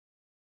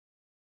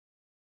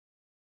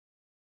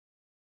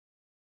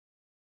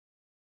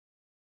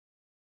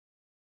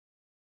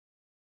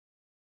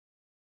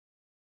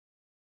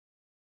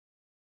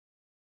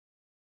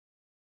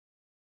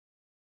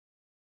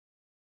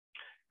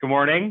Good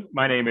morning.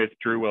 My name is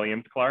Drew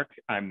Williams-Clark.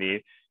 I'm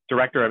the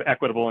Director of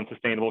Equitable and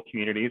Sustainable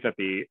Communities at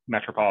the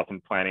Metropolitan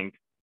Planning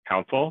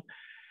Council.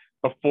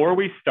 Before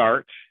we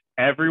start,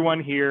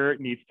 everyone here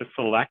needs to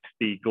select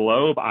the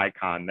globe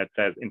icon that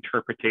says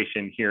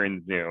interpretation here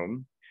in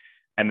Zoom,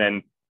 and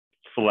then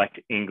select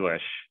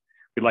English.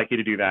 We'd like you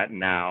to do that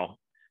now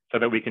so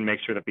that we can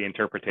make sure that the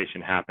interpretation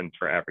happens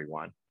for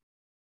everyone.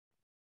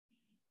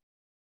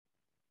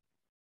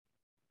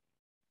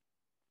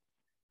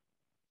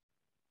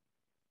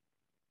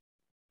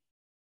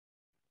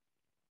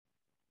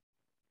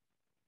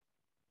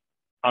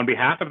 On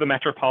behalf of the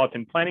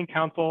Metropolitan Planning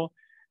Council,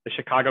 the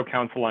Chicago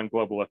Council on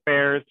Global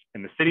Affairs,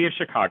 and the City of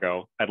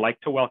Chicago, I'd like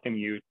to welcome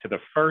you to the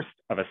first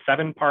of a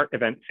 7-part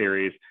event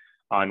series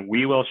on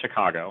We Will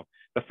Chicago,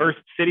 the first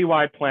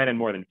citywide plan in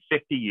more than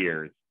 50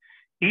 years.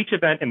 Each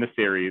event in the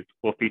series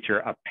will feature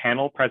a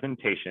panel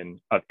presentation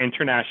of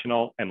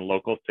international and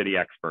local city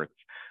experts,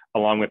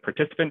 along with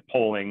participant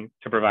polling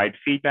to provide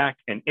feedback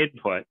and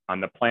input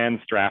on the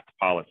plan's draft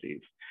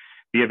policies.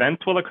 The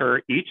events will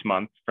occur each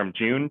month from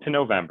June to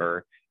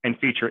November and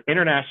feature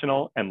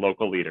international and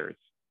local leaders.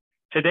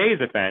 Today's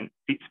event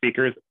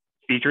features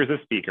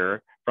a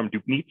speaker from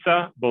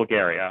Dupnica,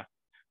 Bulgaria.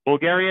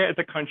 Bulgaria is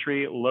a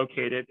country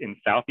located in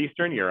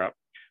southeastern Europe,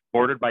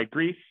 bordered by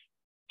Greece,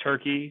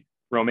 Turkey,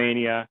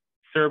 Romania,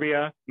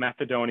 Serbia,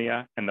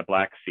 Macedonia, and the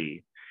Black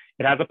Sea.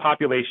 It has a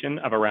population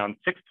of around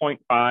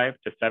 6.5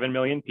 to 7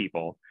 million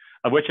people,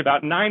 of which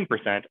about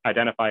 9%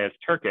 identify as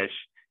Turkish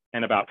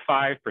and about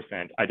 5%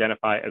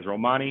 identify as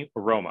Romani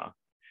or Roma.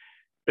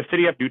 The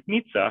city of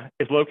Dupnica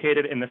is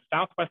located in the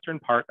southwestern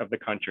part of the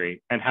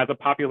country and has a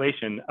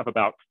population of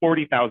about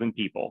 40,000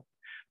 people.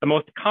 The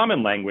most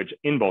common language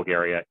in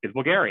Bulgaria is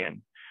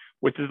Bulgarian,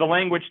 which is the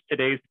language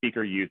today's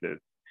speaker uses.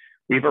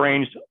 We've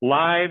arranged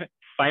live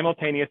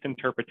simultaneous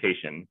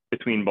interpretation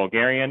between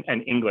Bulgarian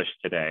and English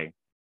today.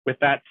 With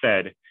that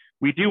said,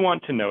 we do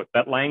want to note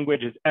that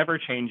language is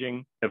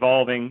ever-changing,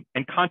 evolving,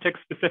 and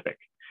context-specific.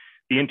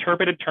 The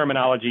interpreted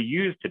terminology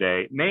used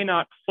today may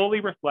not fully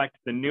reflect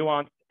the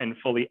nuanced and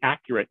fully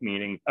accurate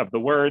meanings of the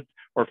words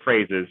or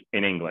phrases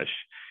in English.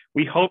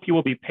 We hope you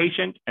will be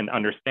patient and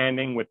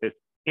understanding with this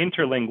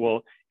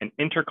interlingual and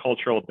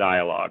intercultural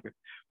dialogue.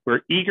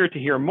 We're eager to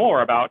hear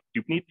more about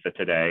Dupnica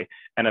today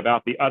and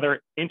about the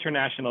other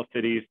international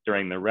cities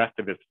during the rest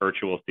of this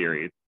virtual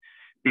series.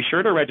 Be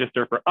sure to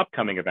register for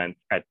upcoming events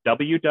at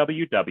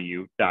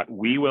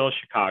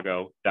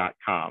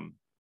www.wewillchicago.com.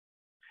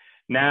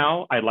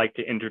 Now, I'd like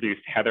to introduce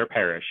Heather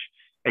Parrish,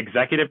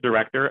 Executive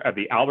Director of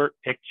the Albert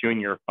Pick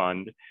Jr.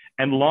 Fund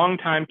and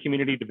longtime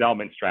community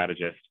development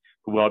strategist,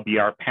 who will be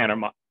our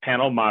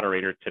panel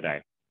moderator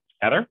today.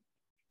 Heather?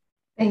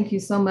 Thank you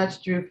so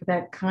much, Drew, for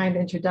that kind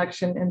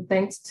introduction, and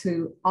thanks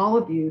to all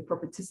of you for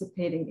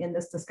participating in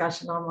this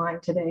discussion online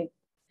today.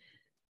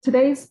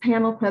 Today's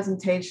panel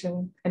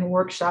presentation and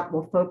workshop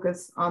will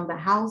focus on the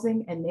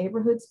housing and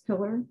neighborhoods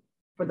pillar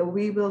for the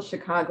We Will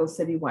Chicago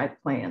citywide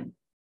plan.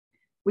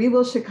 We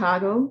Will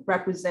Chicago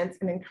represents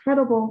an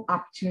incredible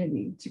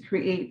opportunity to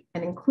create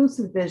an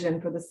inclusive vision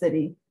for the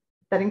city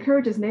that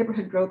encourages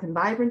neighborhood growth and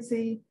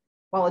vibrancy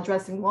while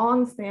addressing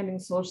long-standing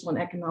social and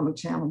economic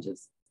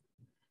challenges.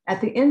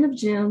 At the end of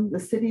June, the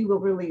city will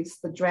release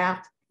the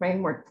draft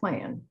framework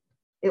plan.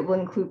 It will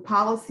include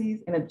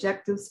policies and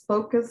objectives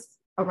focused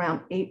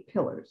around 8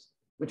 pillars,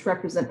 which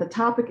represent the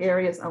topic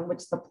areas on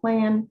which the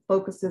plan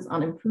focuses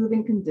on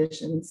improving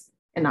conditions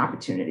and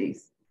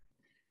opportunities.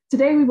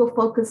 Today, we will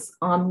focus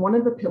on one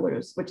of the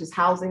pillars, which is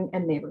housing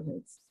and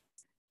neighborhoods.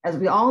 As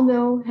we all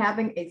know,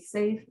 having a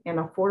safe and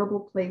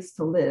affordable place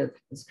to live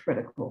is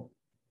critical.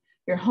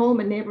 Your home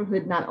and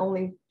neighborhood not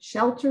only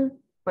shelter,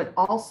 but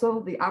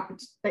also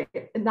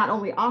not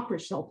only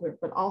offers shelter,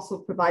 but also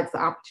provides the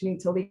opportunity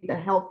to lead a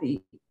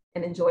healthy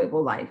and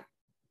enjoyable life.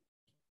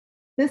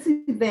 This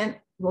event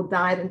will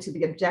dive into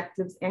the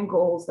objectives and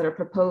goals that are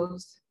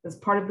proposed as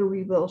part of the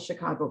We Will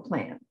Chicago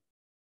plan,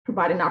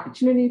 provide an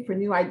opportunity for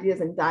new ideas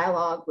and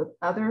dialogue with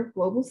other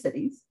global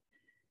cities,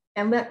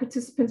 and let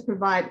participants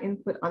provide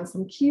input on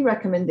some key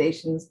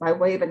recommendations by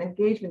way of an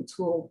engagement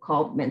tool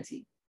called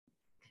Menti.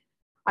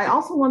 I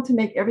also want to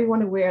make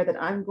everyone aware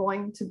that I'm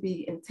going to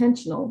be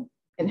intentional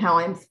in how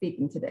I'm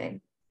speaking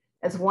today,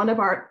 as one of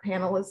our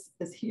panelists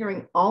is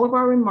hearing all of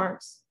our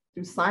remarks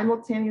through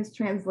simultaneous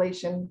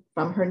translation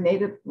from her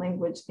native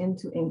language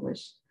into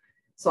English.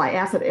 So I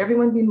ask that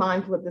everyone be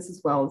mindful of this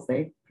as well as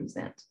they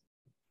present.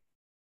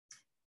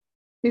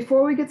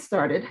 Before we get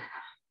started,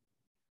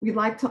 we'd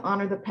like to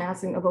honor the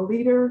passing of a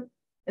leader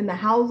in the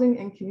housing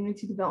and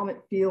community development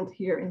field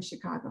here in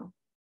Chicago.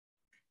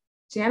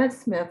 Janet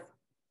Smith,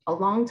 a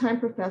longtime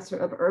professor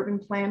of urban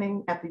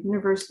planning at the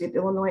University of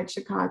Illinois at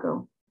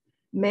Chicago,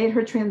 made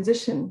her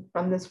transition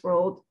from this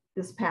world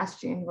this past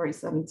January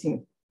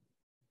 17th.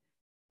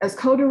 As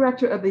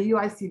co-director of the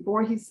UIC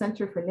Voorhees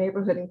Center for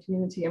Neighborhood and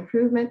Community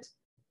Improvement,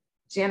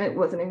 Janet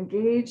was an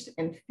engaged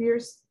and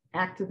fierce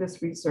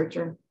activist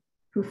researcher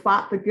who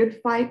fought the good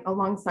fight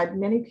alongside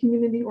many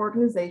community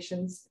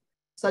organizations,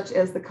 such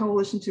as the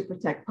Coalition to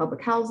Protect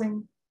Public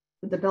Housing,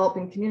 the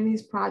Developing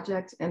Communities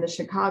Project, and the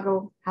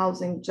Chicago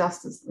Housing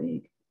Justice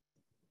League.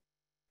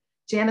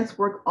 Janet's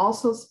work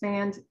also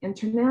spanned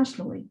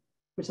internationally,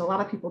 which a lot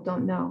of people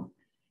don't know,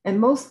 and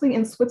mostly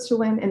in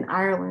Switzerland and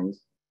Ireland,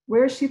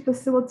 where she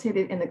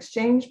facilitated an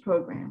exchange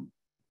program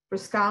for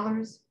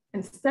scholars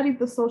and studied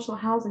the social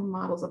housing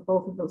models of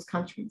both of those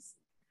countries.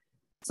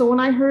 So when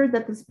I heard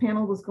that this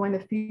panel was going to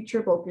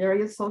feature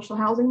Bulgaria's social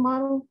housing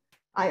model,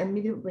 I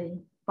immediately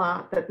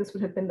thought that this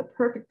would have been the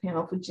perfect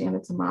panel for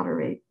Janet to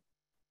moderate.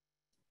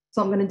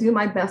 So I'm going to do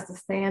my best to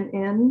stand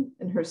in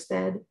her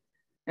stead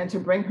and to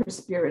bring her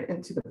spirit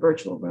into the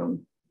virtual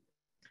room.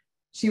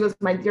 She was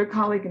my dear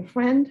colleague and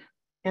friend,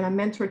 and a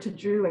mentor to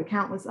Drew and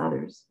countless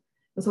others.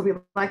 And so we'd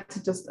like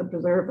to just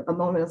observe a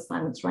moment of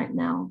silence right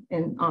now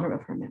in honor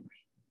of her memory.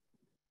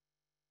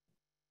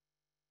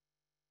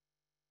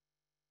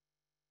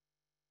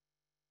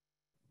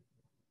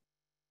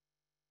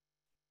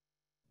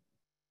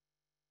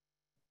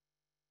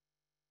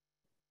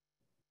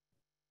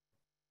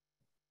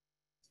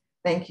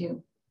 Thank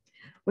you.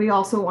 We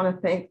also want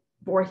to thank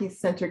Voorhees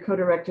Center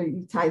co-director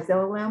Utai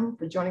Zelalem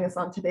for joining us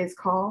on today's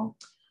call.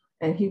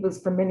 And he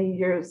was, for many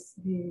years,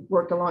 he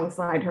worked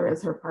alongside her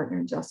as her partner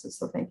in justice.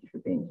 So thank you for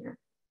being here.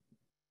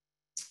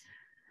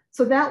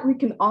 So that we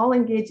can all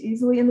engage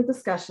easily in the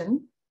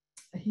discussion,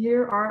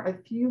 here are a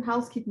few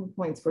housekeeping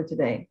points for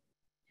today.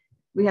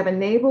 We have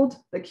enabled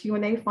the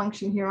Q&A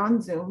function here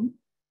on Zoom.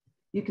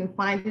 You can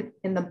find it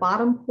in the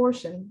bottom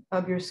portion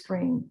of your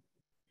screen.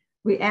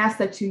 We ask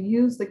that you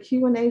use the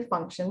Q&A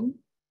function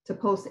to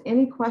post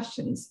any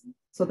questions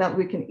so that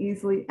we can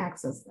easily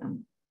access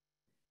them.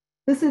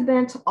 This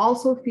event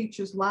also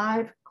features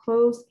live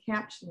closed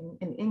captioning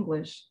in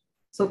English,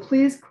 so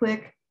please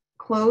click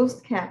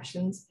closed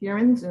captions here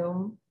in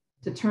Zoom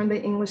to turn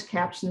the English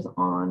captions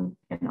on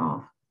and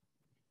off.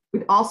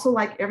 We'd also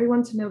like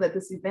everyone to know that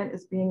this event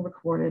is being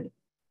recorded.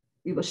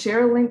 We will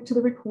share a link to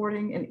the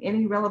recording and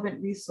any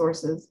relevant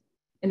resources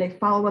in a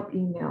follow-up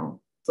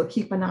email, so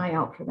keep an eye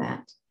out for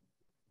that.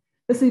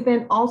 This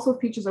event also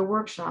features a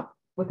workshop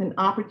with an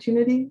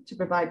opportunity to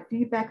provide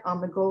feedback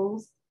on the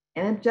goals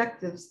and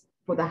objectives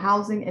for the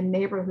housing and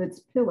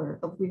neighborhoods pillar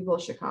of We Will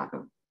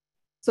Chicago.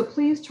 So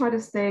please try to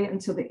stay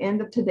until the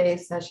end of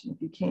today's session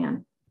if you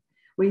can.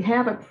 We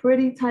have a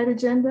pretty tight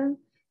agenda,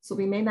 so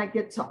we may not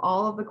get to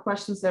all of the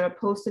questions that are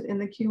posted in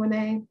the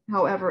Q&A.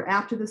 However,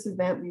 after this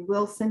event, we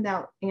will send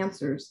out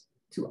answers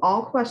to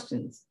all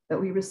questions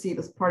that we receive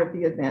as part of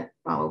the event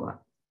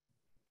follow-up.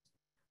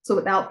 So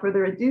without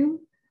further ado,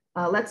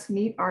 let's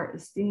meet our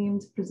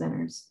esteemed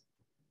presenters.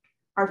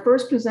 Our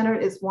first presenter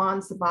is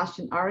Juan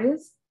Sebastian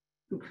Arias,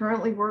 who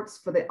currently works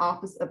for the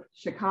Office of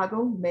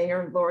Chicago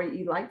Mayor Lori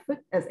E. Lightfoot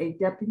as a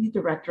Deputy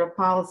Director of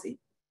Policy.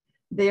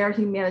 There,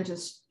 he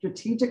manages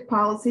strategic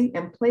policy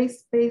and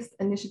place-based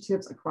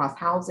initiatives across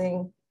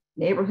housing,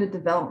 neighborhood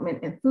development,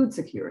 and food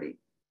security,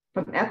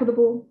 from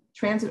equitable,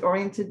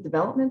 transit-oriented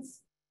developments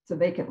to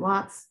vacant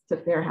lots to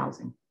fair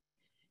housing.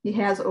 He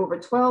has over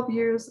 12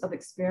 years of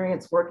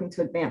experience working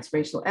to advance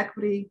racial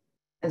equity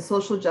and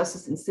social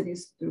justice in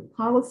cities through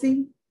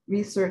policy,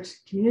 research,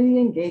 community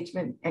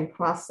engagement, and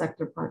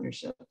cross-sector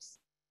partnerships.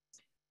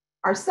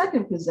 Our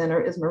second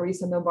presenter is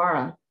Marisa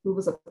Novara, who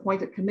was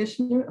appointed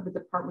Commissioner of the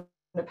Department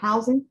of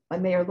Housing by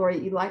Mayor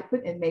Lori E.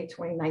 Lightfoot in May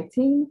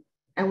 2019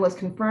 and was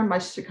confirmed by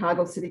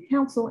Chicago City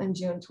Council in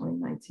June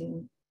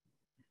 2019.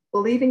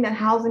 Believing that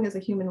housing is a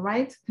human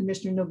right,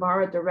 Commissioner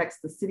Novara directs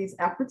the city's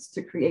efforts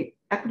to create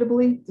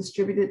equitably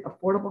distributed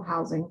affordable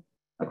housing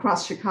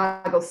across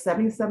Chicago's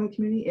 77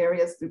 community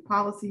areas through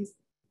policies,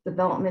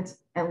 development,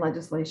 and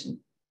legislation.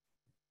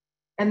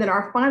 And then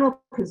our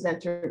final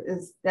presenter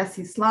is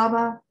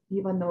Desislava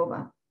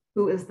Ivanova,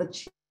 who is the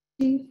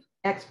Chief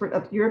Expert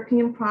of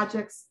European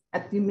Projects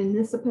at the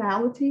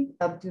Municipality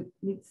of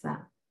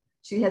Dupnica.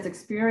 She has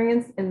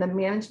experience in the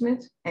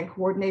management and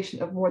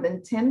coordination of more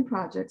than 10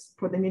 projects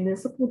for the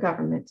municipal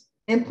government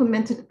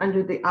implemented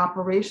under the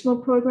operational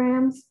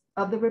programs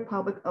of the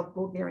Republic of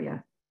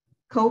Bulgaria,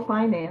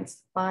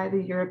 co-financed by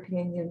the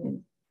European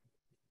Union.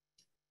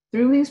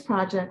 Through these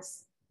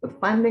projects, with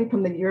funding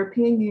from the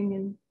European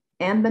Union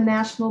and the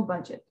national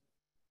budget,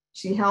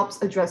 she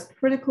helps address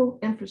critical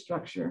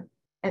infrastructure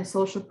and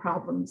social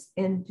problems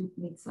in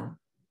Dupnica.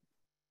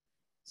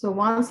 So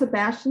Juan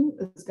Sebastian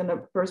is going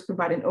to first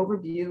provide an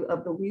overview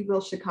of the We Will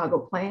Chicago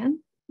plan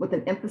with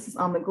an emphasis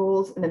on the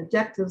goals and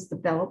objectives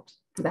developed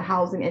for the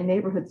housing and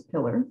neighborhoods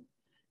pillar.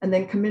 And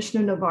then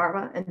Commissioner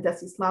Novara and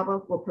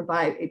Desislava will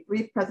provide a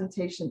brief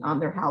presentation on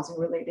their housing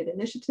related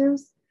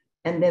initiatives.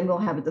 And then we'll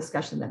have a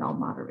discussion that I'll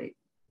moderate.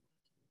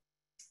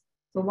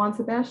 So Juan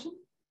Sebastian.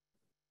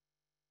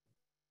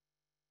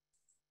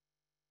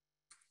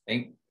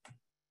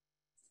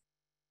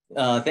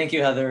 Thank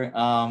you, Heather,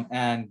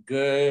 and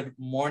good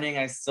morning,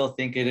 I still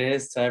think it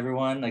is, to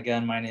everyone.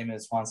 Again, my name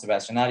is Juan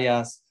Sebastian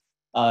Arias,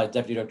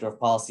 Deputy Director of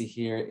Policy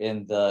here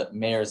in the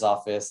Mayor's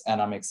Office, and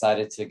I'm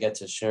excited to get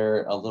to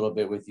share a little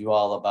bit with you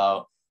all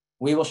about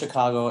We Will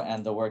Chicago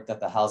and the work that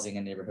the Housing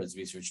and Neighborhoods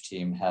Research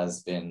Team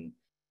has been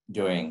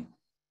doing.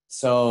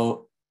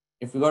 So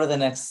if we go to the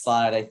next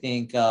slide, I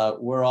think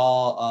we're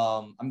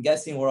all, I'm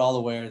guessing we're all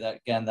aware that,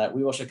 again, that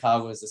We Will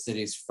Chicago is the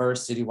city's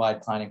first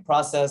citywide planning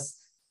process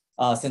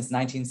since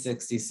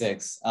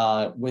 1966,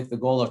 with the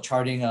goal of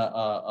charting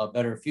a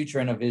better future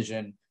and a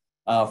vision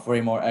for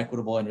a more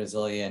equitable and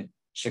resilient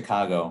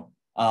Chicago.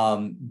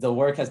 The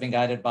work has been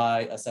guided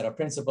by a set of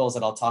principles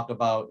that I'll talk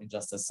about in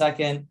just a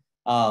second.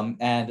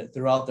 And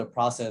throughout the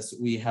process,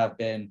 we have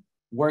been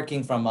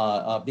working from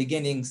a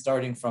beginning,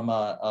 starting from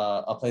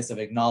a place of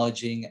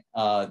acknowledging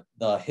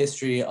the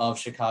history of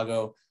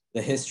Chicago,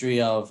 the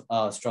history of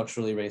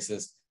structurally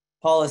racist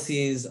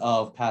policies,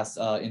 of past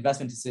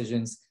investment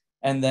decisions,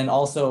 and then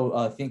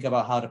also think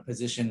about how to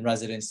position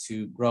residents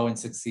to grow and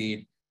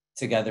succeed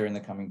together in the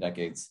coming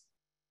decades.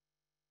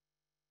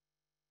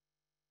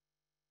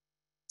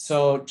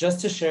 So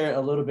just to share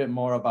a little bit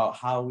more about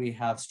how we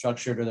have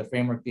structured, or the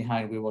framework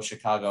behind We Will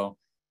Chicago.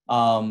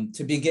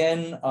 To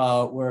begin,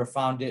 we're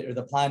founded, or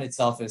the plan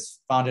itself is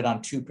founded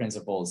on two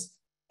principles: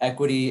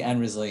 equity and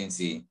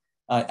resiliency.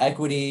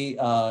 Equity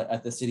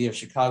at the City of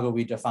Chicago,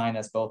 we define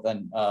as both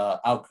an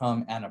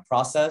outcome and a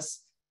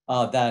process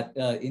that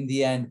in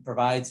the end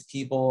provides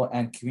people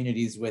and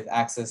communities with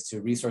access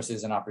to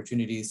resources and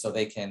opportunities so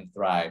they can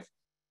thrive.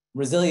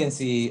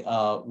 Resiliency,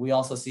 we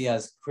also see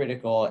as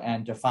critical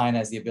and define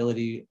as the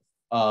ability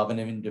of an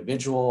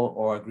individual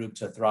or a group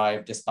to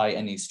thrive despite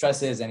any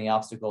stresses, any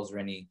obstacles, or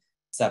any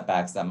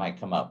setbacks that might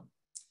come up.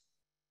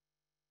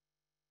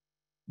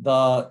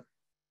 The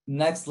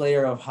next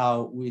layer of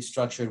how we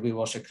structured We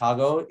Will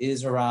Chicago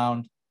is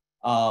around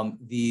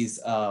these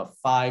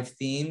 5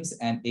 themes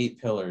and 8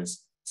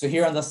 pillars. So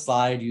here on the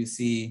slide, you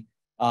see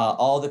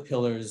all the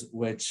pillars,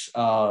 which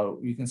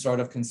you can sort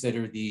of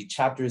consider the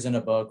chapters in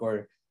a book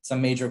or some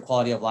major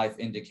quality of life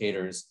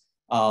indicators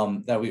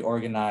that we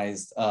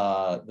organized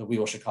the We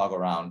Will Chicago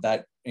around.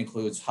 That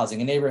includes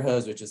housing and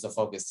neighborhoods, which is the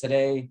focus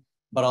today,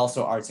 but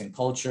also arts and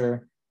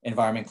culture,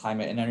 environment,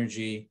 climate and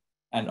energy,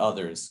 and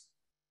others.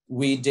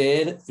 We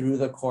did, through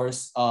the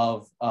course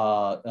of,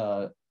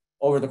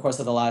 over the course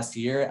of the last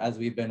year, as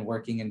we've been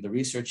working in the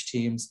research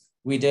teams,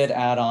 we did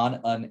add on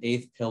an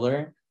 8th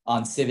pillar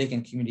on civic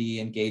and community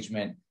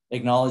engagement,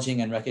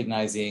 acknowledging and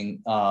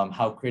recognizing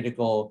how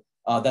critical,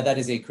 that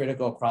is a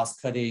critical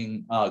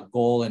cross-cutting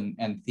goal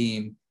and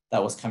theme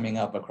that was coming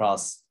up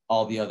across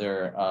all the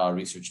other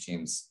research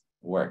teams'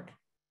 work.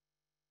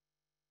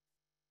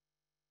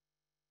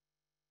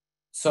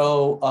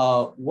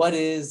 So what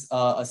is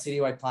a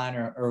citywide plan,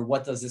 or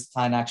what does this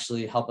plan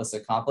actually help us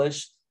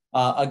accomplish?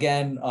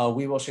 Again,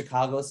 We Will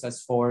Chicago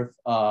sets forth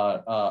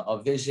a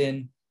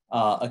vision,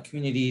 a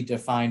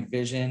community-defined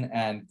vision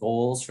and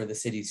goals for the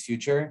city's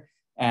future.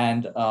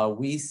 And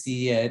we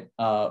see it,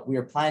 we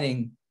are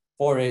planning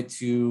for it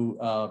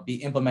to be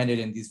implemented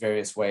in these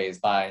various ways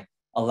by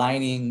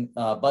aligning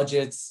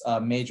budgets,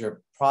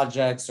 major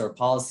projects or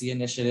policy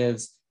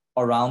initiatives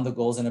around the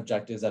goals and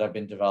objectives that have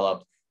been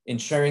developed,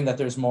 ensuring that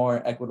there's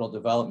more equitable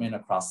development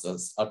across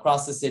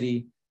the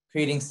city,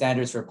 creating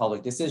standards for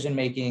public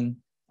decision-making,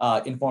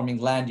 informing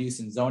land use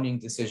and zoning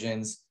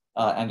decisions,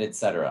 and et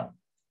cetera.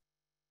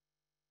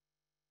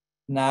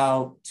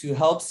 Now, to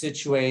help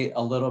situate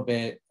a little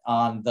bit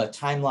on the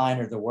timeline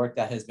or the work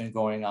that has been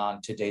going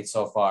on to date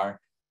so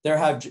far, there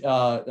have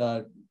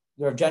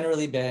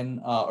generally been,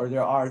 or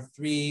there are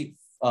 3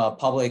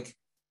 public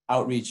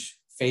outreach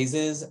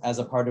phases as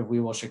a part of We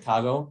Will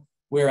Chicago.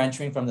 We're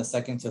entering from the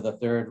 2nd to the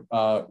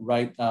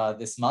 3rd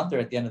this month, or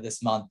at the end of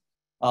this month.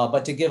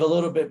 But to give a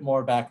little bit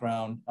more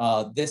background,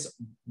 this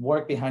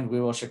work behind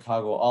We Will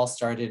Chicago all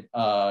started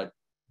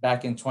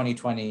back in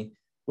 2020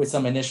 with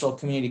some initial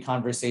community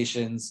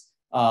conversations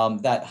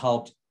that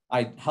helped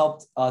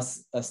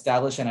us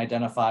establish and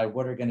identify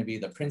what are going to be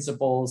the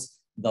principles,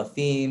 the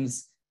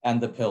themes, and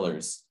the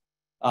pillars.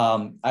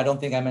 I don't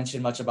think I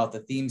mentioned much about the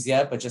themes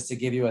yet, but just to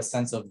give you a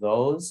sense of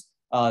those,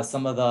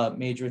 some of the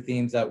major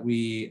themes that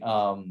we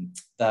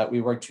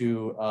work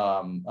to,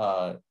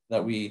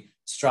 that we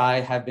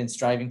have been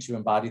striving to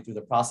embody through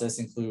the process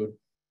include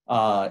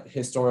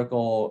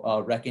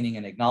historical reckoning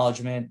and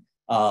acknowledgement,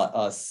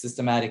 a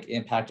systematic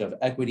impact of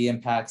equity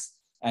impacts,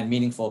 and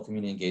meaningful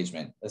community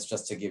engagement. That's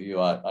just to give you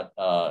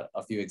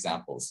a few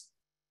examples.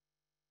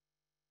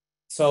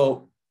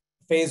 So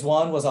phase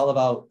 1 was all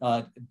about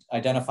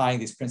identifying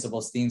these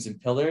principles, themes, and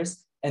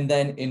pillars. And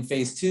then in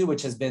phase 2,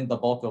 which has been the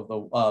bulk of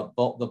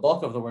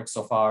the work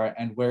so far,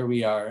 and where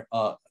we are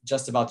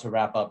just about to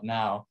wrap up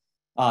now,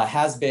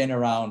 has been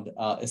around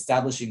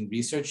establishing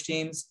research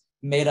teams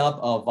made up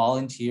of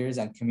volunteers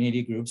and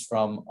community groups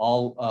from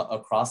all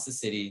across the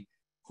city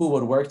who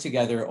would work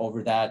together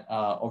over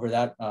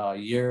that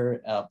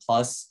year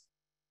plus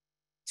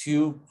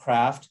to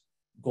craft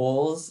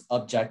goals,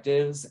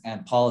 objectives,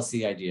 and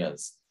policy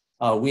ideas.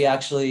 We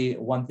actually,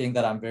 one thing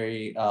that I'm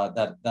very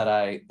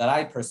that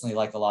I personally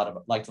liked a lot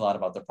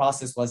about the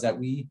process was that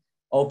we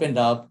opened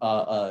up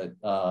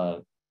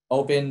a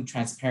open,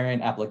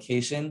 transparent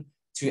application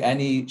to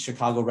any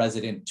Chicago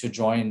resident to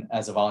join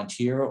as a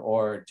volunteer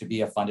or to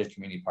be a funded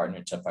community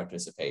partner to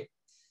participate.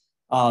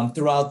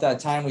 Throughout that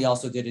time, we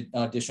also did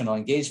additional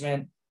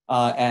engagement.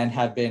 and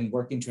have been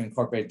working to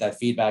incorporate that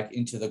feedback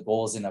into the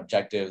goals and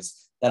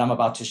objectives that I'm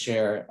about to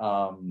share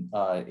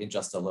in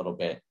just a little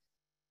bit.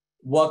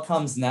 What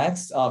comes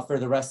next for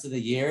the rest of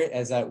the year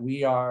is that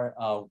we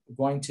are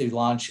going to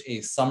launch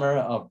a summer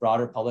of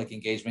broader public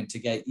engagement to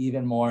get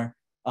even more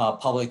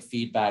public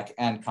feedback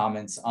and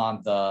comments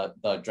on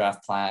the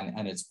draft plan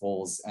and its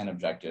goals and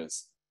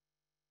objectives.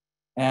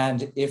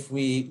 And if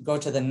we go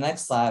to the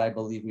next slide, I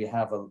believe we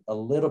have a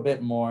little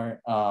bit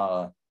more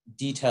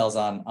details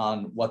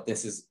on what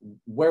this is,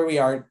 where we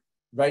are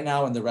right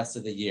now in the rest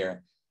of the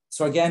year.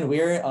 So again,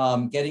 we're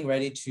getting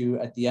ready to,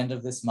 at the end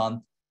of this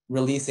month,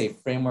 release a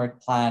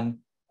framework plan,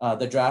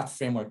 the draft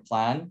framework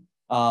plan.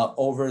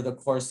 Over the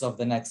course of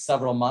the next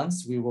several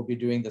months, we will be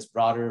doing this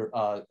broader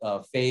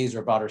phase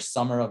or broader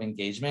summer of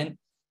engagement.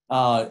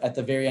 At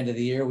the very end of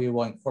the year, we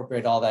will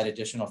incorporate all that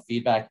additional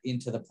feedback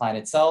into the plan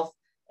itself.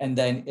 And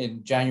then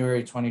in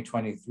January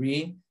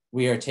 2023,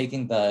 we are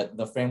taking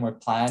the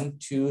framework plan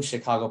to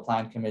Chicago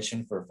Plan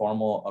Commission for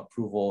formal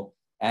approval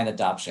and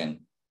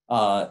adoption.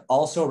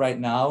 Also, right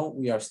now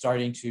we are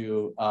starting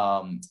to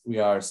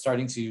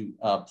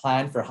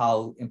plan for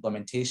how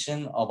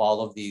implementation of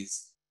all of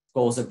these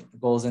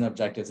goals and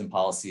objectives and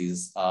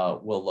policies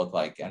will look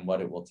like and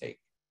what it will take.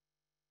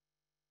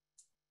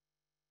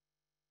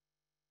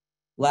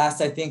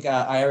 Last, I think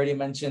I already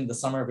mentioned the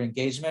summer of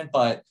engagement,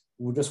 but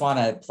we just want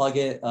to plug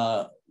it,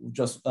 do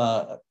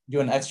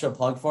an extra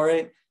plug for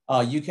it.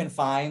 You can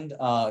find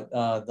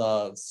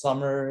the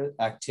summer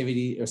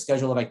activity or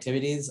schedule of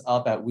activities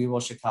up at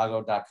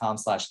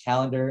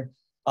wewillchicago.com/calendar.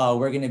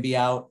 We're going to be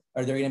out,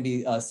 or there are going to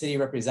be city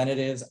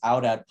representatives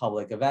out at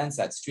public events,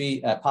 at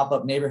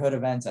pop-up neighborhood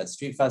events, at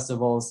street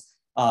festivals,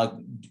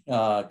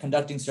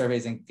 conducting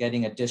surveys and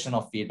getting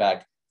additional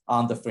feedback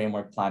on the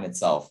framework plan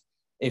itself.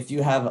 If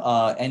you have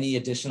any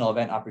additional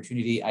event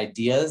opportunity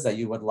ideas that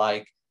you would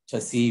like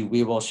to see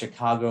We Will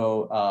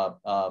Chicago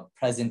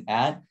present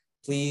at,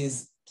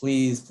 please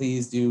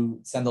do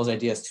send those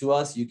ideas to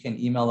us. You can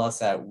email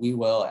us at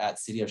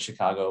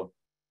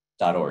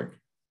wewill@cityofchicago.org.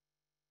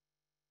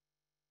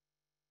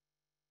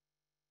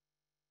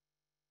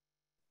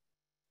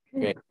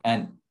 Great,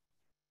 and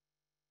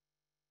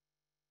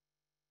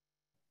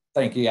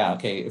thank you. Yeah,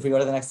 okay. If we go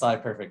to the next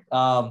slide, perfect.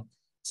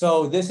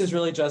 So this is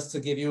really just to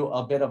give you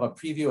a bit of a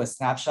preview, a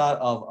snapshot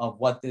of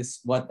what the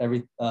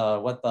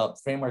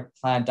framework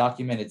plan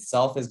document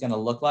itself is going to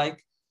look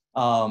like,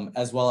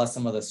 as well as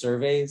some of the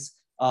surveys.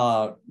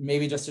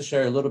 Maybe just to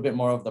share a little bit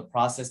more of the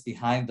process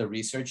behind the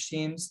research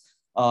teams.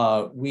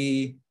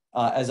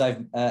 As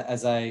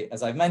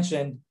I've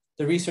mentioned,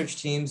 the research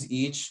teams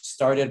each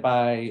started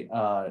by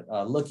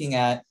looking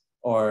at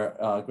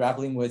or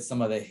grappling with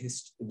some of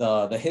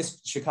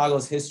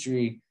Chicago's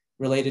history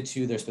related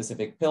to their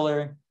specific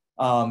pillar.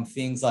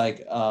 Things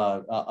like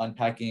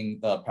unpacking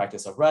the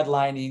practice of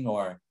redlining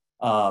or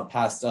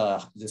past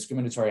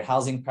discriminatory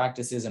housing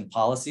practices and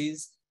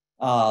policies.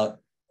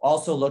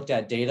 Also looked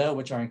at data,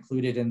 which are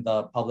included in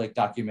the public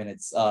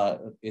document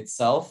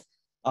itself,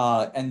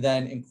 and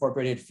then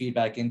incorporated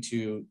feedback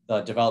into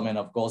the development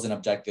of goals and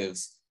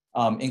objectives,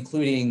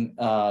 including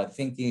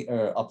thinking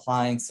or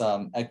applying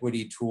some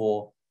equity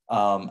tool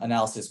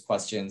analysis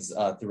questions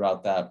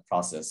throughout that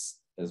process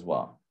as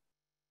well.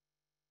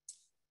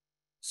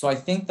 So I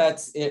think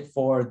that's it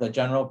for the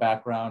general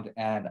background,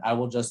 and I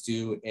will just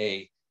do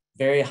a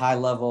very high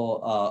level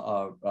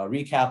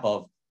recap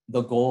of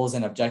the goals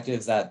and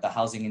objectives that the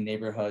Housing and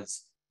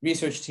Neighborhoods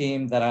research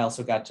team that I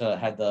also got to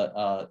had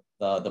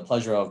the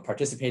pleasure of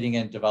participating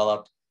in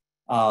developed.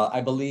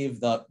 I believe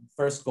the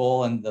first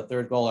goal and the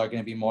third goal are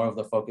going to be more of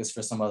the focus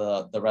for some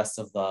of the rest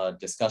of the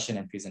discussion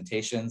and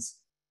presentations.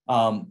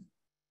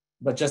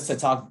 But just to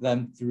talk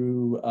them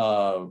through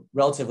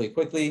relatively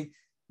quickly,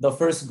 the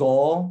first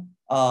goal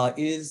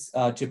is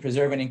to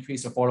preserve and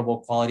increase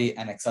affordable, quality,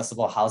 and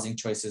accessible housing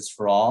choices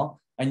for all.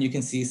 And you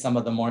can see some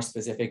of the more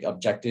specific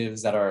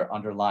objectives that are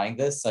underlying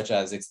this, such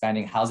as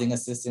expanding housing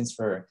assistance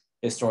for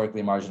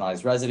historically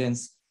marginalized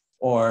residents,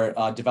 or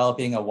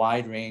developing a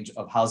wide range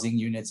of housing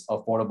units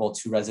affordable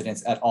to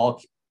residents at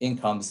all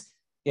incomes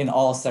in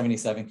all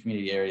 77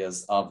 community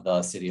areas of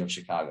the city of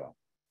Chicago.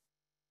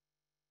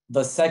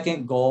 The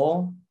second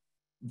goal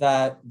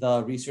that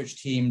the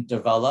research team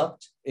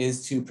developed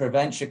is to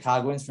prevent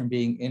Chicagoans from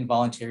being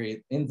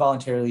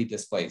involuntarily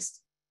displaced.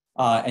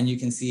 And you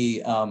can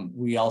see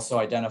we also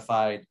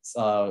identified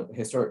some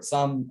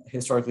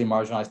historically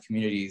marginalized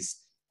communities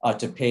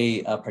to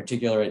pay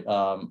particular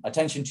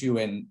attention to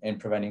in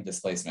preventing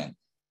displacement.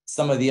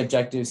 Some of the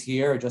objectives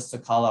here, just to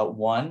call out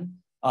one,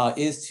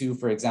 is to,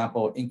 for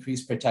example,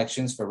 increase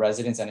protections for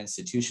residents and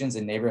institutions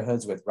in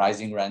neighborhoods with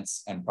rising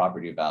rents and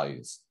property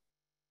values.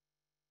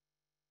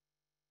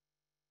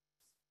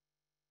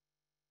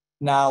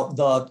 Now,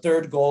 the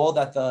third goal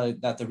that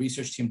the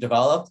research team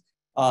developed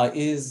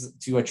is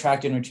to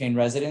attract and retain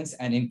residents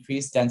and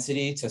increase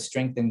density to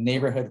strengthen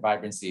neighborhood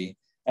vibrancy.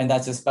 And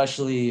that's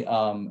especially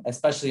on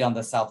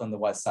the south and the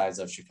west sides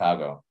of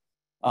Chicago.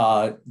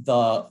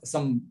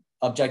 Some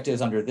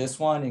objectives under this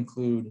one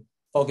include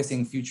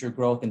focusing future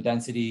growth and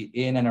density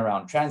in and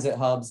around transit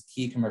hubs,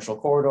 key commercial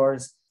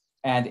corridors,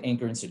 and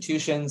anchor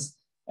institutions,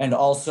 and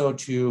also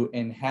to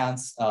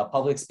enhance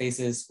public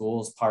spaces,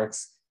 schools,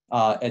 parks,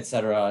 et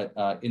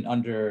cetera, in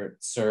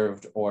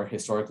underserved or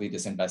historically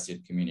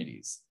disinvested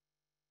communities.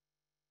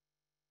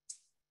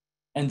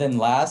 And then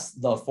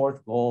last, the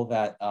fourth goal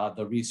that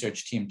the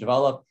research team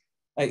developed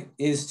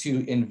is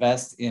to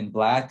invest in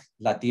Black,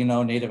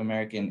 Latino, Native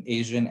American,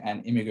 Asian,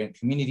 and immigrant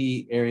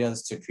community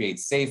areas to create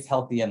safe,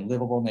 healthy, and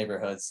livable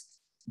neighborhoods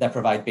that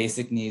provide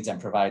basic needs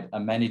and provide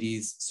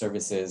amenities,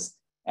 services,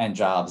 and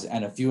jobs.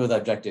 And a few of the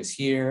objectives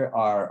here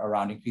are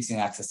around increasing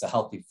access to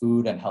healthy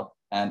food and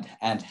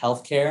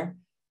healthcare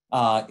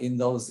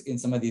in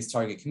some of these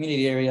target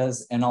community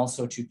areas, and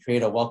also to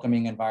create a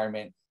welcoming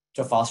environment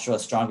to foster a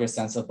stronger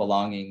sense of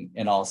belonging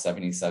in all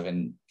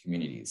 77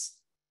 communities.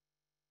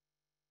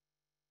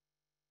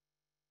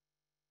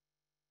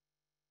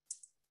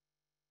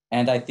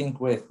 And I think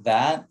with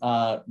that,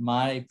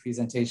 my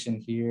presentation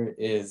here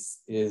is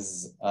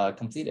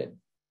completed.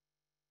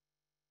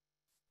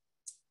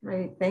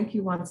 Great, thank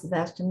you, Juan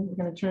Sebastian.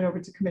 We're going to turn over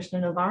to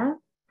Commissioner Navarro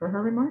for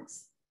her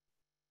remarks.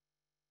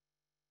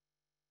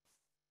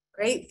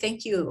 Great,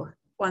 thank you,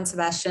 Juan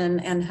Sebastian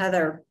and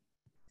Heather.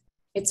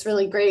 It's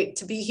really great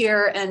to be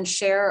here and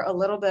share a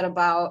little bit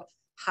about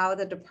how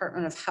the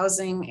Department of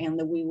Housing and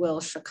the We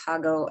Will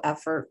Chicago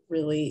effort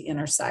really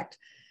intersect.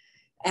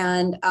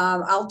 And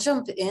I'll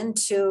jump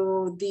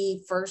into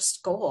the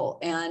first goal.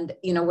 And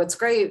what's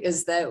great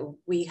is that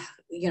we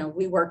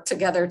work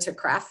together to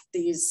craft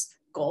these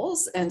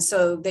goals. And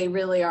so they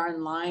really are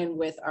in line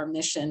with our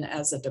mission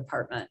as a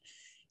department.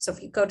 So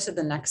if you go to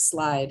the next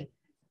slide,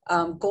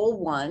 goal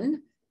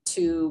 1,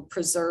 to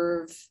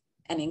preserve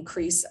and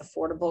increase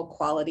affordable,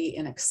 quality,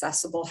 and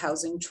accessible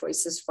housing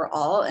choices for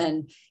all.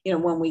 And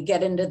when we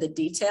get into the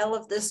detail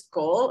of this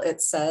goal, it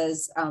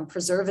says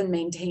preserve and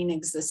maintain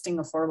existing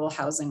affordable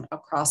housing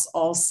across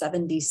all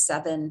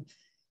 77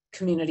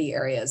 community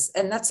areas.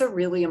 And that's a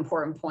really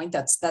important point.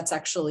 That's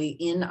actually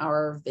in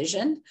our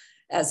vision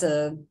as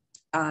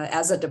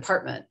a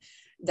department,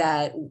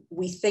 that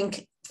we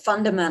think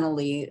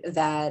fundamentally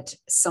that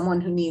someone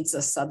who needs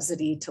a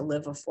subsidy to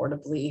live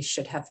affordably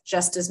should have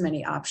just as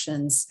many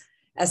options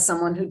as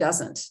someone who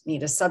doesn't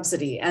need a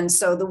subsidy. And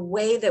so the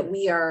way that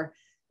we are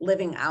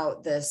living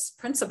out this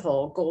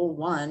principle, goal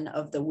 1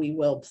 of the We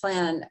Will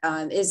plan,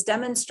 is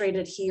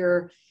demonstrated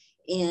here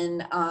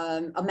in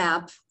a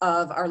map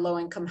of our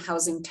low-income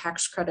housing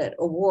tax credit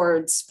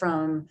awards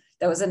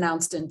that was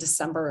announced in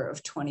December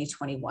of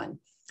 2021.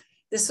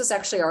 This was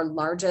actually our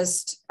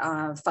largest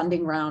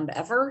funding round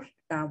ever,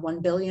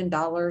 $1 billion.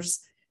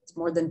 It's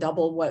more than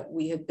double what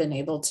we had been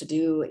able to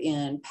do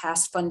in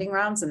past funding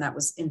rounds. And that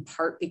was in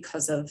part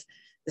because of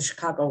the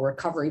Chicago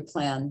Recovery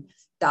Plan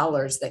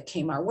dollars that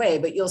came our way.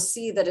 But you'll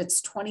see that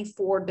it's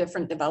 24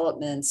 different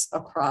developments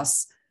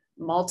across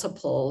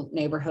multiple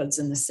neighborhoods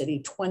in the city,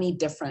 20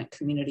 different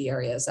community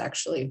areas,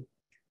 actually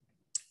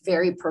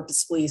very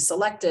purposefully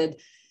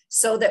selected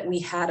so that we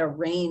had a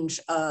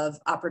range of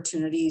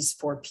opportunities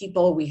for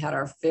people. We had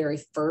our very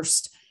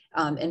first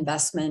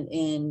investment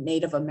in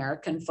Native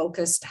American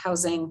focused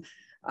housing.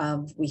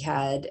 We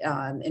had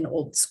an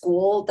old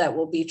school that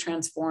will be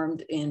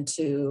transformed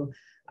into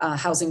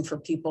housing for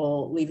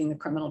people leaving the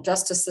criminal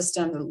justice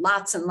system.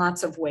 Lots and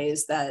lots of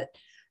ways that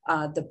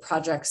the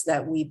projects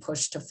that we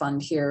push to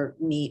fund here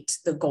meet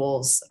the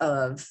goals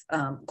of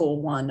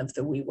goal 1 of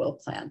the We Will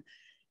plan.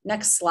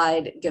 Next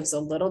slide gives a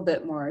little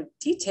bit more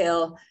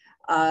detail.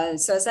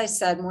 So as I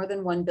said, more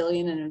than $1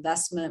 billion in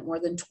investment, more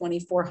than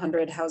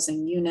 2,400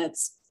 housing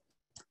units.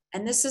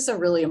 And this is a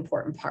really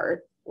important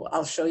part.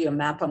 I'll show you a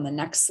map on the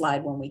next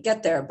slide when we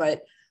get there,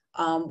 but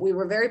we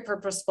were very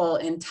purposeful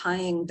in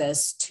tying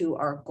this to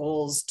our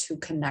goals to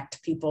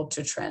connect people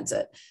to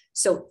transit.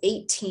 So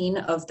 18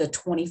 of the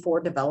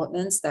 24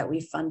 developments that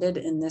we funded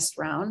in this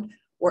round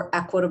were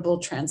equitable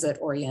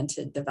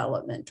transit-oriented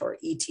development, or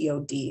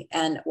ETOD.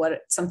 And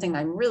something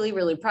I'm really,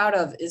 really proud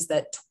of is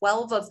that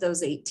 12 of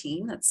those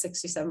 18, that's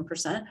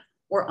 67%,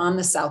 were on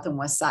the south and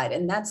west side.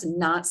 And that's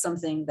not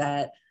something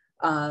that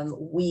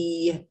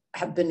we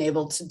have been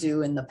able to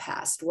do in the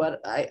past.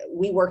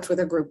 We worked with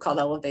a group called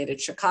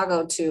Elevated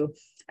Chicago to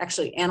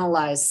actually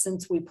analyze,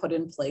 since we put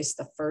in place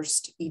the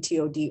first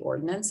ETOD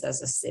ordinance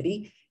as a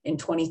city in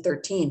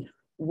 2013,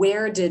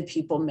 where did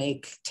people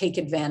take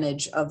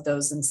advantage of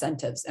those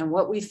incentives? And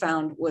what we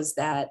found was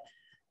that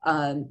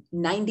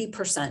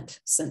 90%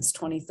 since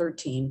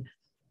 2013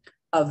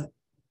 of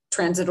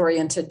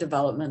transit-oriented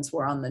developments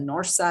were on the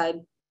north side,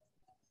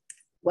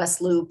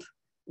 West Loop,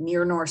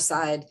 near north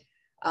side,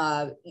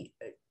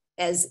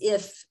 as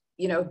if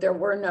there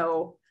were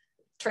no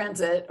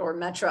transit or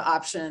metro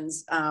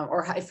options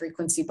or high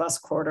frequency bus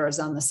corridors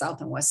on the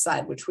south and west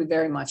side, which we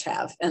very much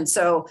have. And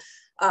so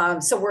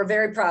we're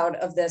very proud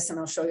of this, and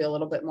I'll show you a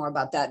little bit more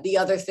about that. The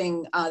other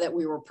thing that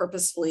we were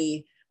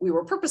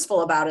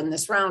purposeful about in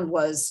this round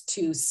was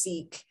to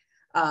seek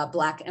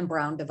Black and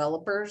Brown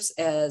developers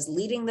as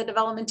leading the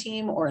development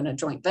team or in a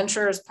joint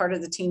venture as part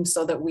of the team,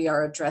 so that we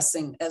are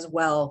addressing as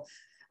well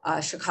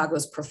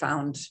Chicago's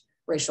profound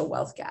racial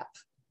wealth gap.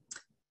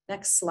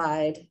 Next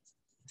slide.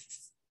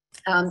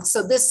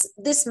 So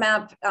this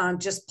map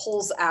just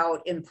pulls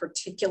out in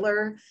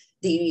particular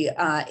the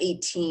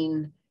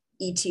 18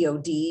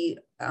 ETOD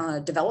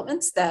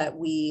developments that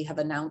we have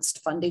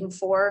announced funding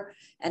for.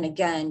 And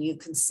again, you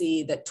can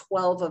see that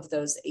 12 of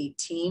those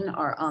 18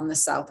 are on the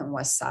south and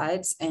west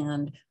sides.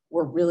 And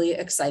we're really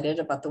excited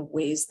about the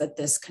ways that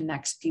this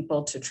connects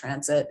people to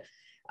transit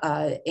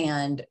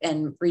and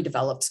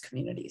redevelops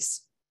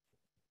communities.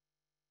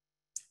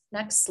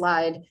 Next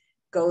slide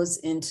goes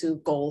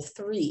into goal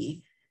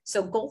 3.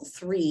 So goal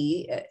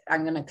 3,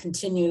 I'm going to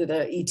continue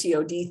the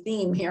ETOD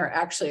theme here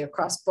actually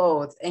across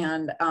both.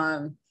 And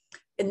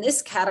in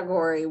this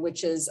category,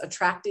 which is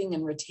attracting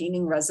and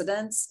retaining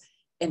residents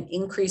and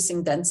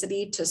increasing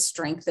density to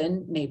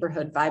strengthen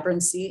neighborhood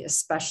vibrancy,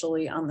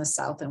 especially on the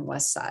south and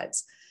west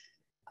sides.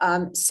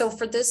 So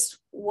for this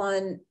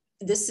one,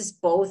 this is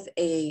both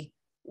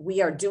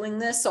we are doing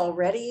this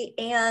already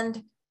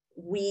and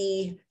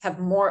we have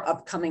more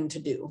upcoming to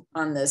do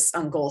on this,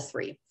 on goal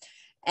 3.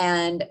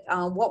 And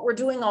what we're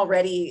doing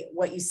already,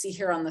 what you see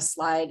here on the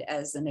slide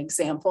as an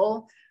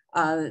example,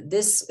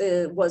 this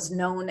was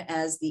known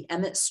as the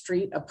Emmett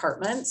Street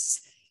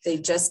Apartments. They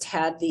just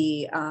had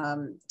the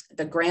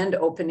grand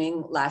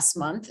opening last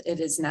month. It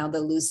is now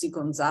the Lucy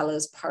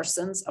Gonzalez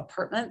Parsons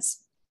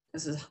Apartments.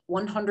 This is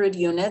 100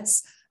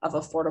 units of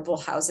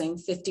affordable housing.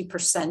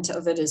 50%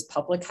 of it is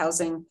public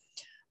housing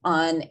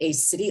on a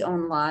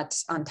city-owned lot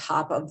on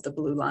top of the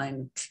Blue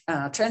Line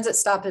transit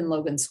stop in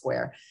Logan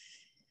Square.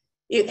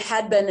 It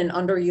had been an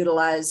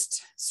underutilized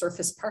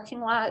surface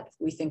parking lot.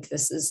 We think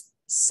this is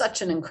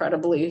such an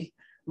incredibly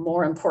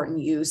more important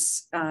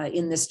use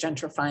in this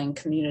gentrifying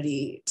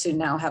community to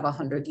now have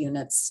 100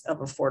 units of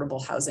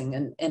affordable housing.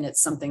 And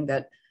it's something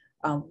that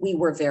we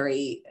were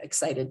very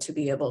excited to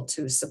be able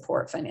to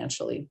support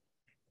financially.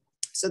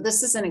 So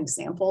this is an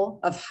example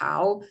of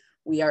how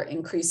we are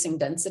increasing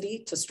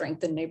density to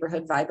strengthen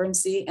neighborhood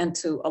vibrancy and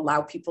to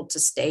allow people to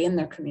stay in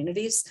their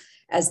communities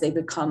as they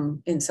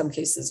become, in some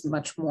cases,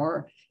 much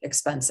more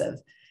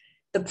expensive.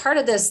 The part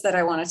of this that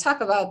I want to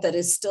talk about that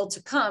is still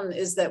to come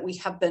is that we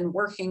have been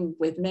working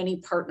with many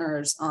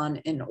partners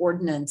on an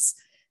ordinance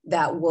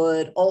that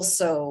would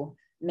also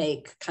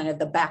make kind of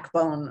the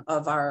backbone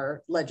of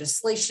our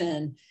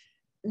legislation,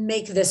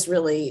 make this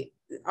really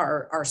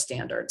our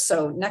standard.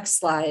 So next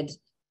slide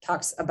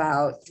talks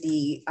about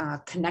the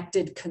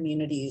Connected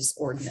Communities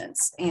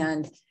Ordinance.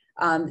 And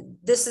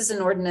this is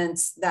an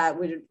ordinance that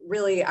would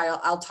really,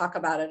 I'll talk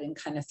about it in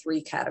kind of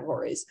 3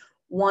 categories.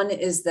 One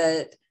is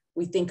that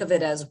we think of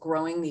it as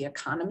growing the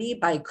economy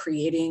by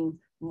creating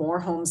more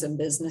homes and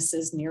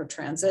businesses near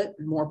transit,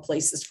 more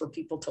places for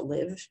people to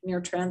live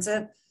near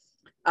transit.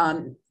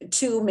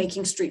 2,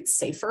 making streets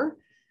safer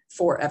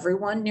for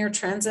everyone near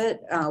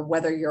transit,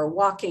 whether you're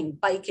walking,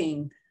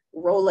 biking,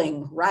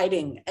 rolling,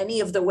 riding, any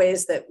of the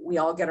ways that we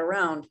all get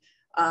around.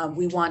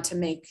 We want to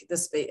make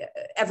this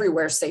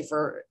everywhere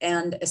safer,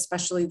 and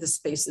especially the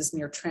spaces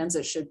near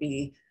transit should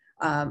be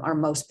our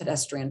most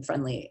pedestrian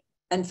friendly.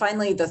 And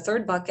finally, the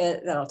 3rd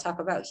bucket that I'll talk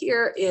about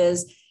here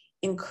is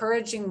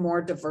encouraging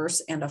more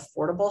diverse and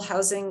affordable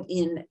housing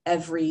in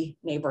every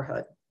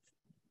neighborhood.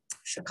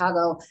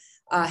 Chicago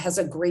has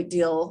a great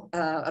deal,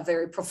 a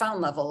very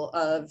profound level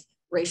of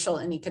racial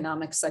and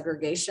economic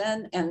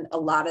segregation, and a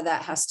lot of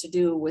that has to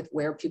do with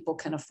where people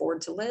can afford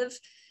to live.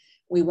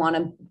 We want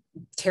to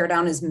tear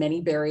down as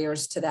many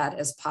barriers to that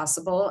as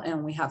possible,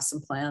 and we have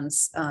some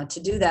plans to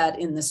do that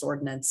in this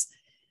ordinance.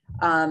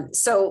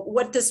 So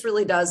what this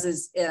really does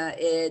is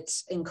it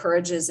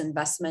encourages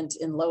investment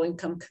in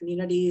low-income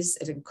communities,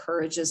 it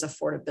encourages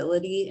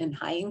affordability in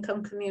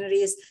high-income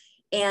communities,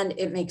 and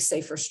it makes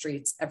safer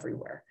streets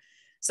everywhere.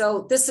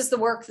 So this is the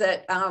work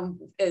that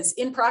is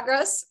in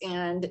progress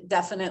and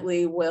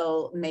definitely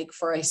will make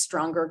for a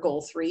stronger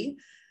goal 3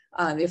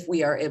 if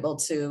we are able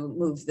to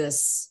move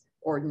this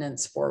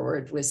ordinance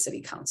forward with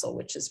City Council,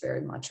 which is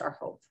very much our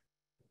hope.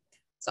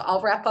 So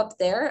I'll wrap up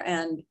there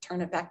and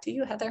turn it back to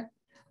you, Heather.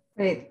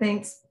 Great,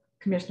 thanks,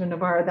 Commissioner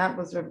Navarro. That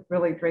was a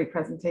really great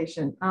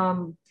presentation.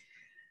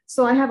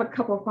 So I have a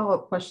couple of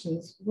follow-up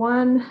questions.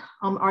 One,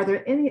 are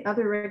there any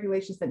other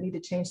regulations that need to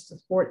change to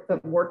support the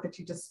work that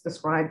you just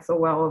described so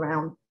well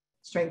around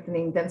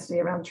strengthening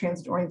density around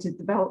transit-oriented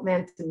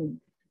development, and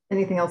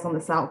anything else on the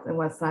south and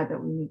west side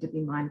that we need to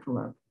be mindful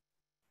of?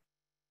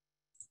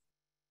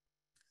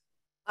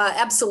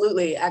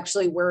 Absolutely.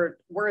 Actually,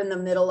 we're in the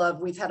middle of,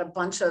 we've had a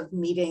bunch of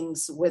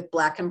meetings with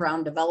Black and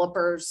brown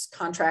developers,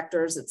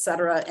 contractors, et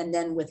cetera, and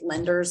then with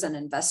lenders and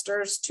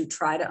investors to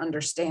try to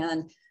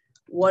understand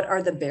what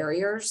are the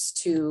barriers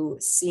to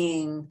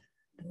seeing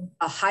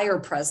a higher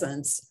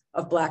presence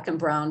of Black and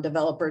brown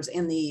developers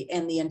and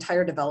the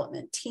entire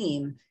development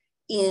team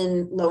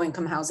in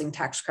low-income housing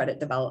tax credit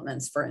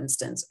developments, for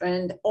instance,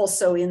 and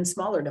also in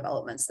smaller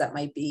developments that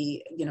might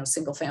be,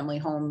 single-family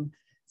home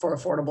for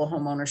affordable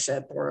home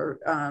ownership, or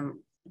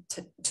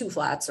 2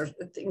 flats or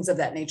things of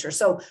that nature.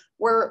 So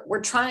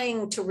we're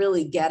trying to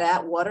really get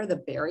at what are the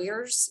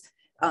barriers.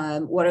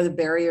 What are the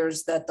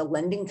barriers that the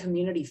lending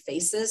community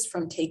faces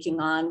from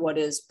taking on what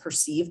is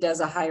perceived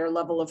as a higher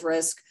level of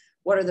risk?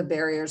 What are the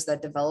barriers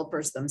that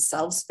developers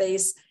themselves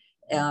face?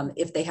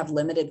 if they have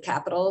limited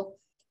capital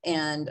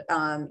and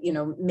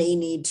may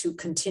need to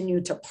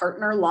continue to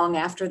partner long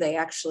after they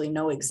actually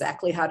know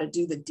exactly how to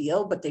do the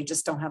deal, but they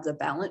just don't have the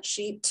balance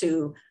sheet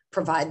to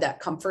provide that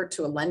comfort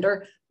to a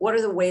lender. What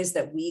are the ways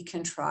that we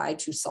can try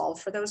to solve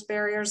for those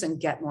barriers and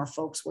get more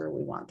folks where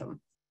we want them?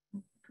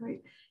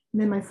 Great.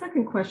 And then my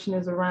second question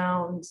is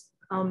around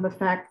the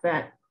fact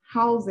that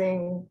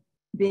housing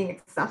being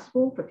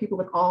accessible for people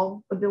with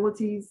all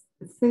abilities,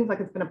 it seems like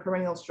it's been a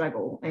perennial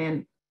struggle.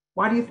 And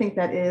why do you think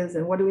that is?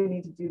 And what do we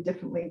need to do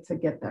differently to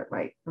get that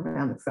right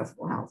around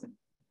accessible housing?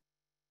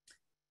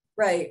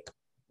 Right.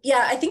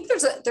 Yeah, I think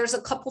there's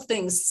a couple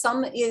things.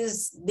 Some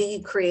is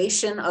the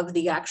creation of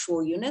the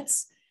actual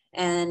units.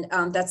 And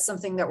that's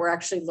something that we're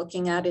actually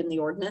looking at in the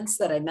ordinance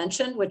that I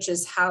mentioned, which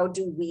is how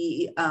do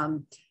we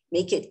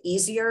make it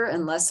easier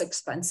and less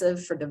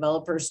expensive for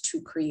developers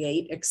to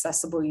create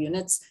accessible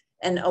units.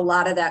 And a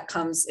lot of that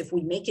comes if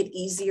we make it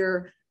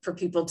easier for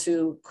people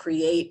to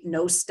create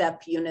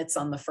no-step units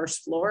on the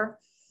first floor,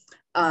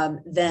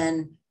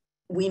 then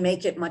we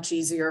make it much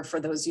easier for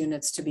those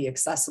units to be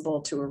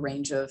accessible to a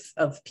range of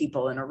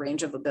people and a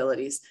range of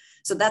abilities.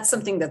 So that's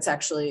something that's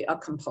actually a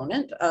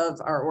component of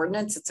our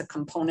ordinance. It's a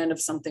component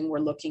of something we're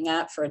looking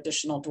at for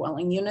additional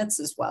dwelling units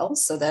as well.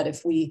 So that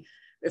if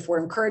we're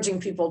encouraging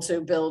people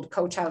to build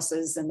coach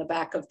houses in the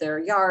back of their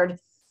yard,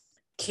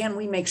 can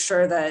we make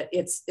sure that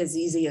it's as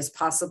easy as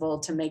possible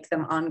to make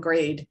them on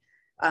grade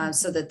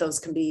so that those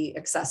can be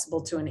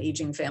accessible to an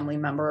aging family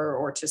member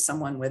or to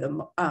someone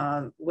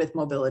with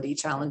mobility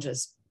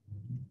challenges.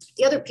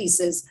 The other piece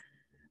is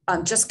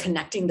just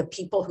connecting the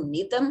people who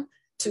need them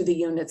to the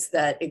units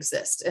that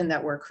exist and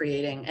that we're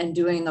creating and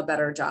doing a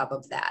better job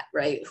of that,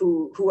 right?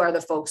 Who are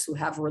the folks who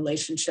have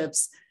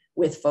relationships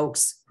with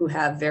folks who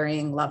have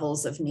varying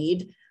levels of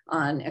need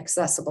on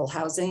accessible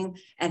housing,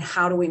 and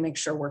how do we make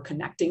sure we're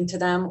connecting to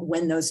them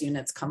when those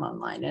units come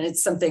online? And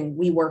it's something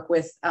we work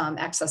with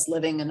Access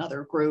Living and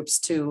other groups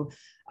to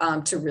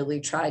really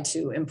try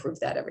to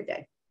improve that every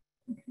day.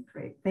 Okay,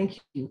 great,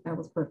 thank you, that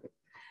was perfect.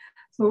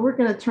 So we're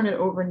gonna turn it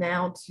over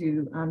now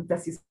to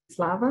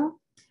Desislava,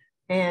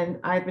 and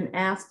I've been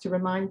asked to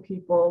remind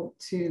people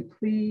to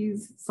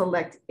please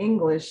select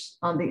English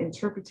on the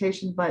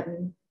interpretation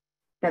button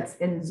that's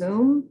in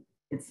Zoom.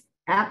 It's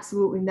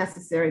absolutely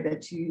necessary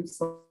that you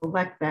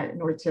select that in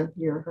order to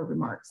hear her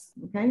remarks,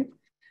 okay?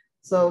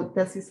 So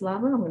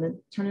Desislava, I'm gonna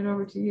turn it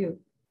over to you.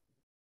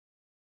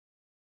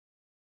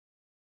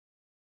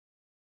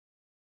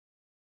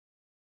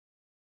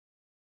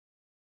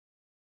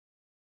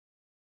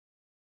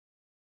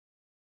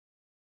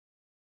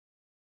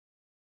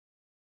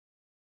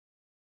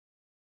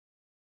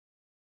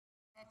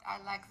 I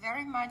like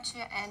very much,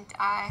 and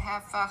I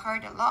have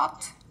heard a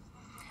lot.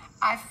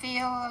 I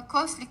feel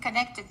closely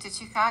connected to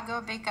Chicago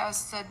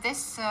because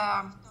this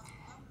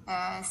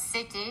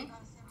city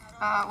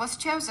was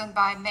chosen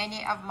by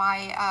many of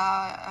my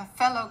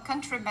fellow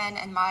countrymen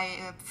and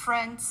my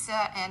friends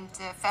and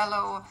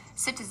fellow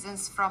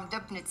citizens from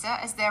Dubnica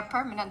as their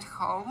permanent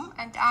home.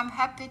 And I'm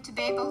happy to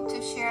be able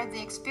to share the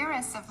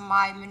experience of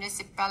my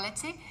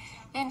municipality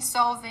in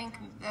solving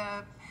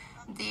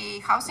the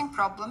housing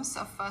problems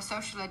of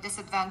socially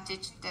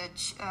disadvantaged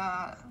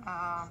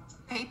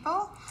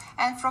people.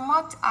 And from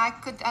what I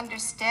could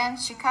understand,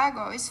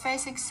 Chicago is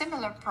facing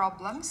similar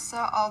problems,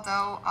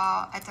 although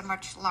at a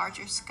much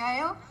larger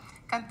scale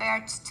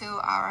compared to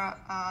our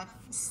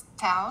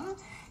town,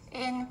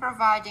 in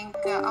providing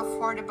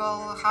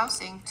affordable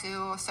housing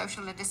to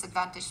socially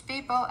disadvantaged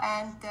people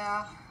and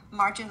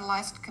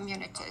marginalized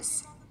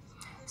communities.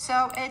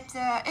 So it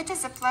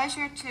is a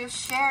pleasure to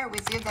share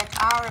with you that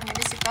our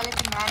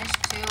municipality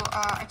managed to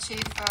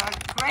achieve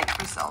great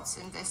results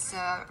in this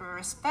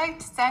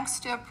respect, thanks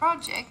to a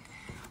project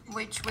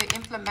which we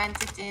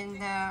implemented in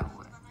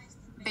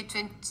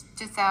between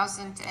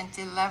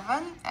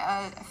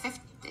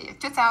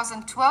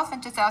 2012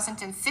 and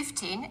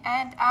 2015,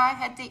 and I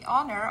had the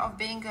honor of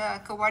being a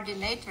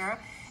coordinator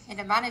in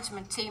the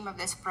management team of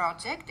this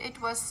project.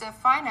 It was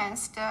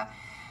financed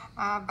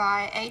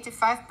by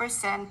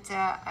 85%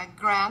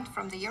 grant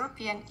from the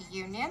European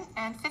Union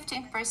and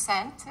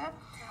 15%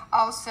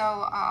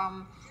 also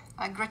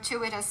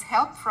gratuitous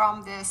help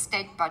from the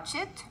state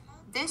budget.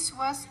 This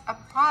was a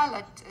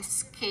pilot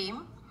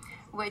scheme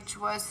which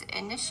was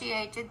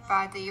initiated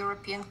by the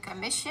European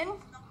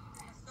Commission,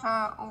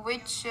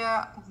 which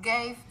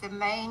gave the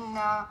main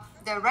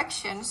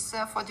directions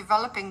for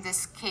developing this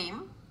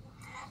scheme.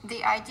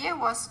 The idea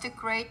was to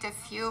create a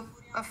few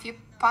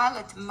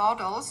pilot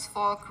models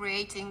for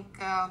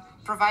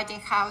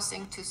providing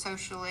housing to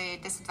socially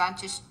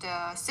disadvantaged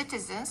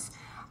citizens.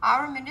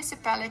 Our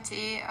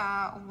municipality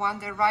won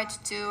the right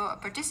to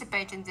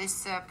participate in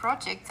this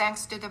project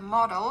thanks to the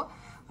model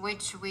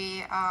which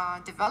we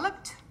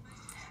developed.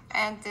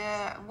 And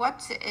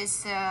what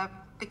is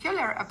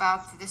peculiar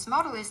about this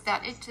model is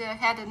that it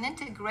had an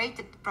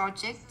integrated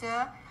project.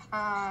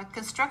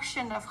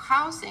 Construction of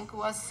housing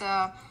was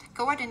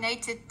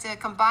coordinated,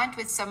 combined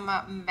with some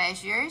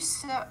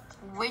measures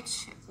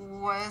which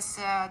was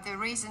the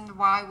reason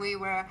why we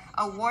were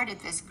awarded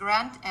this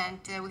grant and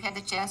we had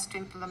the chance to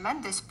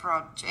implement this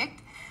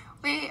project.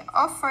 We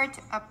offered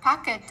a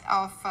packet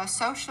of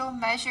social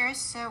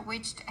measures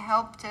which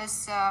helped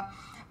us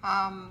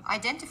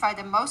identify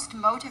the most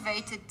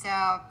motivated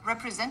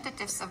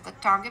representatives of the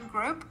target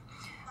group,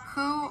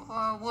 who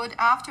would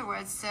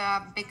afterwards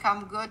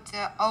become good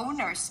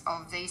owners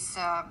of these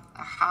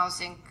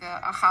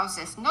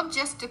houses, not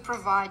just to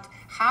provide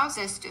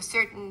houses to a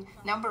certain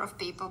number of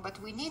people, but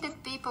we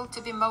needed people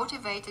to be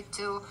motivated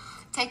to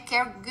take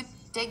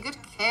good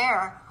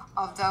care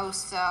of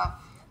those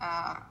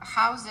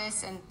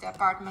houses and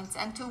apartments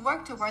and to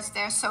work towards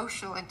their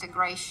social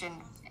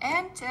integration.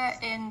 And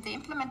in the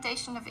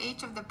implementation of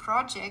each of the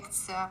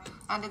projects,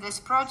 under this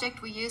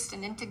project, we used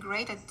an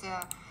integrated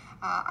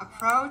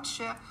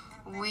approach.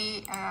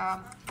 We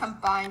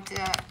combined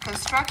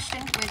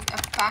construction with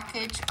a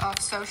package of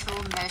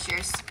social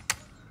measures.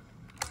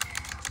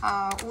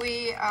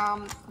 We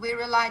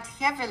relied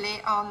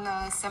heavily on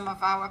some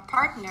of our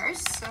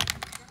partners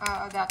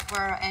that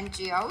were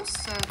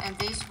NGOs, and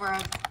these were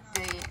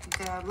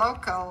the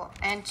local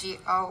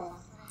NGO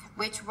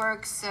which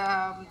works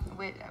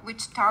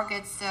which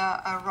targets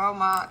a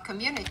Roma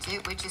community,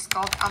 which is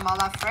called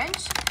Amala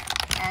French.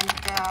 And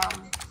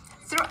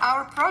through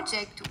our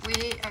project,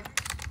 we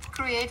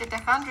created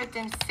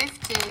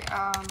 150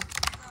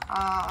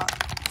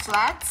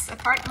 flats,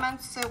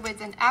 apartments with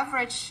an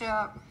average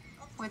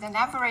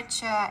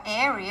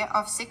area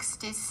of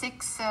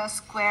 66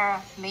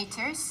 square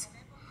meters,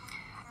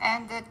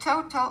 and the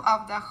total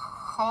of the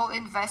whole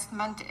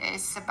investment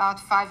is about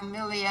 $5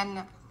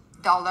 million.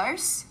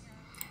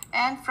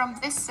 And from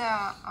this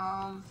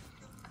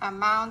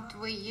amount,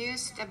 we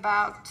used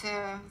about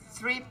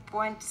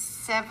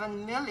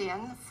 3.7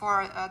 million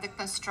for the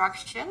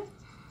construction,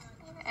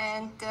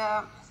 and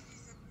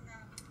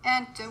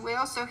we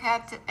also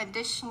had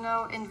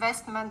additional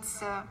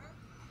investments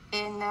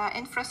in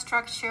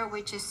infrastructure,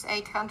 which is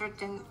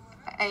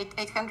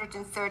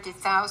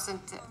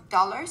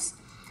 $830,000,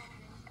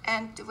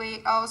 and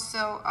we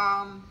also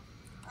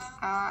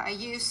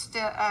used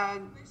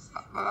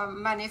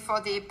money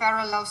for the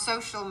parallel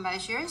social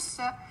measures.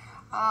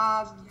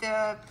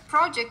 The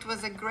project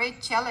was a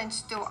great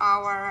challenge to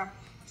our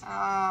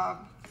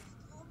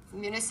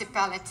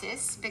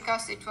municipalities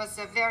because it was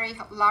a very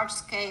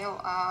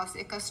large-scale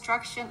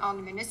construction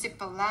on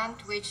municipal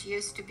land, which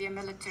used to be a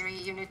military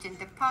unit in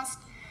the past,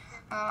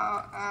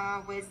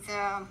 with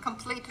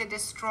completely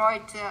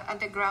destroyed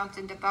underground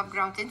and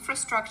above-ground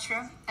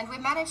infrastructure. And we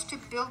managed to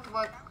build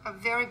a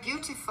very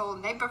beautiful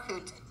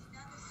neighborhood.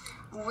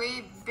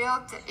 We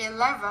built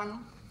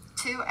 11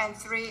 2- and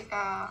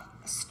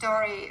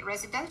 3-story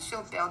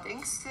residential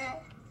buildings,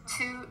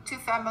 two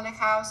family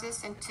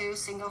houses and 2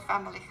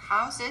 single-family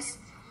houses.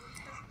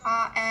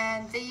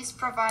 And these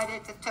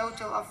provided a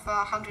total of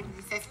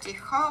 150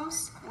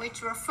 homes,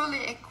 which were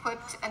fully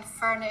equipped and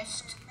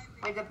furnished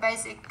with the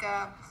basic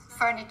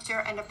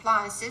furniture and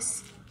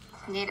appliances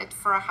needed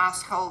for a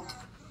household.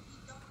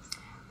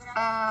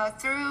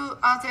 Through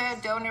other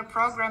donor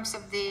programs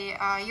of the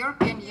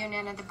European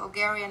Union and the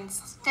Bulgarian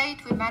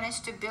state, we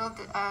managed to build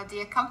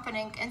the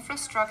accompanying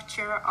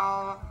infrastructure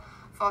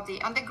for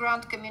the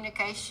underground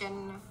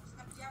communication,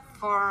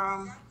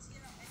 for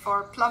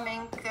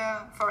plumbing,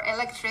 for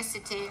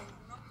electricity.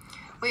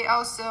 We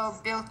also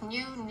built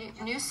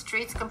new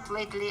streets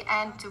completely,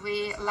 and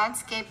we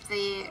landscaped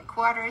the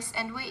quarters,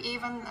 and we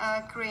even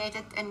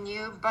created a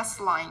new bus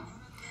line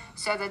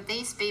so that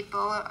these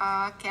people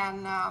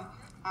can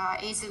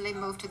easily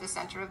move to the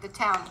center of the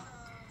town.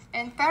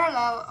 In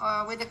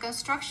parallel with the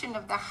construction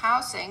of the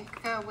housing,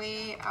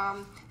 we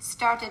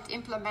started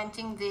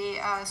implementing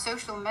the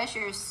social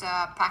measures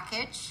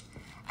package,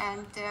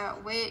 and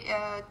we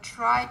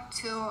tried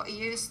to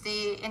use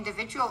the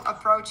individual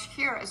approach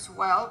here as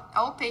well.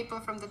 All people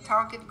from the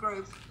target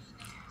group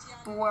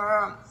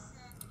were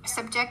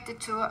subjected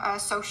to a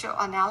social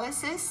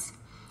analysis,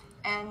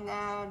 and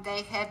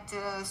they had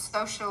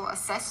social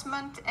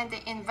assessment, and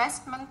the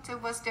investment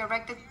was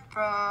directed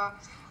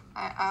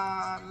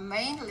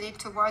mainly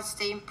towards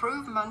the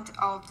improvement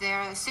of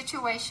their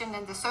situation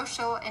and the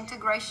social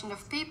integration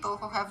of people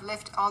who have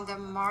lived on the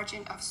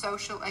margin of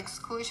social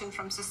exclusion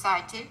from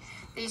society.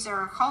 These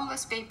are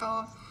homeless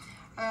people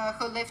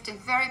who lived in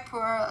very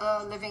poor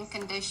living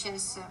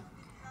conditions,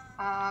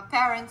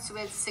 parents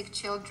with sick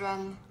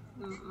children,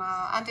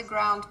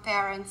 underground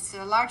parents,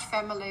 large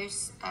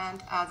families,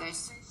 and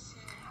others.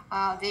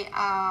 The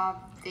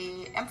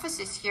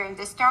emphasis here in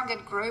this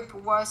target group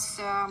was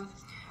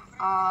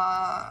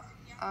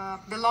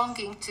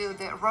belonging to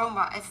the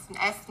Roma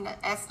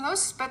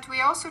ethnos, but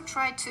we also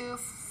try to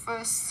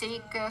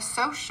seek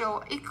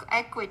social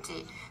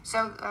equity.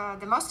 So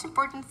the most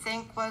important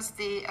thing was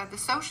the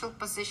social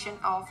position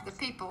of the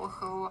people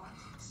who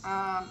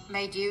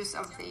made use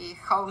of the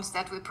homes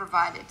that we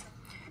provided.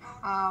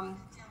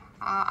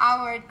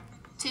 Our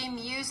team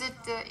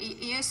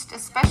used a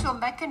special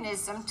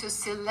mechanism to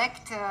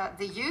select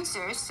the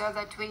users so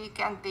that we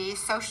can be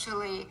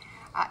socially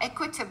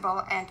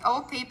equitable, and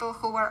all people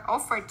who are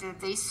offered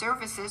these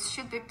services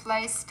should be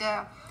placed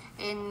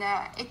in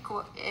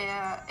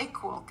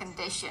equal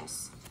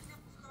conditions.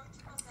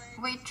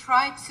 We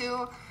try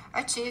to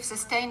achieve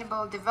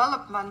sustainable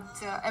development,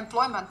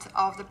 employment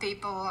of the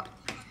people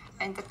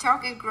in the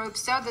target group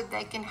so that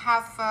they can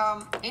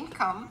have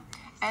income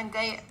and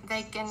they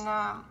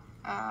can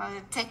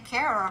take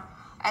care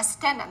as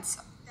tenants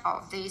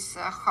of these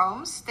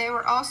homes. They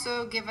were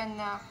also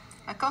given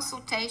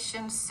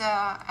consultations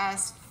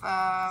as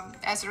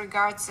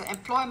regards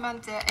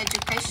employment,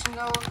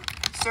 educational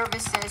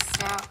services,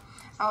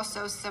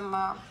 also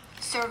some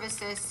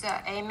services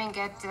aiming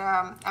at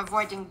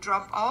avoiding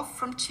drop-off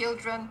from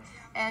children,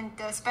 and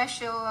a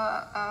special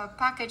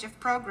package of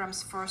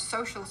programs for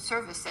social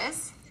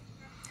services.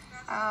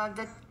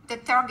 The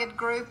target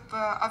group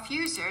of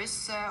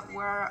users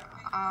were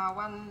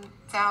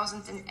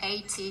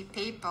 1,080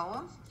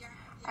 people,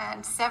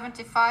 and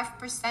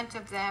 75%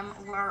 of them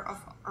were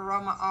of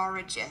Roma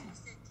origin.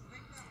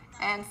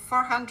 And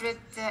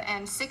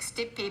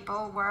 460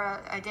 people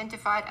were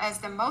identified as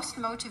the most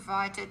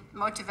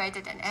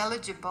motivated and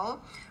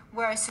eligible,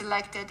 were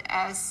selected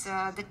as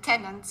the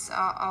tenants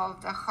of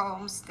the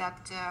homes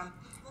that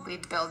we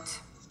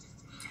built.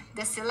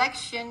 The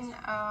selection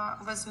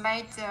was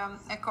made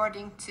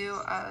according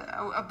to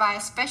by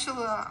a special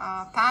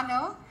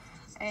panel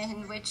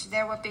in which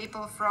there were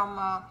people from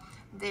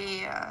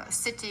the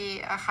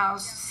city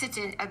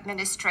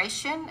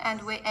administration,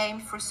 and we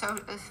aimed for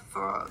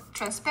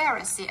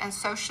transparency and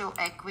social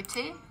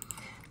equity.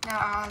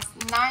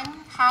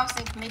 9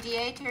 housing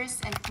mediators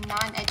and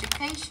 9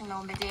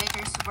 educational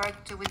mediators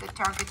worked with the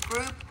target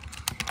group,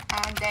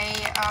 and they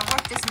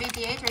worked as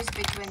mediators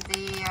between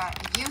the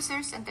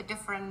users and the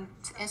different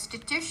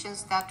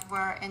institutions that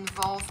were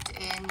involved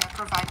in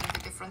providing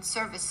the different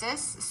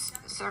services.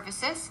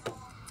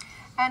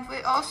 And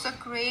we also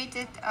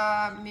created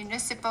a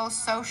municipal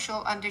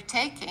social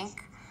undertaking,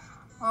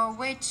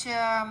 which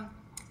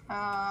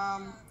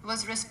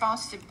was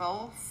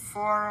responsible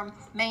for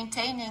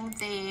maintaining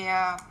the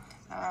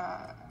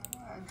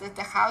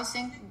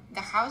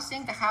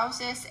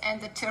houses,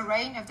 and the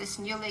terrain of this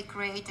newly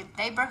created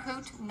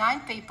neighborhood. 9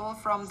 people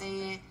from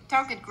the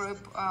target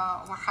group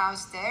were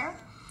housed there,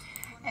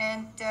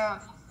 and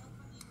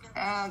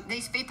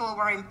these people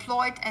were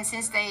employed. And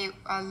since they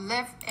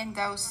live in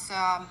those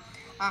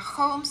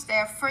homes, they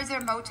are further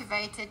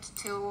motivated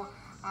to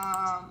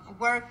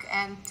work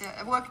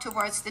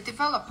towards the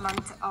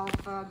development of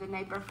the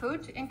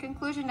neighborhood. In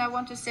conclusion, I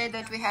want to say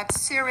that we had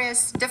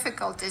serious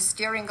difficulties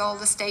during all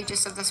the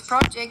stages of this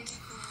project.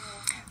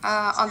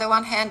 On the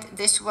one hand,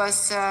 this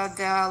was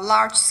the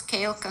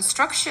large-scale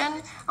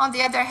construction. On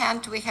the other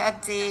hand, we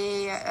had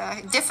the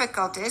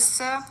difficulties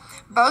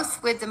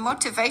both with the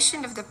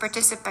motivation of the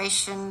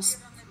participants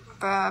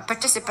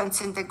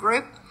in the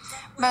group,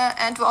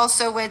 and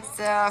also with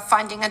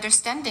finding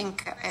understanding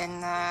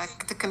in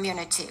the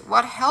community.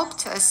 What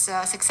helped us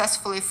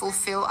successfully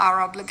fulfill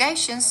our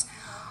obligations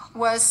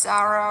was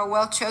our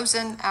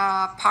well-chosen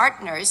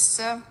partners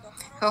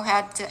who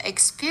had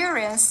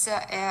experience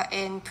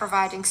in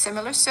providing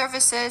similar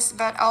services,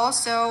 but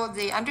also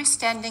the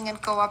understanding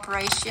and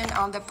cooperation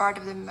on the part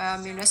of the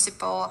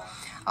municipal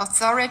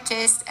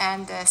authorities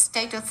and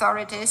state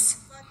authorities.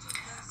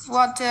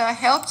 What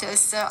helped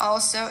us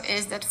also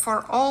is that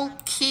for all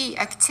key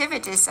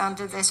activities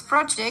under this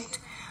project,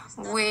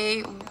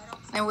 we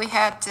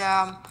had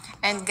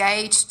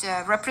engaged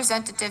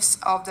representatives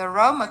of the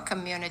Roma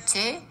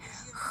community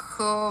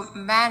who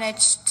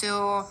managed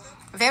to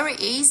very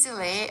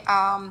easily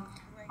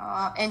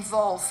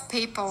involve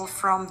people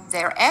from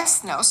their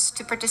ethnos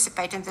to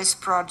participate in this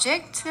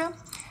project.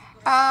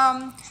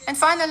 And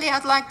finally,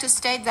 I'd like to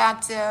state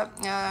that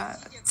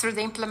through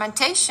the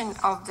implementation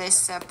of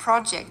this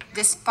project,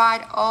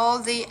 despite all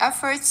the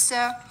efforts,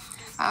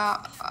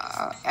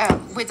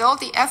 with all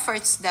the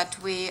efforts that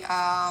we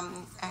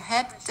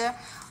had,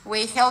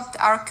 we helped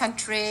our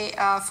country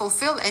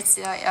fulfill its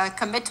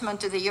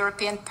commitment to the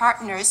European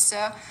partners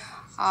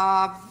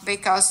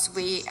because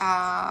we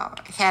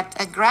had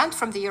a grant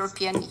from the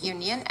European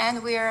Union,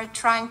 and we are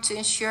trying to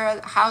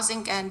ensure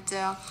housing and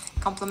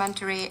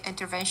complementary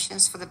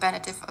interventions for the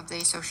benefit of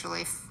the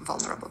socially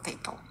vulnerable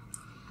people.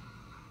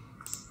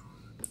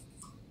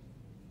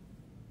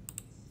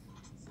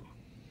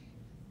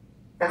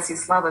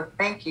 Desislava,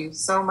 thank you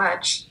so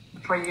much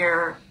for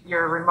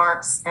your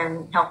remarks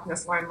and helping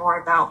us learn more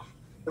about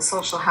the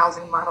social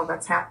housing model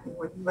that's happening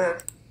where you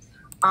live.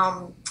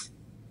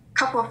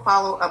 Couple of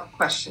follow-up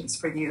questions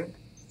for you.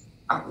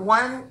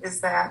 One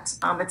is that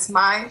it's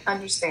my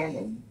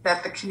understanding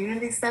that the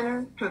community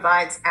center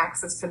provides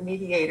access to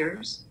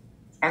mediators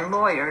and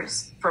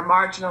lawyers for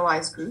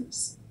marginalized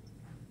groups,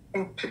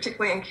 and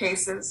particularly in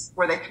cases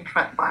where they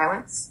confront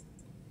violence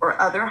or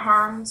other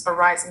harms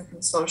arising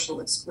from social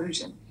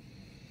exclusion.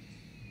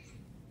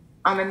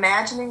 I'm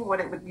imagining what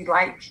it would be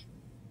like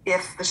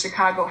if the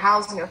Chicago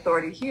Housing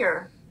Authority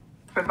here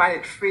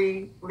provided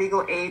free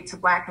legal aid to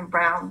Black and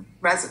Brown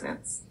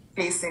residents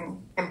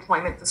facing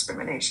employment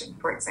discrimination,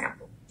 for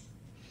example.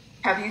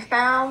 Have you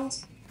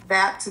found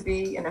that to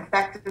be an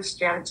effective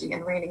strategy in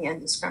reining in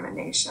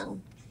discrimination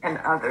and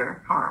other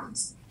harms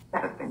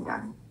that have been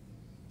done.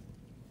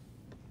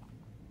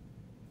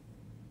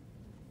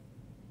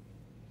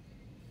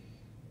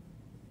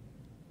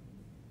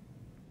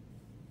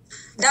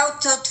 Да,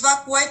 от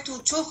това,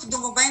 което чух до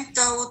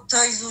момента от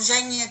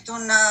изложението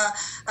на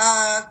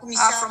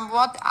комисар. From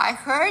what I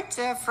heard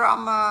from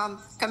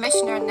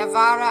Commissioner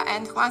Navarra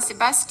and Juan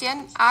Sebastian,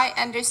 I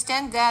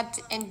understand that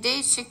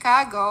indeed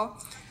Chicago,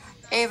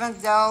 even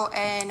though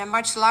in a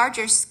much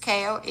larger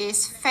scale,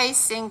 is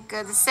facing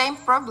the same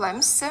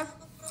problems.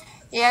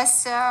 Yes,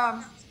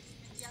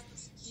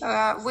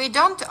 we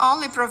don't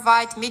only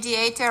provide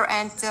mediator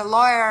and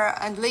lawyer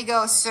and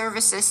legal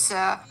services.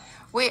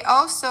 We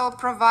also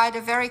provide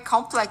a very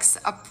complex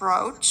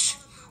approach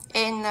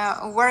in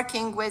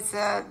working with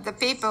the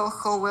people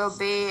who will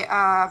be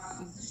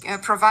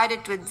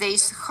provided with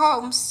these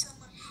homes.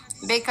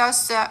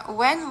 Because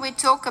when we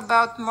talk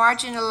about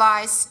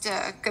marginalized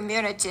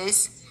communities,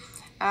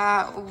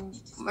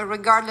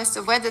 regardless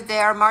of whether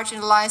they are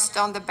marginalized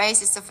on the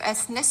basis of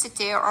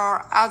ethnicity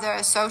or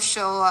other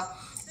social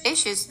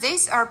issues,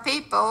 these are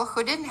people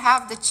who didn't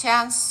have the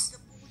chance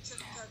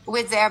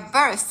with their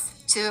birth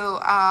to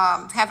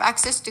have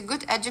access to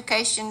good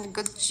education,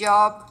 good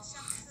job.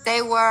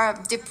 They were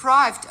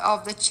deprived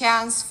of the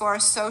chance for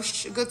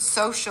good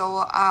social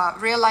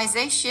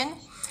realization.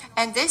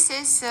 And this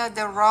is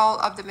the role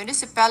of the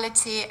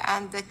municipality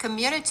and the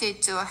community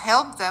to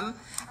help them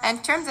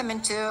and turn them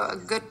into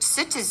good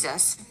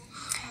citizens.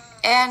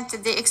 And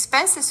the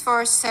expenses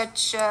for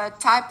such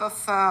type of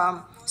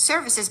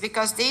services,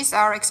 because these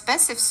are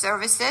expensive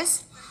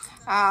services,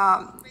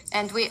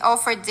 and we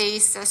offer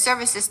these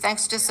services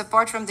thanks to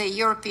support from the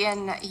European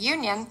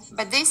Union.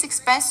 But these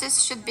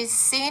expenses should be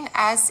seen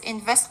as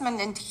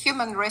investment in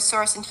human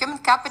resource and human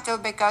capital,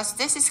 because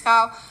this is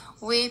how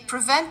we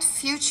prevent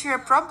future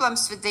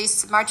problems with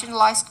these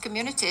marginalized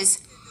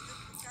communities.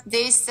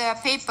 These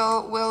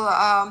people will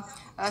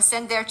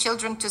send their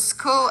children to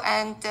school,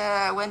 and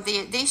when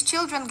these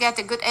children get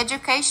a good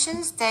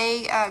education,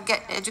 they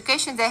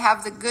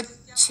have the good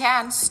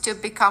chance to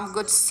become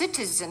good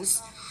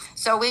citizens.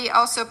 So we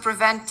also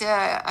prevent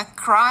a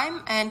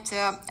crime and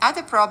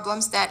other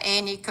problems that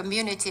any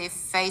community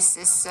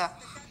faces.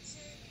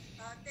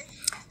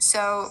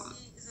 So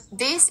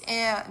this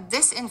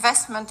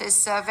investment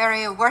is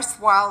very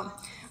worthwhile.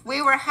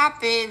 We were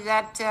happy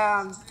that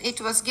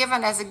it was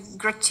given as a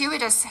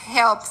gratuitous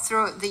help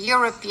through the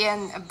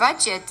European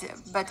budget,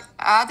 but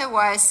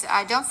otherwise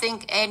I don't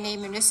think any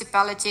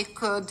municipality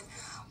could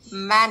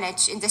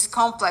manage in this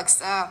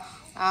complex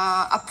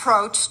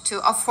approach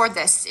to afford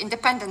this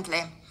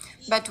independently.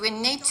 But we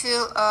need to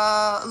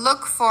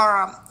look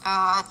for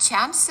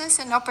chances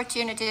and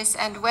opportunities,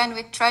 and when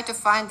we try to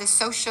find the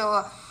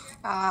social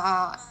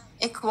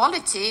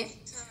equality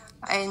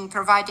in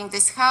providing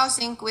this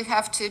housing, we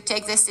have to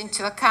take this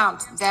into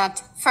account,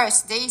 that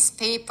first, these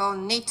people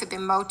need to be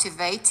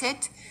motivated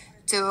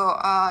to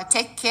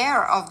take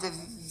care of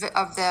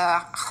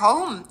the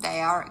home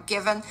they are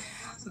given,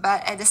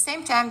 but at the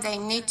same time, they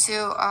need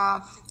to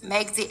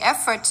make the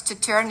effort to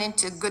turn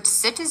into good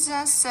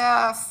citizens,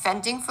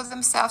 fending for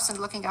themselves and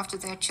looking after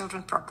their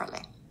children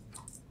properly.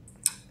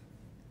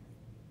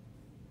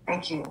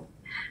 Thank you.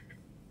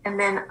 And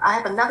then I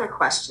have another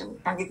question,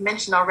 and you've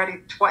mentioned already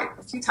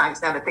a few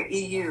times now that the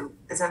EU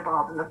is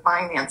involved in the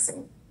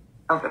financing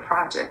of the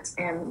project.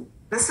 And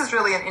this is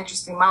really an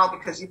interesting model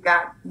because you've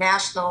got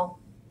national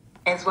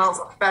as well as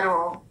a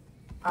federal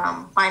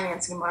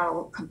financing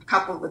model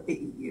coupled with the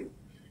EU.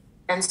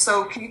 And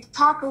so can you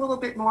talk a little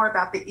bit more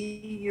about the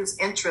EU's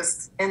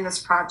interest in this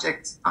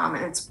project? And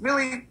it's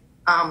really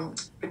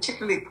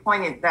particularly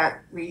poignant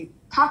that we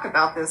talk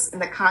about this in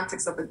the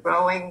context of the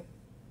growing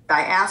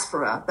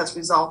diaspora that's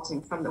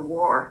resulting from the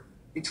war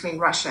between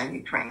Russia and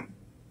Ukraine.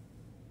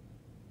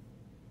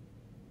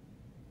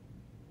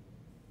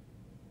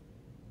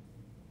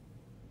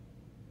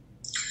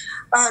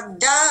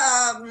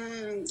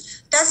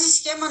 Тази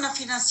схема на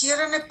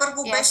финансиране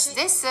първо беше... Yes,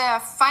 this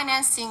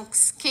financing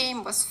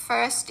scheme was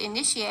first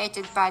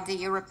initiated by the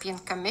European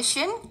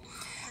Commission,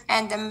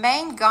 and the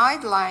main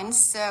guidelines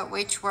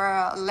which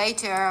were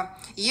later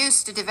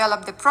used to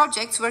develop the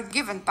projects were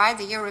given by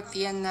the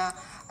European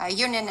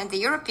Union and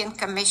the European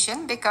Commission,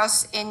 because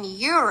in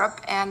Europe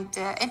and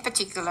in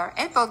particular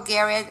in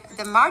Bulgaria,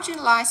 the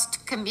marginalized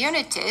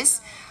communities,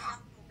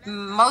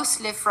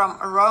 mostly from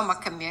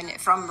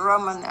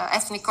Roman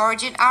ethnic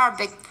origin, are a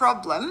big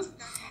problem.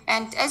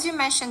 And as you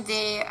mentioned,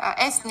 the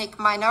ethnic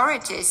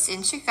minorities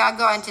in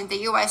Chicago and in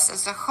the US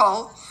as a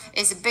whole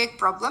is a big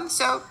problem.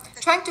 So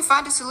trying to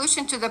find a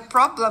solution to the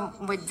problem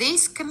with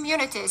these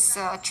communities,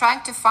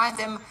 trying to find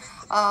them,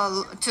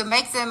 to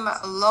make them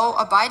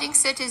law-abiding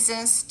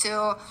citizens,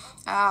 to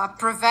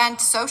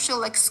prevent social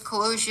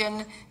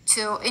exclusion,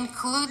 to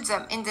include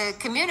them in the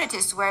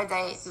communities where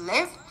they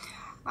live.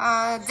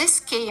 This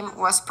scheme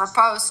was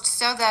proposed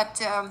so that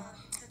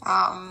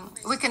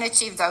we can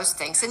achieve those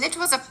things. And it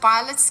was a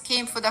pilot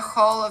scheme for the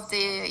whole of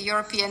the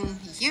European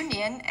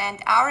Union, and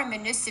our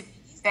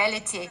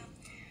municipality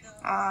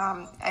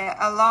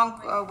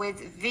along with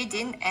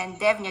Vidin and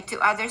Devnya, two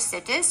other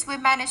cities, we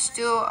managed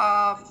to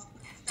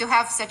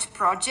have such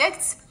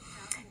projects.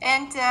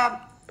 And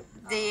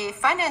the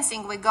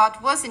financing we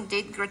got was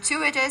indeed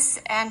gratuitous,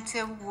 and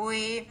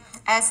we,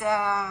 as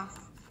a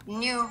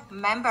new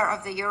member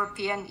of the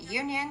European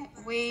Union,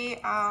 we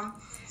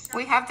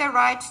have the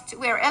right to,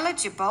 we are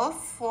eligible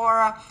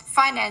for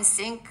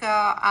financing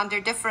under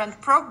different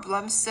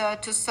problems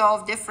to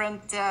solve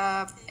different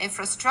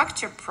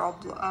infrastructure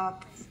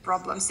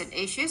problems and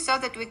issues, so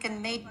that we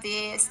can meet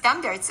the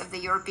standards of the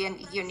European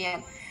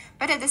Union.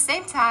 But at the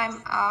same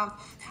time,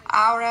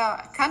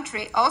 our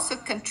country also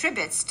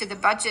contributes to the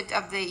budget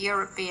of the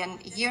European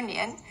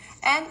Union,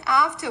 and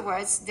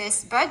afterwards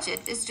this budget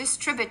is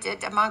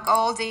distributed among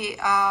all the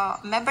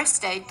member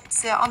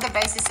states on the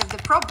basis of the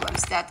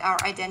problems that are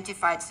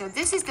identified. So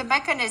this is the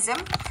mechanism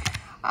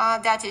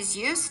that is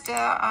used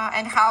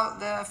and how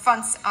the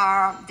funds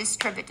are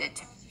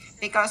distributed,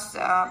 because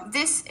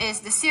this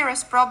is the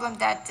serious problem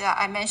that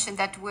I mentioned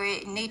that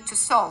we need to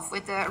solve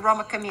with the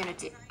Roma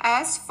community.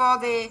 As for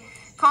the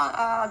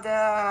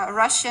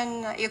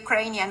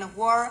Russian-Ukrainian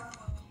war,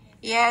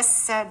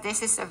 yes,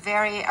 this is a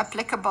very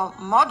applicable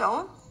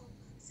model.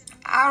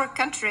 Our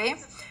country,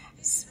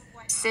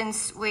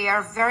 since we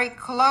are very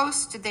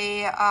close to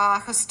the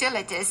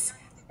hostilities,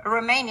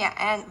 Romania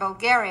and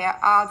Bulgaria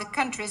are the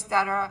countries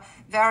that are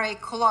very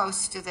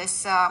close to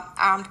this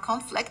armed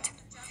conflict.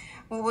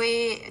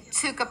 We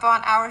took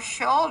upon our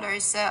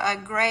shoulders a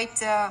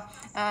great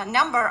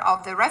number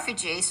of the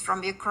refugees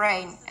from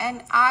Ukraine.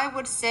 And I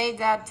would say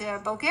that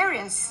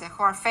Bulgarians,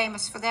 who are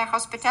famous for their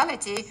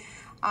hospitality,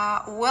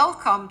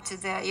 welcomed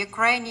the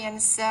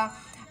Ukrainians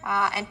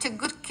and took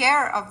good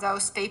care of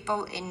those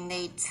people in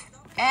need.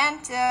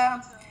 And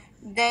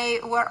they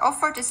were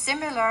offered a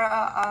similar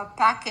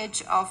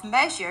package of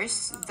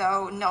measures,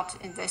 though not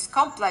in this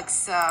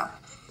complex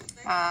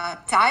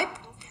type.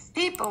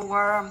 People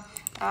were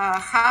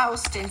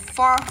housed in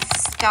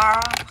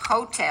 4-star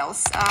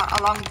hotels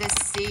along the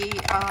sea,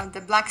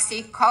 the Black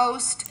Sea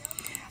coast.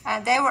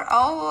 They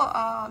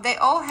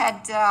all had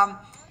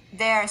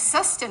their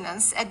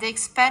sustenance at the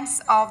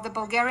expense of the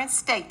Bulgarian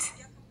state.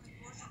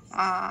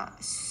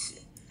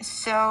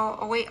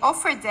 So we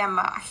offered them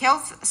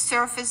health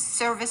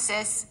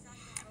services.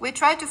 We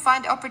tried to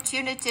find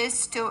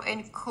opportunities to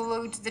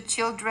include the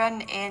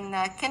children in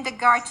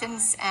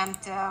kindergartens and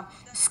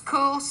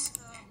schools.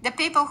 The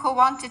people who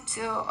wanted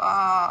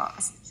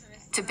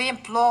to be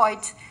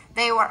employed,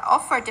 they were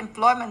offered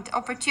employment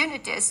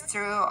opportunities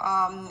through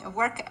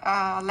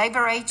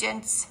labor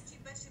agents.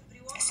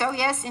 So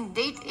yes,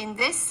 indeed, in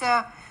this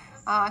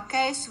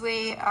case,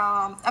 we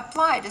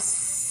applied a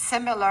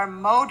similar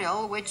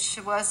model, which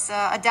was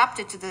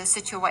adapted to the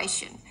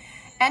situation.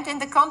 And in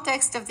the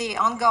context of the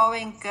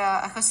ongoing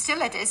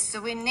hostilities,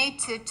 we need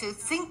to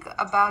think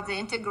about the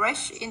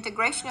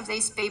integration of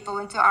these people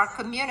into our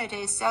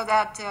communities, so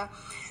that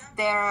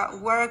their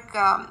work,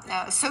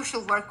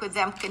 social work with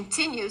them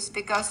continues,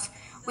 because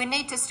we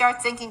need to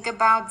start thinking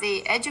about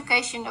the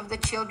education of the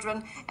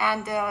children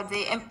and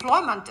the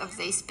employment of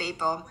these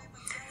people.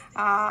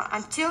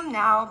 Until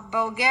now,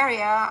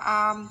 Bulgaria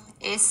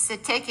is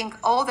taking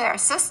all their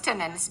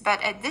sustenance, but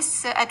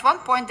at one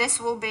point this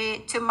will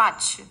be too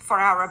much for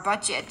our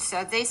budget.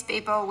 So these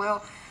people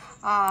will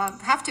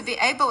have to be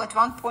able at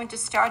one point to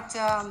start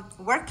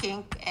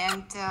working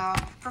and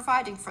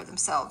providing for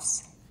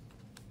themselves.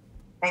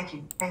 Thank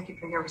you. Thank you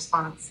for your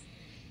response.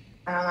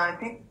 And I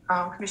think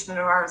Commissioner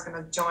Noir is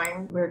going to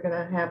join. We're going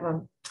to have a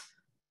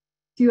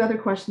few other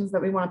questions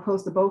that we want to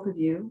pose to both of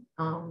you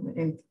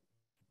and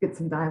get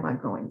some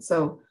dialogue going.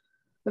 So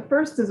the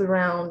first is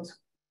around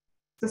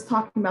just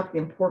talking about the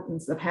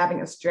importance of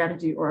having a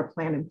strategy or a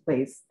plan in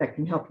place that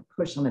can help you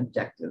push on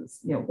objectives.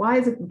 You know, why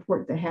is it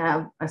important to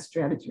have a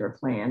strategy or a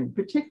plan,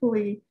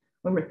 particularly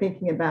when we're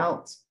thinking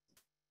about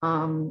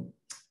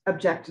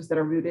objectives that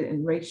are rooted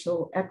in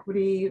racial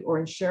equity or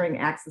ensuring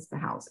access to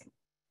housing?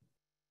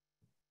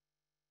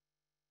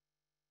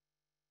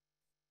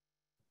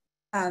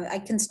 I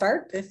can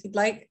start if you'd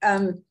like.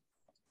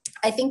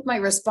 I think my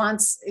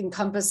response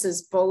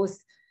encompasses both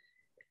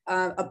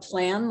a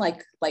plan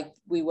like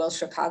We Will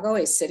Chicago,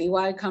 a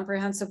citywide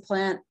comprehensive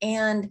plan,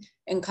 and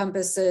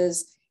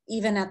encompasses,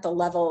 even at the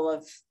level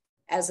of,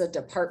 as a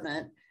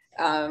department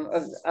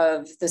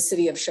of the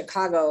city of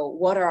Chicago,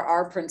 what are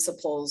our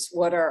principles,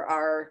 what are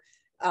our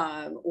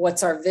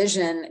what's our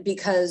vision,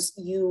 because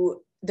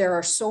there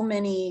are so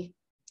many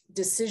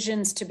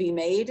decisions to be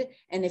made,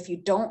 and if you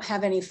don't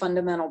have any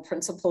fundamental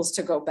principles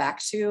to go back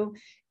to,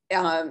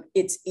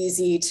 it's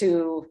easy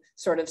to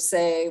sort of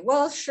say,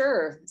 well,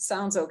 sure,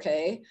 sounds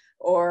okay,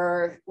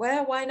 or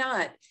well, why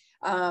not,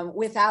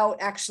 without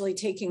actually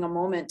taking a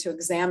moment to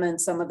examine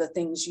some of the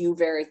things you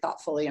very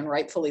thoughtfully and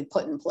rightfully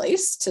put in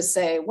place to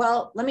say,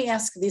 well, let me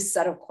ask this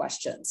set of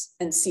questions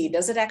and see,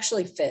 does it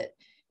actually fit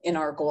in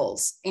our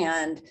goals?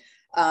 And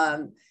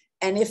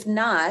if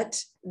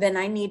not, then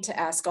I need to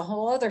ask a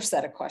whole other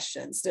set of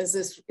questions.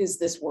 Is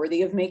this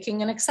worthy of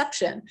making an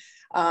exception?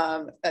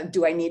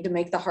 Do I need to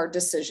make the hard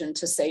decision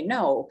to say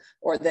no,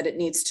 or that it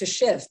needs to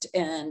shift,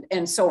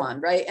 and so on,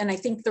 right? And I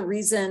think the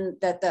reason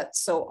that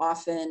so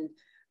often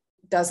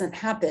doesn't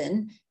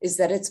happen is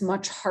that it's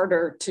much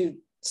harder to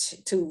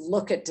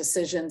look at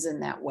decisions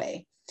in that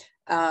way.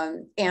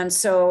 And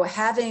so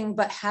having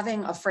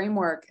a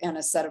framework and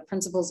a set of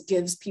principles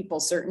gives people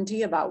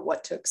certainty about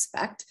what to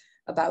expect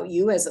about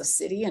you as a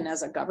city and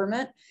as a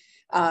government,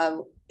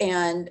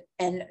 and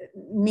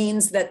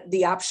means that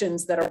the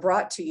options that are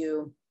brought to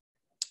you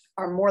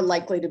are more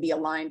likely to be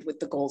aligned with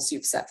the goals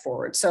you've set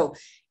forward. So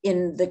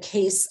in the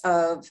case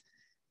of,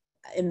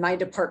 in my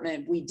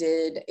department, we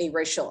did a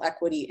racial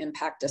equity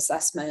impact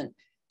assessment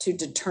to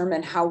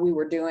determine how we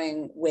were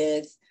doing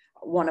with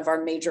one of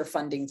our major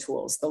funding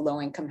tools, the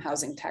low-income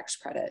housing tax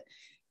credit.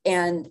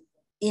 And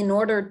in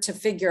order to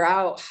figure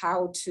out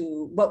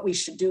what we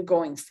should do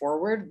going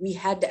forward, we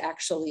had to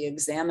actually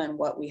examine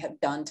what we have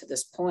done to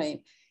this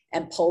point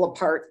and pull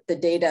apart the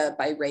data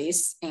by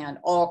race and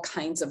all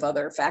kinds of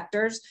other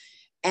factors.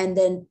 And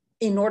then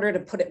in order to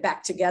put it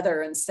back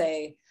together and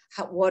say,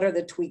 what are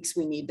the tweaks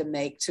we need to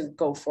make to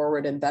go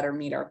forward and better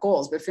meet our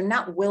goals? But if you're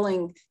not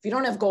willing, if you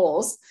don't have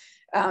goals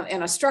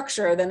and a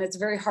structure, then it's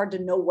very hard to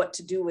know what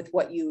to do with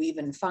what you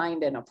even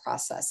find in a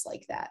process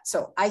like that.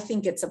 So I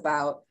think it's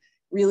about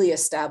really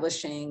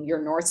establishing your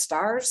North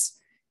Stars,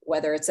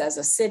 whether it's as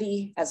a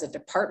city, as a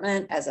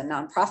department, as a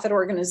nonprofit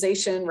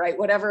organization, right?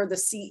 Whatever the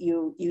seat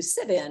you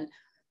sit in,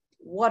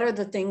 what are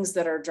the things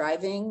that are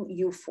driving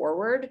you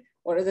forward?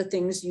 What are the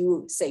things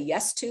you say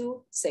yes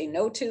to, say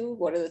no to?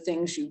 What are the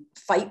things you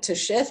fight to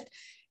shift?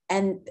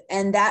 And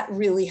that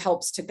really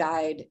helps to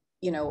guide,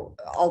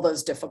 all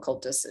those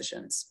difficult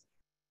decisions.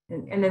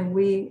 And then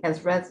we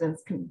as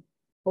residents can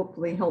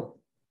hopefully help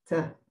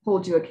to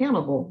hold you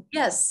accountable.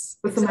 Yes.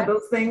 With some of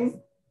those things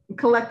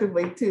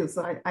collectively too.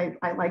 So I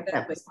like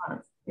that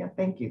response. Yeah,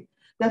 thank you.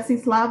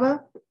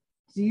 Desislava,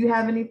 do you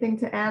have anything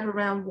to add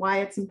around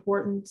why it's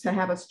important to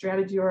have a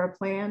strategy or a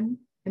plan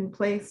in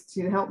place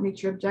to help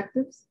meet your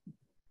objectives?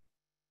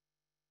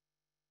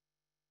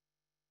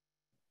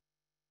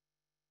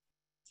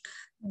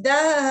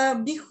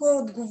 Yes,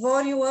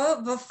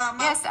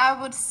 I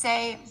would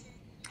say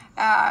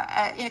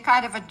in a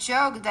kind of a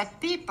joke that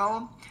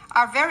people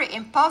are very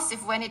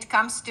impulsive when it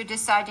comes to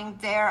deciding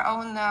their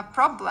own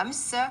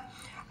problems.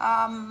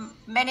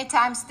 Many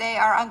times they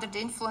are under the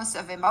influence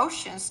of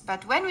emotions,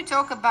 but when we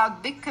talk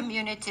about big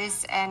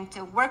communities and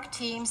work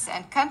teams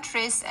and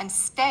countries and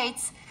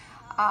states,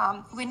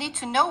 we need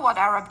to know what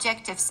our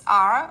objectives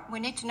are. We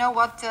need to know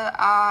what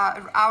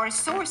our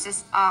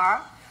resources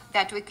are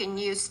that we can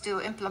use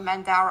to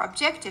implement our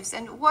objectives,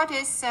 and what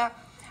is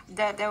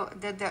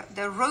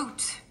the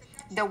route,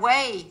 the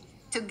way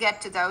to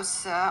get to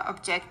those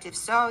objectives.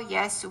 So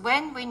yes,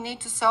 when we need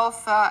to solve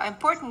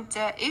important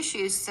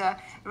issues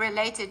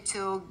related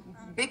to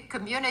big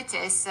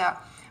communities,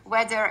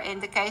 whether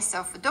in the case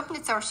of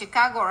Dupnica or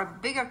Chicago or a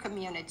bigger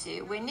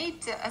community, we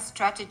need a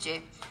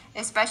strategy,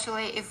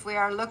 especially if we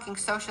are looking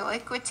social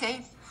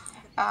equity,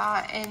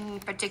 in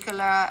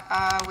particular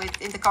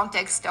in the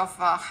context of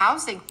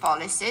housing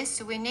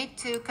policies. We need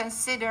to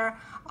consider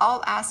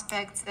all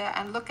aspects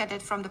and look at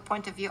it from the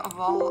point of view of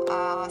all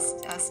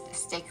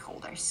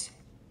stakeholders.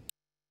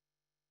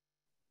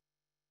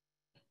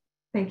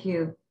 Thank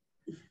you.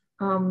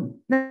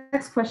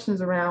 Next question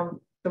is around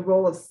the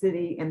role of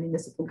city and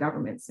municipal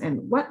governments.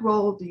 And what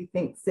role do you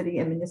think city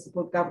and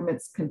municipal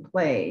governments can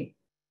play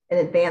in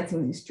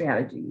advancing these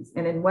strategies?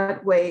 And in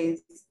what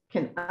ways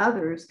can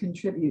others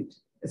contribute,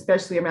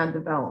 especially around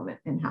development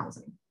and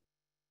housing?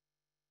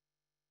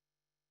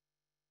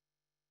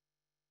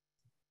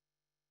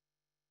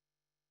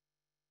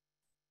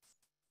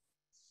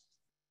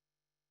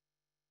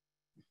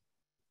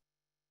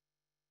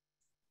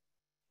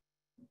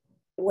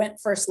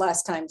 Went first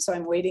last time, so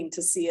I'm waiting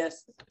to see if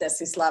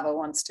Desislava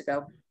wants to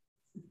go.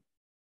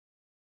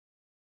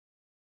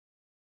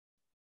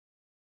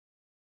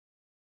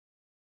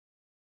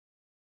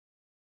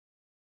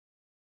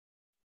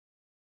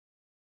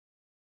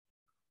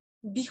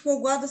 Бих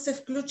могла да се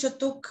включа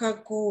тук,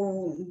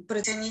 ако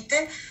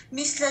прецените.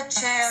 Мисля,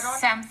 че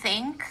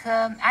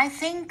I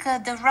think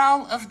the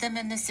role of the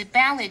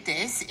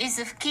municipalities is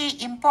of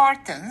key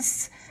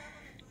importance,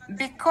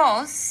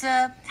 because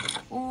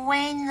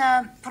when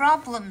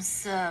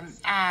problems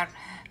are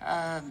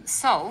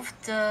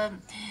solved,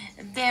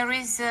 there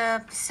is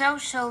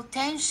social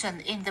tension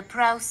in the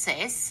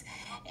process,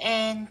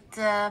 and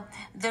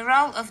the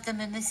role of the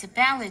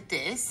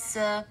municipalities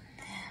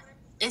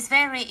is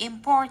very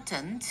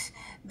important,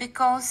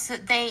 because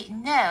they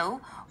know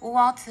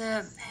what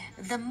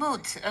the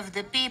mood of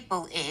the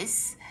people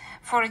is.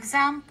 For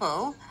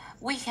example,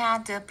 we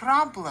had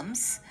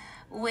problems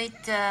with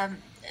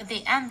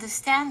the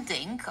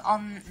understanding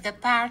on the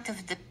part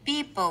of the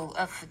people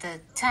of the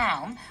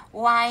town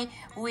why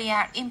we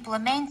are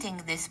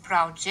implementing this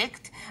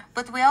project,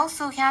 but we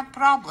also had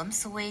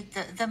problems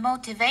with the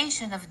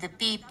motivation of the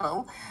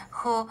people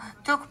who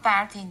took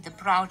part in the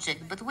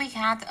project. But we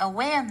had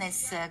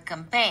awareness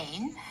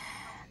campaign,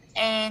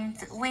 and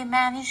we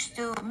managed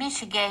to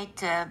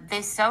mitigate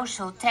this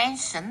social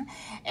tension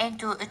and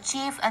to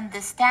achieve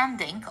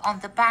understanding on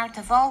the part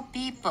of all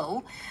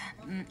people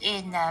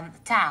in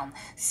town.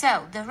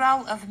 So the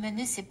role of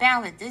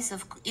municipalities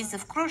is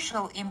of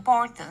crucial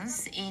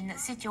importance in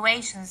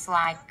situations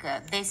like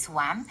this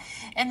one.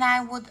 And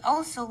I would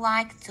also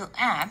like to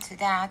add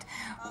that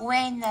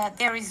when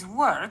there is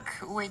work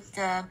with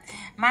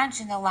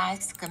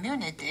marginalized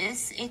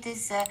communities, it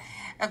is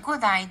a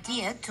good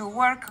idea to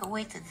work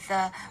with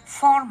the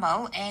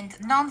formal and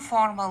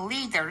non-formal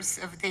leaders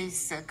of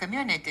these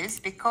communities,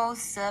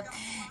 because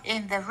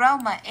in the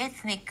Roma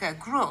ethnic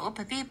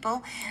group,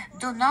 people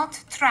do not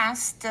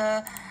trust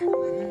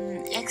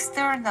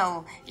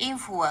external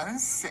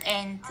influence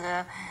and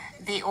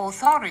the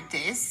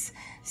authorities.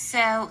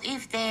 So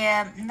if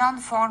the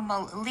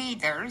non-formal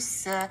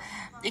leaders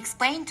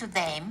explain to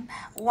them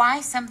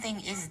why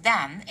something is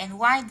done and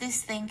why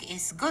this thing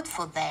is good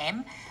for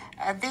them,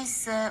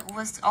 this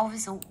was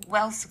always a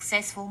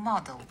successful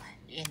model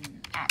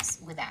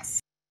with us.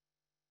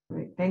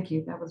 Great, thank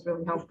you. That was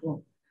really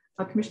helpful.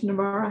 Commissioner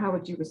Navarro, how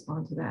would you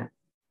respond to that?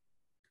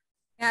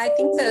 Yeah, I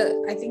think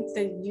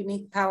the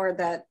unique power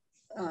that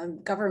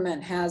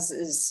government has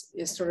is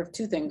sort of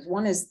two things.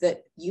 One is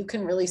that you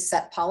can really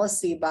set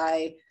policy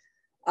by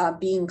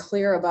being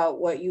clear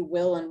about what you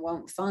will and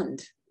won't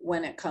fund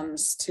when it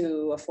comes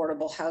to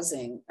affordable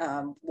housing.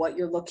 What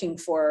you're looking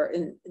for,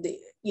 in the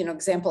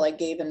example I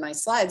gave in my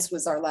slides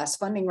was our last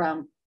funding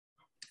round.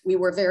 We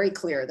were very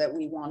clear that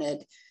we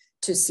wanted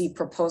to see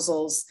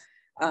proposals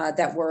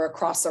that were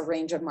across a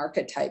range of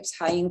market types: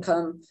 high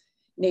income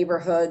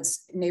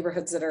neighborhoods,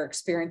 neighborhoods that are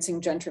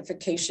experiencing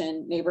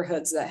gentrification,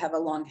 neighborhoods that have a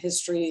long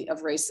history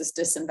of racist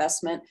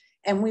disinvestment.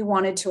 And we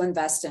wanted to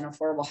invest in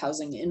affordable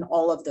housing in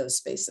all of those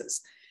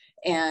spaces.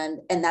 And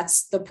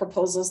that's the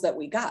proposals that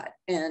we got.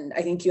 And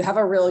I think you have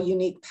a real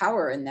unique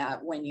power in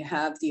that when you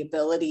have the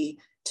ability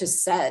to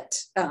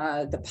set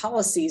the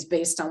policies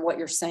based on what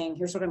you're saying.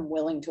 Here's what I'm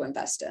willing to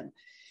invest in.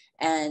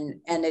 And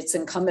it's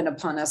incumbent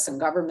upon us in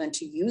government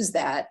to use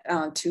that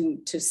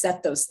to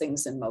set those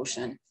things in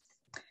motion.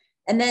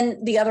 And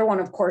then the other one,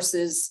 of course,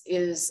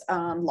 is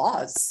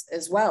laws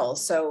as well.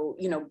 So,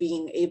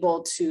 being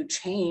able to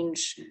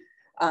change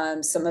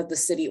some of the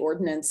city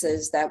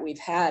ordinances that we've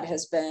had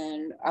has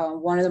been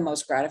one of the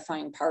most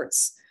gratifying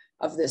parts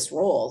of this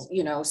role.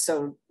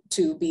 So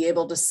to be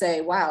able to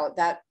say, wow,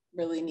 that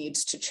really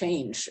needs to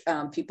change.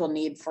 People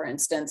need, for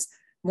instance,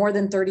 more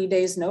than 30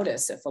 days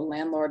notice if a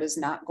landlord is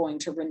not going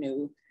to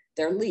renew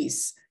their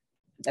lease.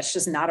 That's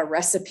just not a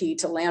recipe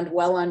to land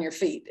well on your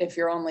feet if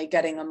you're only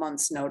getting a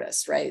month's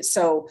notice, right?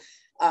 So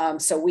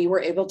we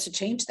were able to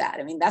change that.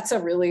 I mean, that's a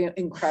really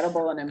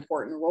incredible and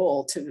important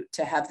role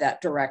to have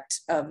that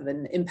direct of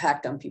an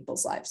impact on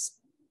people's lives.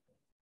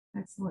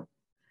 Excellent.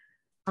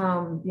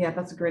 Yeah,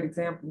 that's a great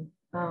example.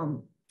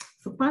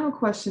 So final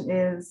question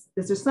is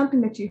there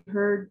something that you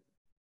heard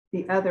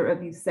the other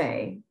of you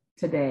say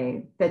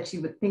today that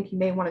you would think you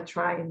may want to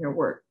try in your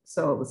work?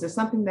 So was there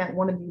something that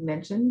one of you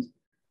mentioned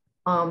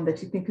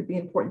that you think could be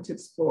important to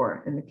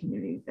explore in the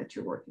community that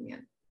you're working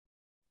in?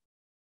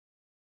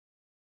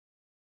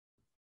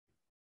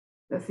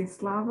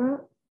 Slava,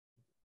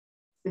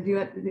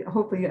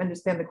 hopefully you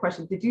understand the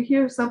question. Did you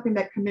hear something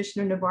that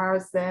Commissioner Navarro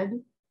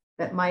said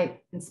that might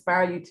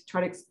inspire you to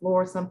try to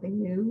explore something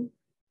new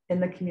in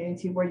the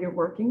community where you're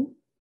working?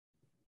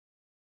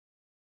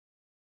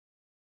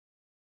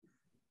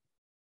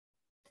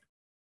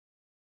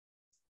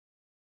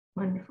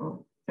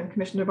 Wonderful. And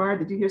Commissioner Navarro,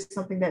 did you hear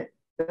something that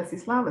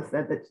Slava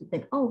said that you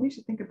think, oh, we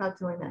should think about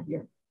doing that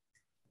here?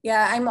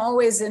 Yeah, I'm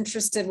always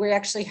interested. We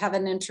actually have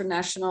an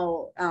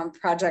international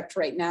project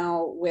right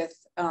now with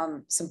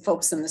some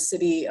folks in the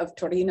city of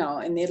Torino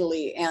in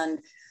Italy. And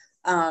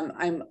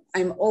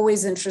I'm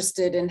always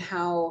interested in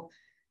how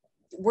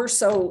we're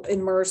so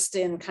immersed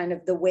in kind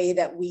of the way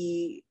that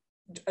we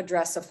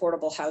address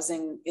affordable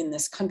housing in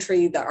this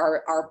country,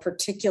 our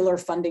particular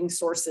funding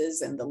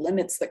sources and the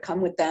limits that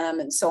come with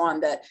them and so on,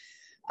 that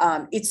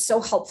it's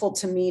so helpful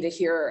to me to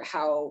hear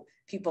how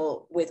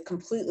people with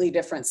completely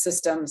different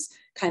systems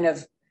kind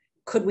of,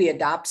 could we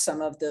adopt some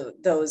of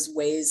those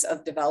ways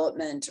of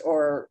development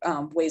or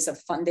ways of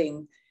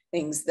funding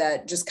things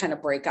that just kind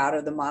of break out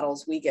of the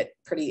models we get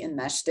pretty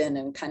enmeshed in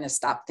and kind of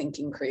stop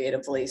thinking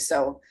creatively.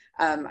 So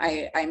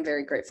I'm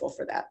very grateful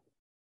for that.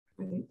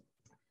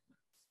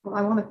 Well,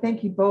 I want to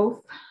thank you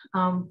both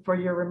for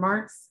your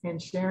remarks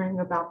and sharing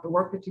about the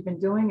work that you've been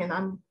doing. And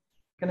I'm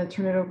going to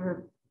turn it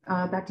over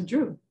back to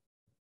Drew.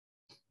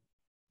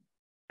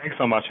 Thanks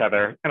so much,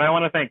 Heather. And I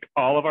want to thank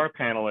all of our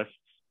panelists,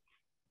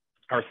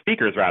 our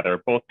speakers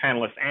rather, both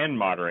panelists and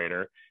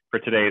moderator, for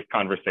today's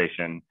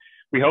conversation.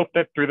 We hope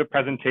that through the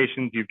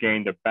presentations, you've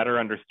gained a better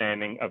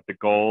understanding of the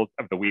goals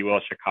of the We Will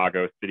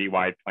Chicago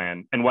citywide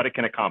plan and what it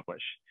can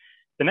accomplish.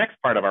 The next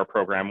part of our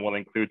program will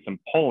include some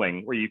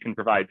polling where you can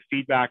provide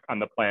feedback on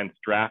the plan's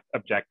draft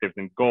objectives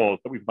and goals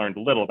that we've learned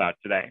little about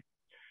today.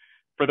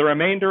 For the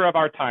remainder of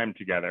our time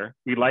together,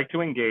 we'd like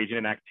to engage in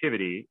an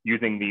activity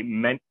using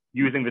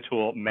the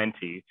tool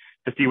Menti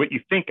to see what you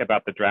think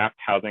about the draft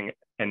housing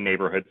and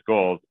neighborhoods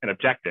goals and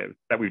objectives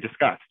that we've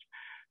discussed.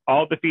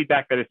 All of the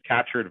feedback that is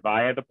captured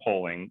via the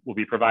polling will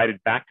be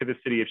provided back to the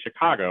City of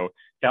Chicago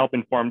to help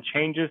inform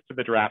changes to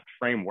the draft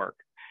framework.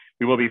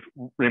 We will be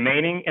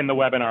remaining in the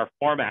webinar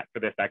format for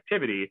this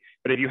activity,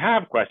 but if you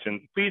have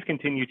questions, please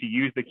continue to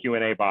use the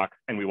Q&A box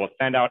and we will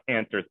send out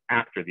answers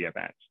after the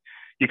event.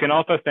 You can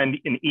also send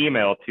an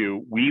email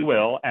to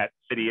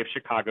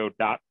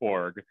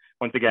wewill@cityofchicago.org.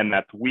 Once again,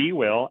 that's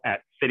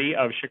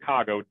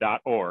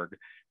wewill@cityofchicago.org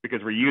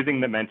because we're using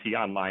the Menti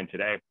online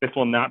today. This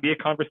will not be a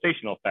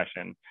conversational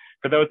session.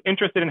 For those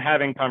interested in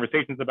having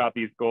conversations about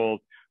these goals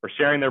or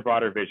sharing their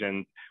broader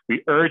visions,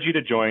 we urge you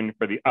to join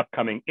for the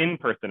upcoming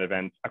in-person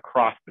events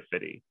across the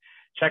city.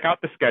 Check out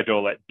the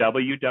schedule at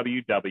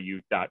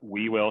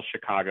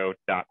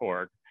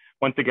www.wewillchicago.org.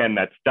 Once again,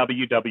 that's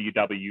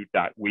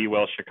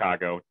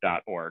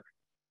www.wewillchicago.org.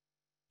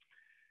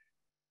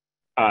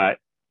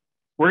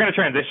 We're going to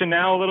transition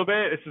now a little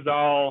bit. This is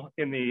all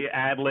in the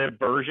ad-lib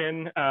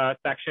version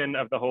section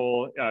of the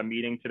whole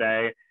meeting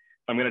today.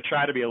 I'm going to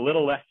try to be a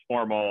little less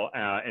formal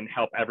and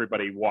help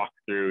everybody walk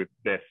through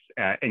this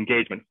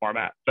engagement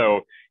format.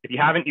 So if you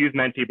haven't used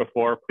Menti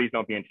before, please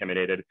don't be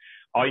intimidated.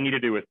 All you need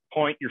to do is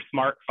point your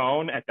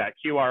smartphone at that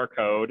QR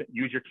code,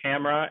 use your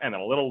camera, and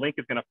a little link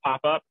is going to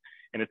pop up,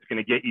 and it's going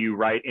to get you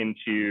right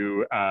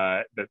into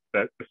the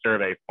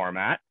survey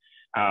format.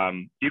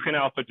 You can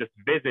also just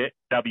visit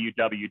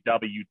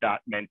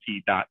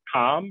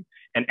www.menti.com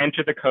and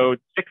enter the code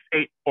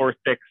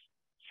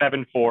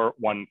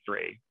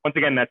 68467413. Once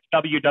again, that's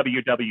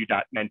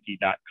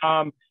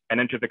www.menti.com and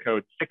enter the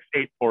code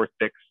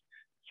 68467413.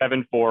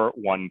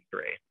 So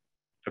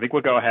I think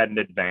we'll go ahead and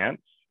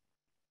advance.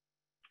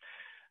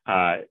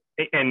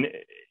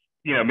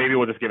 Maybe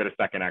we'll just give it a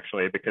second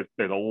actually, because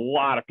there's a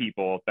lot of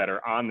people that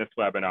are on this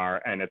webinar.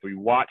 And as we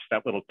watch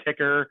that little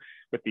ticker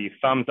with the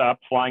thumbs up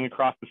flying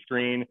across the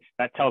screen,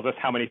 that tells us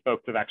how many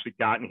folks have actually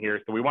gotten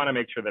here. So we want to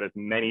make sure that as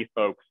many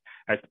folks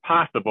as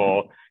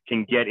possible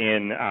can get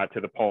in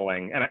to the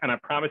polling. And I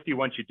promise you,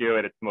 once you do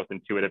it, it's the most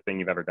intuitive thing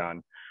you've ever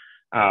done.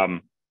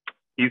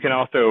 You can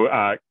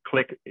also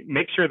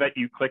make sure that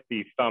you click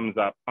the thumbs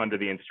up under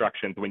the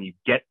instructions when you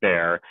get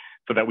there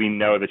so that we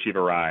know that you've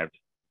arrived.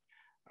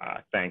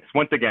 Thanks.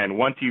 Once again,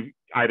 once you've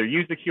either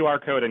used the QR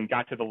code and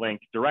got to the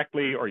link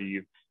directly, or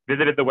you've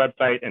visited the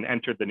website and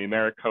entered the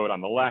numeric code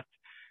on the left,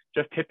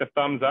 just hit the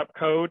thumbs up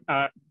code,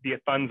 the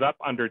thumbs up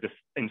under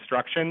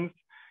instructions.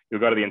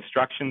 You'll go to the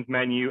instructions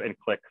menu and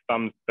click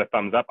the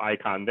thumbs up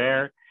icon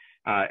there,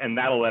 and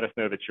that'll let us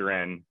know that you're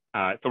in.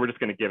 So we're just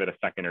going to give it a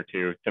second or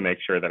two to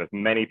make sure that as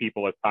many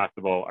people as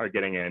possible are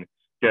getting in.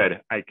 Good.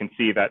 I can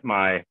see that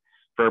my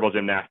verbal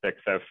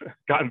gymnastics have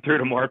gotten through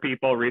to more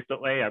people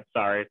recently. I'm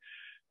sorry.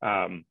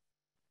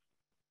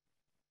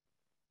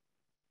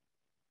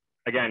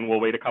 Again, we'll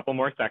wait a couple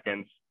more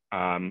seconds.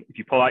 If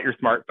you pull out your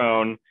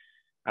smartphone,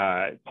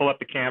 pull up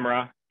the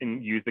camera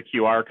and use the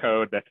QR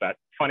code. That's that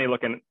funny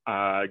looking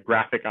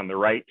graphic on the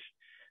right.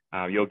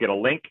 You'll get a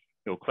link.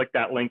 You'll click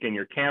that link in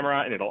your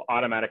camera and it'll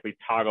automatically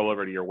toggle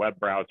over to your web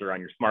browser on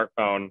your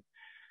smartphone.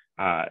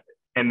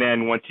 And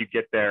then once you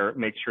get there,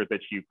 make sure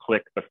that you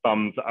click the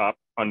thumbs up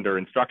under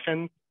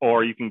instructions,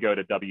 or you can go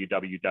to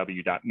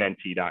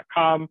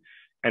www.menti.com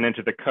and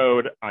enter the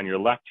code on your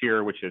left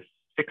here, which is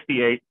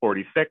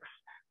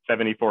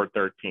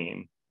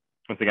 68467413.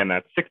 Once again,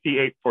 that's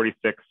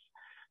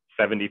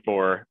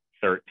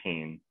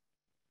 68467413.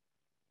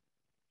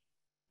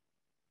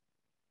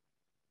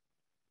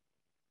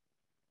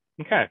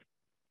 Okay.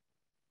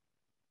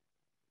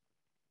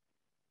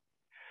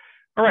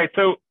 All right,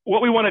 so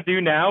what we want to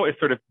do now is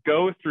sort of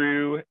go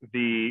through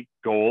the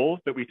goals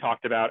that we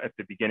talked about at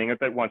the beginning of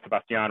that, Juan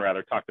Sebastian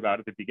rather talked about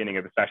at the beginning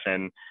of the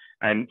session,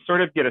 and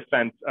sort of get a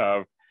sense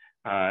of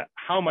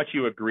how much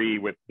you agree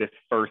with this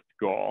first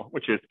goal,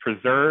 which is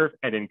preserve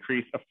and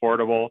increase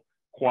affordable,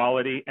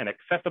 quality, and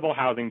accessible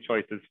housing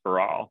choices for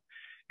all.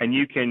 And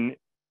you can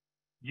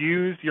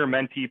use your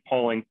Menti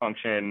polling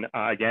function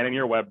again in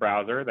your web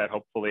browser that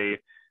hopefully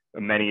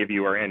many of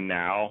you are in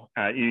now.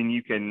 And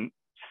you can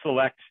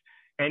select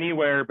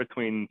anywhere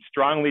between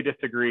strongly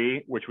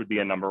disagree, which would be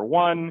a number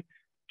 1,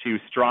 to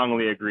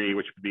strongly agree,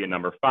 which would be a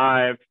number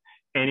 5.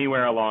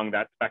 Anywhere along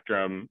that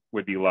spectrum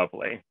would be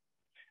lovely.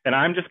 And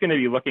I'm just going to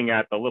be looking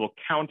at the little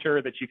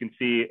counter that you can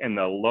see in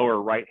the lower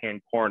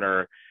right-hand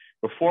corner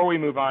before we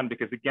move on,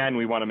 because again,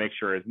 we want to make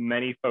sure as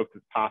many folks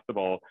as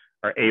possible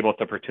are able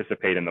to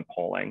participate in the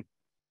polling.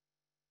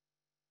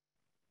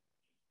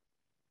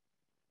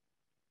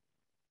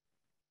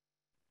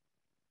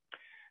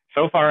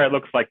 So far, it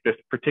looks like this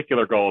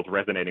particular goal is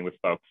resonating with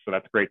folks, so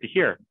that's great to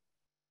hear.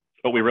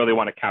 But we really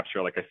want to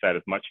capture, like I said,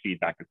 as much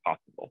feedback as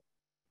possible.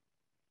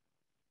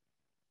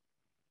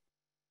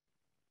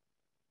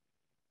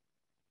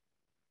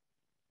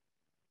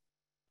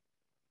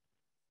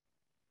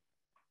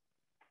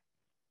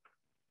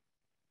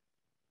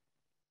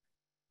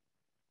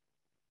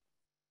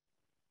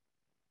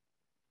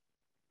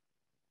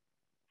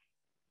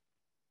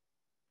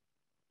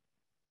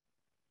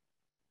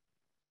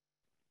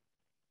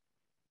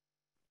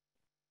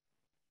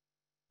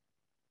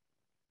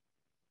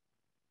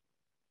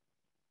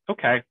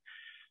 Okay.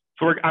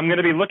 So I'm going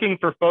to be looking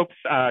for folks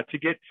to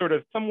get sort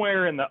of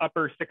somewhere in the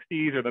upper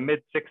 60s or the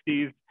mid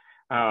 60s.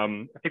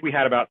 I think we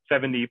had about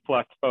 70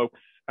 plus folks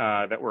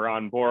that were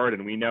on board,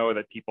 and we know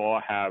that people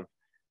have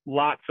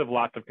lots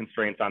of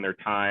constraints on their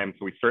time.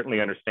 So we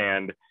certainly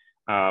understand,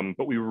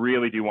 but we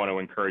really do want to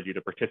encourage you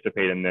to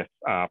participate in this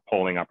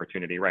polling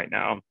opportunity right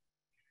now.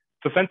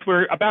 So since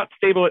we're about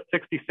stable at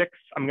 66,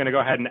 I'm going to go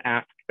ahead and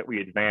ask that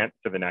we advance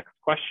to the next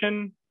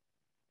question.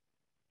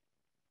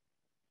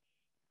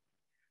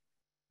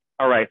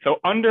 All right, so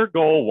under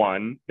goal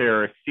 1, there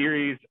are a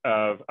series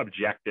of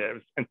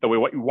objectives. And so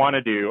what you want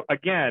to do,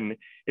 again,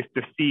 is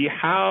to see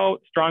how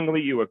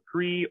strongly you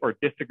agree or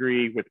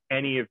disagree with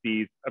any of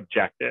these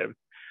objectives.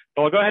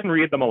 So I'll go ahead and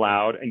read them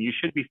aloud, and you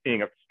should be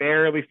seeing a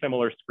fairly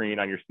similar screen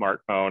on your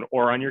smartphone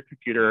or on your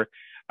computer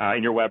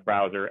in your web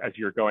browser as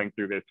you're going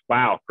through this.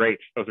 Wow, great,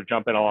 those are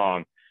jumping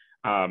along.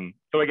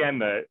 So again,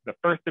 the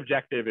first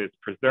objective is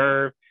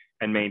preserve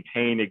and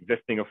maintain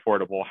existing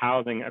affordable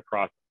housing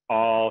across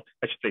all,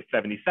 I should say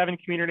 77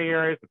 community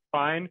areas, it's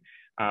fine.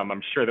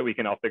 I'm sure that we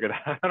can all figure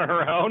that out on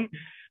our own.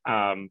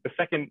 The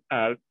second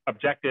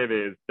objective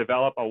is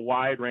develop a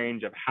wide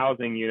range of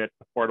housing units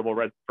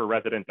affordable for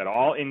residents at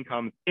all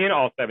incomes in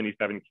all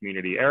 77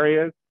 community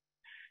areas.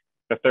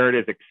 The third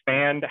is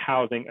expand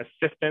housing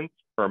assistance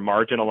for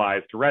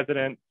marginalized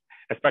residents,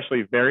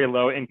 especially very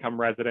low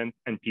income residents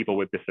and people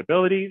with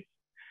disabilities.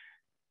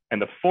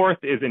 And the fourth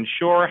is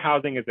ensure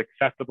housing is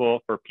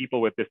accessible for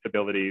people with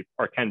disabilities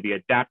or can be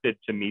adapted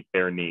to meet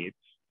their needs.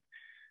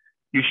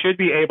 You should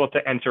be able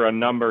to enter a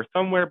number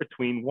somewhere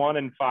between 1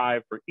 and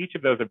 5 for each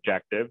of those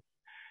objectives,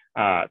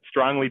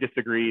 strongly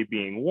disagree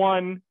being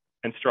 1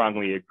 and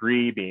strongly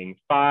agree being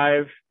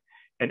 5.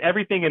 And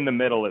everything in the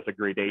middle is a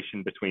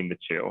gradation between the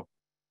two.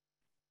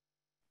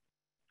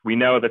 We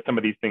know that some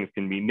of these things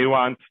can be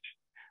nuanced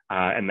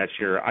and that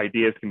your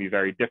ideas can be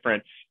very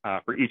different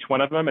for each one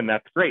of them, and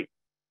that's great.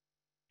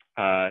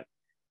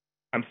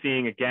 I'm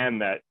seeing again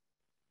that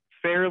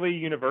fairly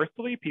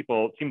universally,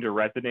 people seem to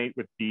resonate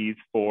with these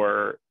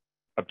 4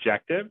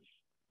 objectives.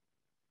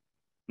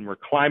 And we're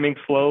climbing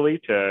slowly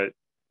to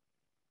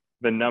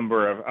the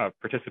number of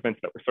participants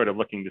that we're sort of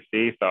looking to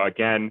see. So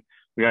again,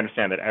 we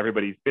understand that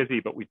everybody's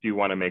busy, but we do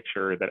want to make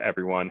sure that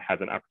everyone has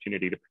an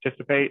opportunity to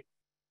participate.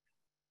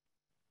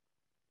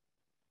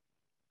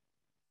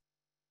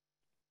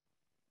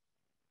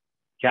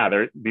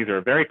 Yeah, these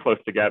are very close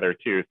together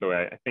too. So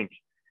I think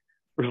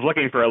we're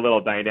looking for a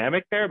little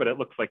dynamic there, but it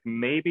looks like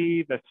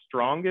maybe the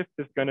strongest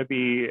are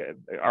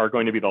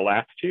going to be the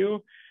last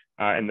 2.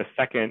 And the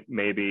second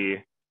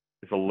maybe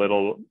is a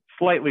little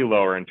slightly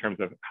lower in terms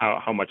of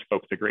how much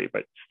folks agree,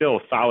 but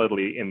still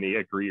solidly in the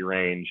agree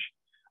range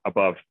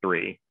above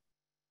 3.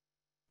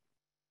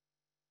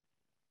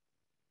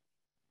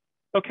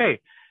 Okay,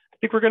 I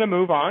think we're going to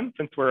move on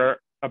since we're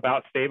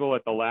about stable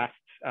at the last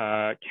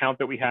count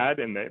that we had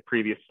in the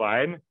previous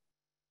slide.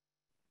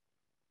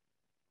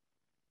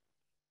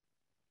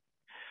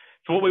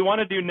 So what we want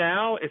to do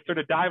now is sort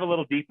of dive a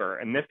little deeper,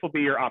 and this will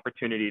be your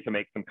opportunity to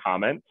make some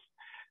comments.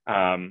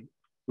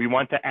 We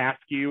want to ask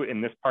you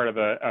in this part of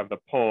the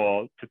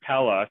poll to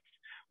tell us,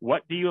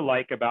 what do you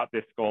like about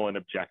this goal and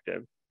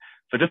objective?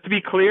 So just to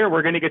be clear,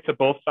 we're going to get to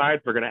both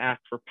sides. We're going to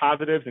ask for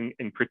positives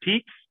and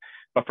critiques,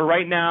 but for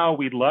right now,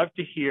 we'd love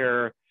to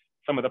hear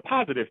some of the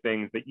positive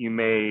things that you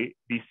may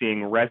be seeing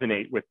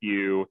resonate with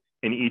you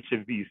in each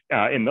of these,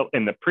 in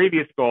the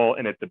previous goal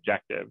and its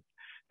objectives.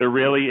 There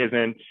really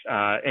isn't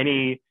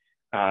any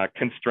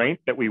constraint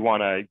that we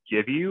want to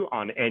give you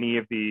on any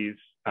of these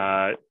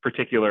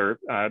particular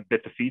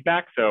bits of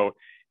feedback. So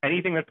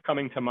anything that's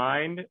coming to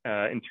mind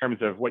in terms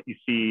of what you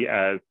see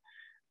as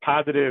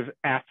positive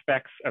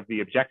aspects of the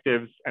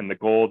objectives and the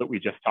goal that we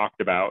just talked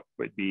about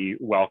would be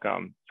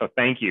welcome. So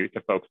thank you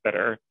to folks that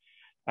are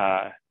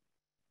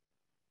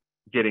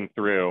getting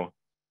through.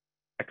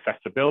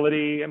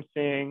 Accessibility, I'm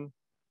seeing.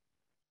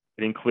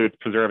 It includes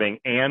preserving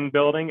and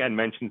building and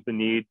mentions the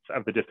needs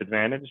of the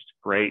disadvantaged.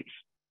 Great.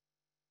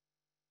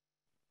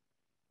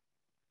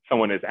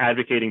 Someone is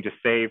advocating to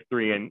save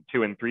 2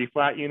 and 3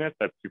 flat units.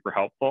 That's super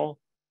helpful.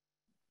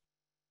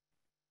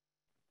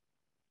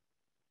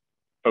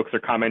 Folks are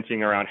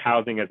commenting around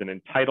housing as an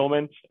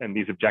entitlement, and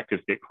these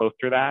objectives go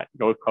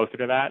closer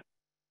to that.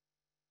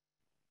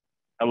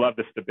 I love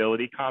the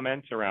stability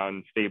comment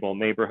around stable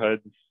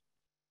neighborhoods.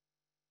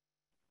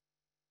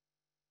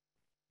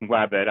 I'm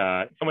glad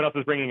that someone else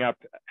is bringing up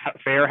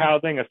fair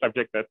housing, a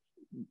subject that's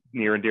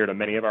near and dear to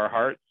many of our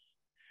hearts.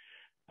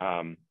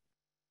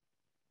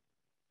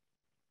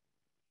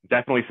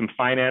 Definitely some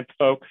finance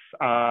folks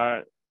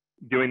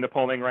doing the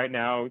polling right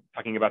now,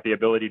 talking about the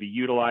ability to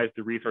utilize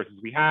the resources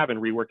we have and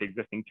rework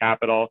existing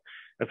capital,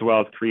 as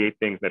well as create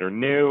things that are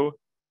new.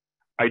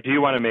 I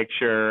do want to make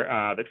sure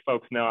that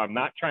folks know I'm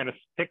not trying to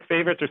pick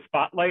favorites or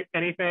spotlight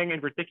anything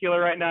in particular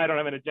right now. I don't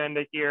have an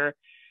agenda here.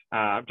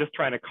 I'm just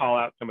trying to call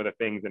out some of the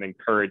things and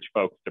encourage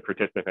folks to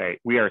participate.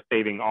 We are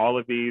saving all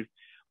of these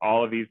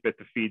bits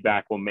of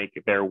feedback will make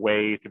their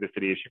way to the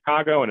city of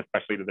Chicago and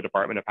especially to the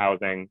Department of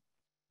Housing.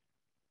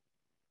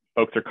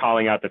 Folks are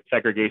calling out that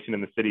segregation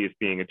in the city is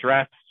being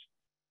addressed.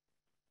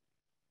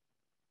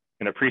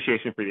 an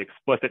appreciation for the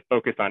explicit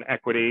focus on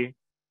equity,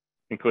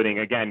 including,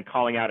 again,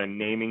 calling out and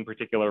naming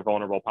particular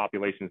vulnerable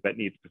populations that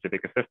need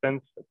specific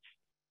assistance. It's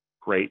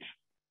great.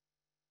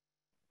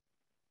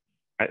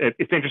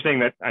 It's interesting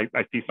that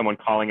I see someone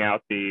calling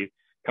out the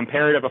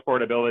comparative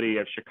affordability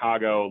of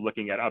Chicago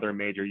looking at other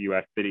major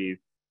US cities,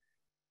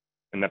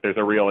 and that there's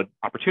a real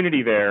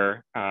opportunity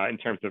there in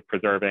terms of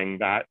preserving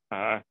that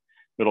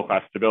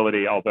middle-class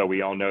stability, although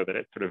we all know that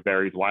it sort of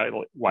varies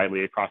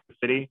widely across the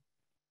city.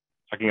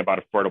 Talking about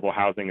affordable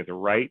housing as a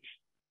right.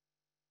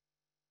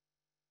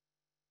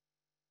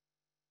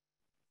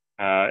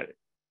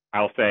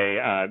 I'll say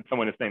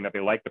someone is saying that they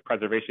like the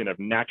preservation of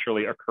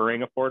naturally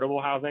occurring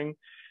affordable housing.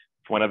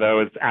 It's one of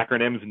those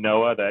acronyms,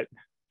 NOAA, that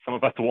some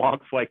of us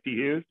wonks like to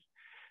use.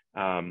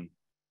 And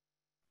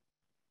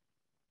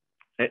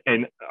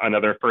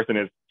another person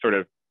is sort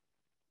of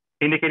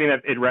indicating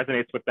that it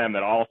resonates with them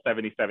that all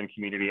 77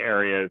 community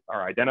areas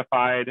are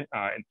identified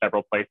in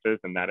several places,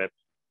 and that it's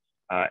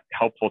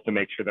helpful to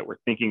make sure that we're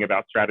thinking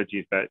about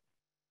strategies that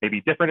may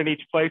be different in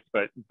each place,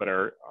 but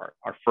are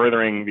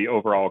furthering the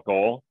overall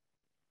goal.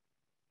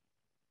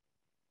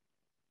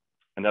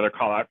 Another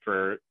call out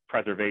for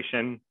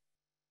preservation.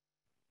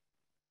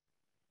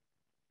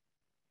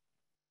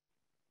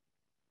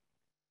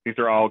 These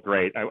are all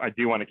great. I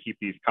do want to keep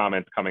these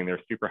comments coming.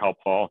 They're super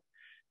helpful.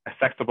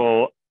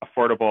 Accessible,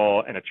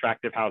 affordable, and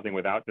attractive housing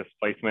without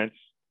displacement.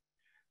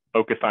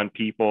 Focus on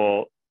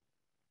people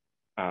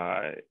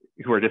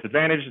who are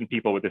disadvantaged and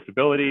people with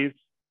disabilities.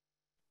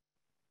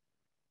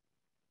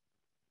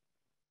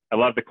 I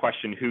love the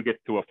question, who gets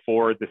to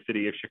afford the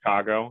city of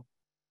Chicago?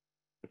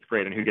 That's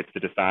great, and who gets to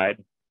decide?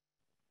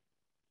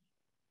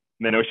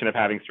 And the notion of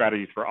having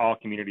strategies for all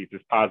communities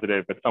is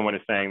positive, but someone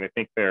is saying they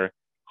think they're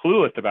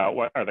clueless about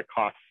what are the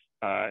costs,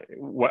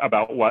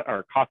 what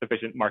are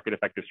cost-efficient,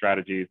 market-effective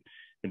strategies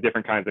in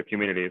different kinds of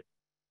communities.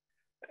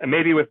 And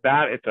maybe with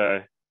that,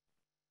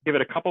 give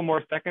it a couple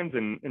more seconds,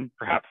 and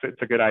perhaps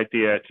it's a good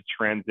idea to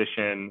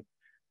transition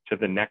to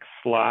the next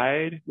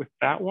slide with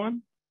that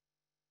one.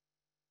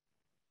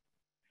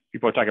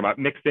 People are talking about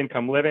mixed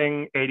income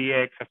living,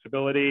 ADA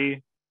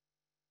accessibility.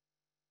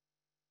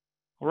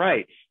 All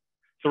right,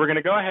 so we're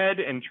gonna go ahead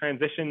and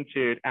transition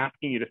to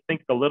asking you to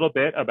think a little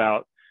bit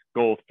about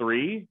goal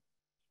 3.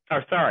 Oh,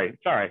 sorry,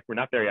 we're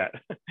not there yet.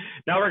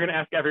 Now we're gonna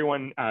ask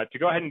everyone to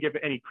go ahead and give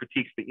any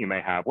critiques that you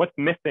may have. What's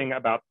missing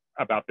about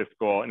this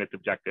goal and its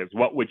objectives?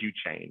 What would you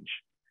change?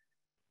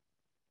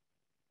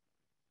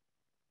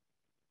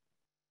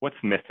 What's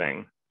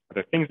missing? Are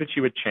there things that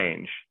you would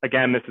change?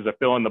 Again, this is a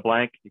fill in the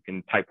blank. You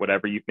can type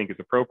whatever you think is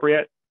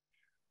appropriate.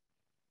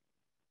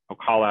 I'll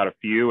call out a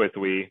few as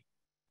we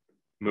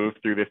move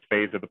through this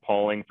phase of the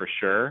polling for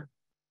sure.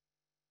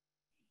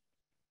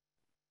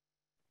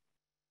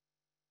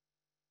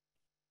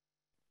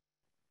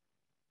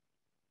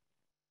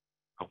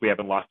 Hope we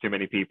haven't lost too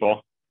many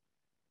people.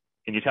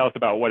 Can you tell us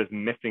about what is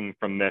missing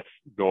from this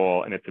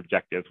goal and its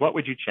objectives? What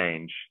would you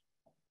change?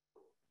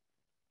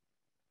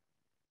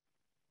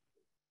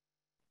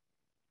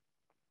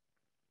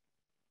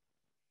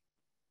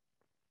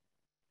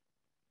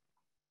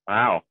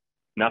 Wow,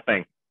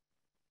 nothing.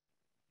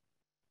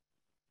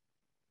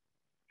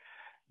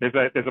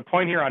 There's a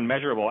point here on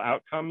measurable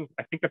outcomes.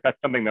 I think that that's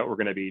something that we're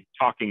going to be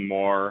talking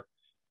more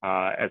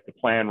as the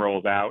plan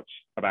rolls out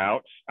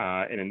about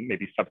and in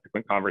maybe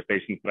subsequent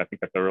conversations, but I think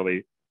that's a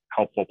really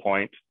helpful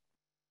point.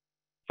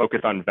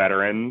 Focus on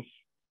veterans,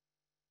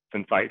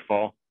 it's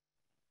insightful.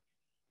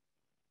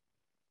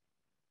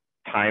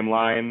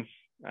 Timelines,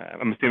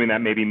 I'm assuming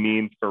that maybe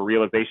means for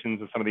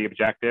realizations of some of the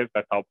objectives,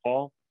 that's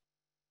helpful.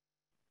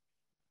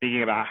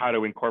 Thinking about how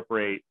to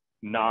incorporate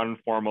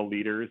non-formal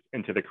leaders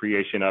into the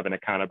creation of an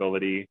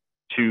accountability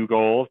to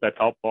goals, that's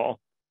helpful.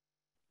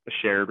 The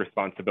shared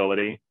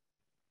responsibility.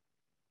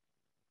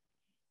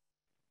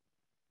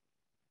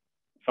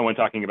 Someone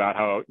talking about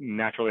how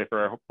naturally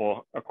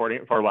affordable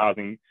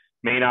housing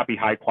may not be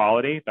high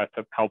quality. That's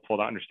helpful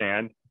to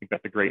understand. I think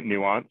that's a great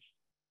nuance.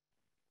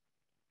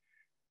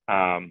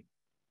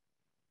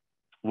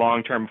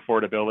 Long-term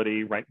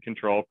affordability, rent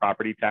control,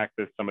 property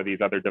taxes, some of these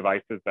other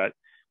devices that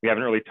we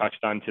haven't really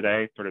touched on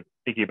today, sort of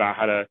thinking about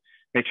how to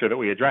make sure that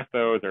we address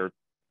those or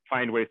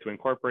find ways to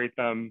incorporate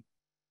them.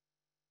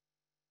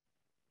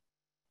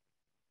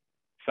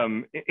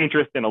 Some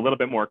interest in a little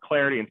bit more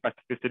clarity and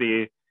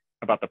specificity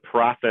about the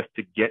process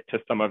to get to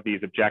some of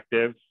these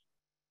objectives.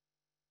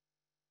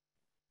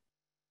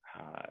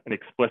 An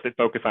explicit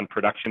focus on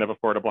production of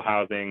affordable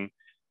housing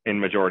in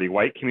majority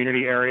white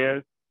community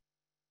areas.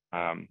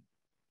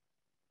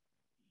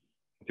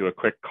 Do a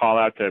quick call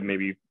out to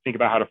maybe think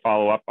about how to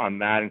follow up on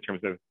that in terms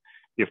of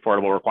the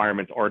Affordable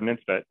Requirements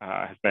Ordinance that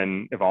has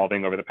been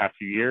evolving over the past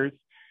few years.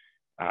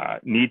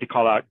 Need to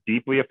call out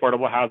deeply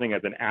affordable housing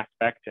as an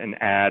aspect and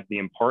add the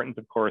importance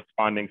of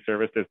corresponding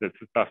services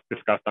that's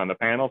discussed on the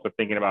panel. So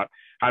thinking about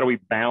how do we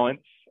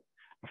balance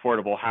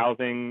affordable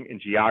housing in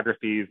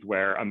geographies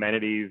where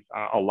amenities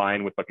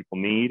align with what people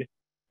need.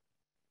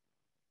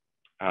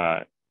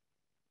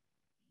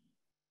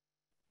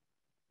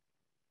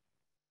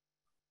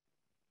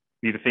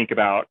 Need to think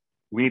about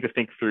we need to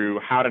think through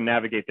how to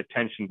navigate the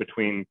tension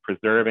between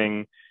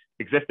preserving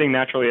existing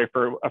naturally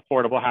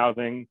affordable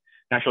housing,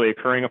 naturally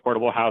occurring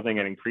affordable housing,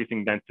 and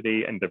increasing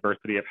density and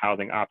diversity of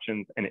housing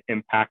options and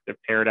impact of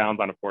teardowns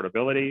on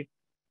affordability.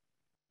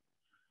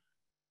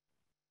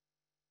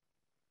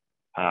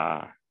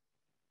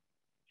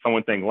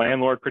 Someone saying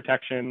landlord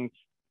protections.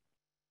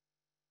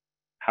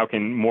 How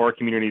can more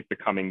communities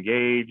become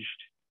engaged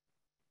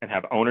and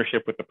have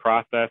ownership with the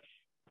process?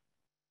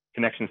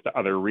 Connections to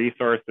other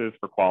resources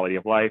for quality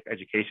of life,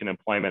 education,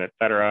 employment, et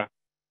cetera.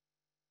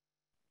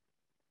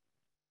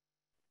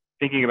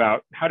 Thinking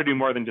about how to do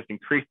more than just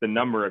increase the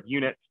number of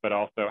units, but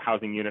also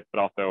housing units, but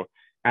also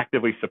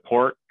actively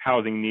support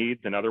housing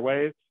needs in other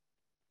ways.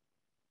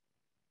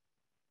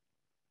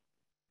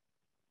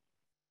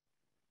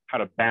 How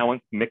to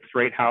balance mixed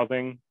rate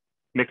housing,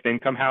 mixed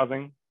income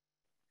housing.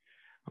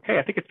 Okay,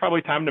 I think it's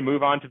probably time to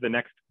move on to the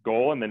next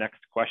goal and the next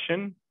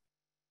question.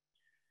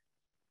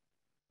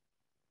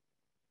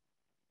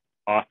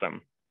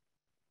 Awesome.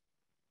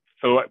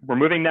 So we're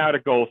moving now to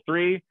goal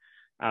 3,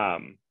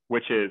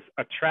 which is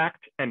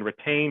attract and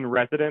retain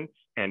residents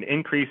and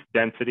increase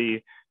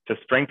density to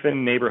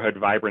strengthen neighborhood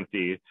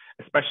vibrancy,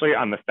 especially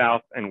on the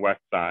south and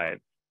west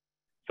sides.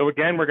 So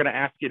again, we're going to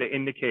ask you to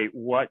indicate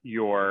what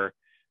your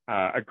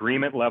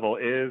agreement level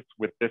is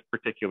with this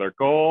particular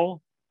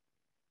goal.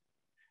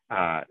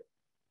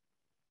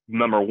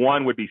 Number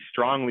 1 would be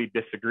strongly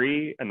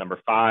disagree, and number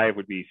 5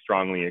 would be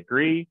strongly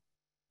agree.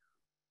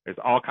 There's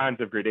all kinds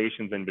of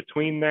gradations in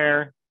between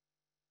there.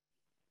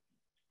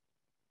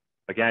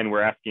 Again,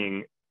 we're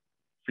asking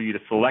for you to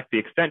select the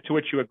extent to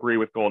which you agree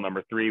with goal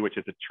number 3, which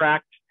is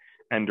attract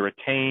and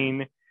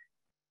retain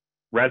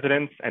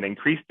residents and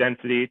increase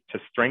density to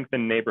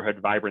strengthen neighborhood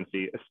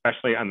vibrancy,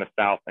 especially on the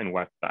south and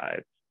west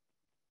sides.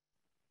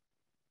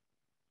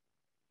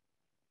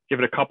 Give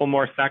it a couple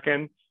more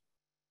seconds.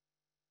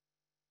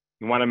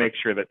 You want to make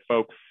sure that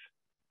folks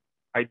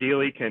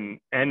ideally can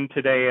end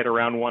today at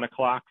around 1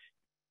 o'clock.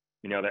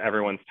 You know that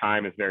everyone's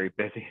time is very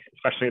busy,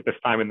 especially at this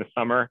time in the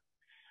summer.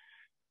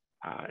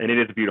 And it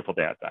is a beautiful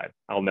day outside.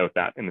 I'll note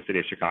that in the city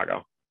of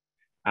Chicago.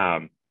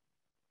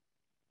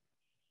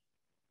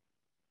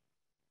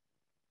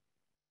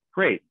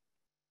 Great.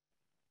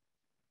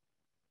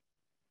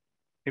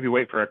 Maybe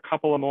wait for a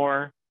couple of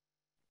more.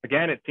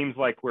 Again, it seems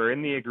like we're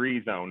in the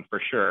agree zone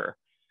for sure.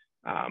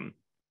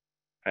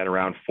 At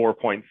around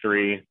 4.3,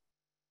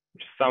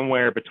 which is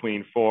somewhere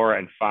between 4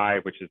 and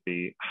 5, which is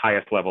the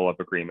highest level of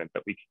agreement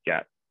that we could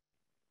get.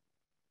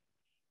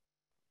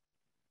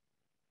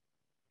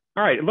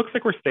 All right, it looks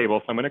like we're stable,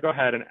 so I'm going to go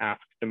ahead and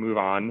ask to move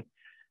on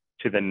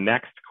to the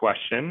next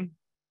question.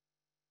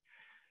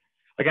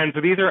 Again,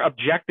 so these are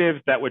objectives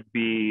that would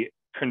be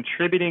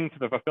contributing to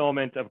the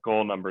fulfillment of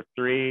goal number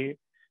 3.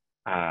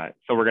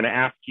 So we're going to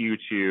ask you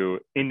to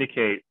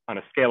indicate on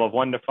a scale of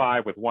 1 to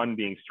 5, with 1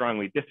 being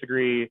strongly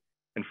disagree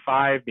and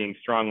 5 being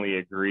strongly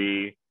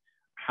agree,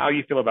 how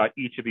you feel about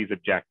each of these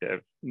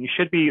objectives. And you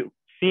should be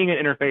seeing an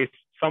interface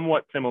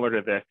somewhat similar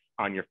to this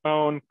on your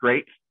phone.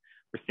 Great.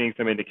 We're seeing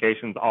some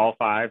indications, all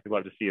 5. We'd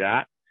love to see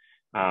that.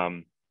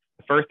 The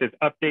first is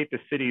update the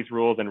city's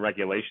rules and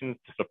regulations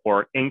to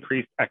support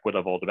increased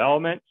equitable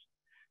development.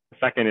 The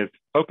second is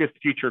focus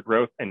future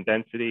growth and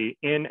density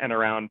in and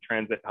around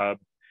transit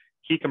hubs,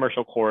 key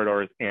commercial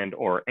corridors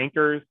and/or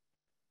anchors.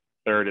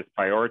 Third is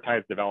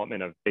prioritize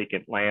development of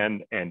vacant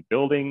land and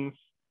buildings.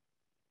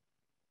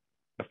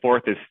 The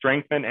fourth is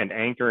strengthen and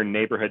anchor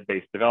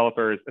neighborhood-based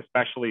developers,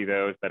 especially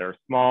those that are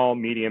small,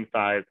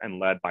 medium-sized, and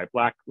led by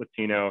Black,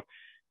 Latino,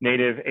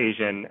 Native,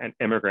 Asian, and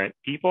immigrant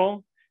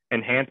people.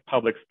 Enhance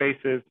public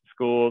spaces,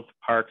 schools,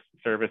 parks,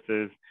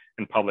 services,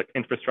 and public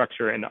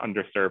infrastructure in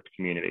underserved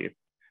communities.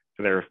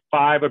 So there are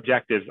 5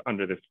 objectives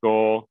under this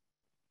goal.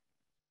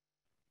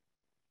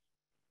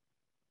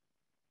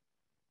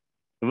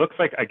 It looks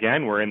like,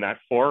 again, we're in that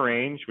 4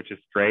 range, which is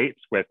great,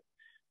 with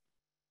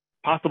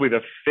possibly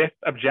the 5th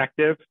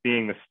objective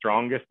being the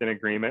strongest in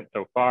agreement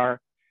so far,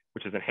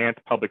 which is enhance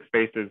public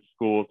spaces,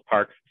 schools,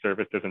 parks,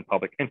 services, and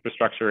public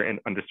infrastructure in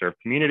underserved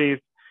communities.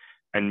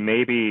 And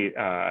maybe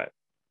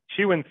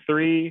 2 and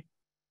 3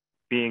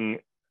 being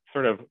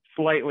sort of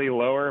slightly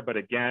lower, but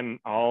again,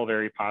 all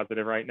very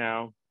positive right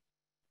now.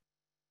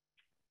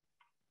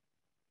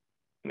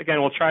 And again,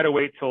 we'll try to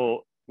wait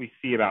till we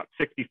see about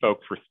 60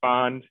 folks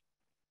respond.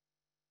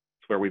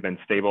 It's where we've been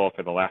stable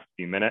for the last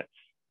few minutes.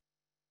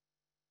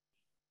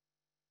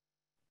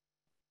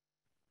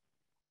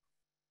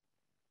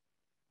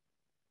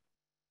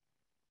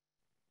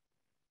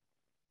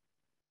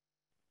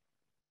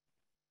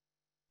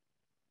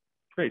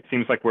 Great,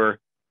 seems like we're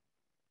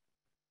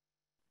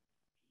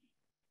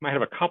might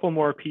have a couple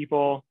more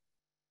people.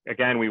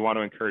 Again, we want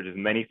to encourage as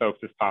many folks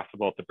as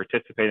possible to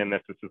participate in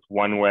this. This is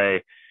one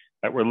way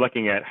that we're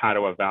looking at how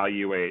to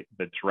evaluate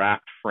the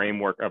draft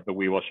framework of the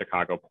We Will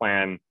Chicago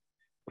plan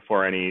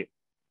before any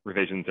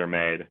revisions are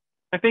made.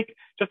 I think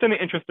just in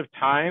the interest of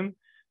time,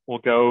 we'll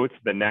go to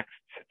the next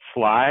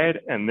slide.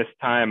 And this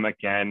time,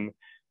 again,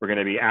 we're going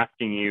to be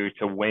asking you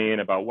to weigh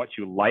in about what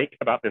you like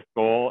about this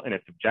goal and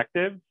its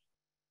objectives.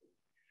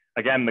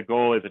 Again, the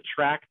goal is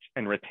attract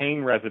and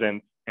retain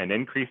residents and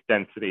increase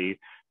density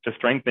to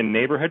strengthen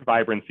neighborhood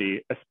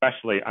vibrancy,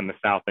 especially on the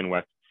south and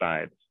west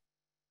sides.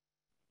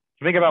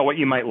 So think about what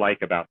you might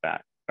like about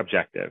that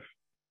objective,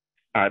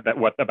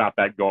 what about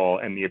that goal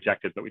and the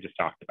objectives that we just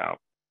talked about.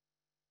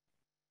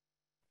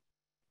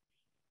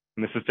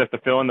 And this is just a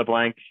fill in the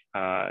blank.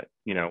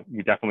 You know,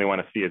 we definitely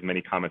want to see as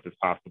many comments as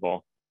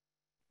possible.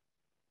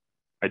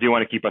 I do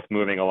want to keep us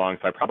moving along,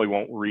 so I probably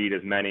won't read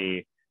as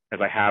many as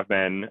I have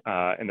been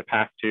in the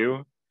past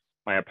two.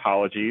 My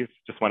apologies.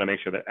 Just want to make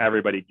sure that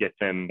everybody gets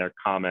in their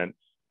comments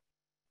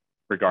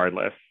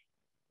regardless.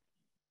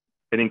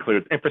 It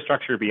includes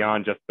infrastructure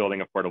beyond just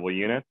building affordable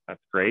units.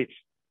 That's great.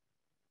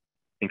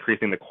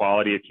 Increasing the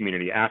quality of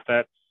community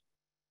assets.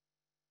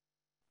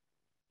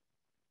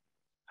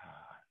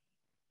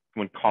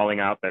 When calling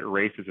out that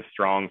race is a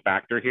strong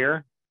factor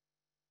here.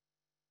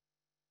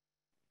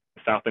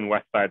 The south and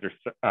west sides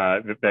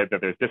are, that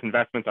there's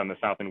disinvestments on the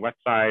south and west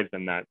sides,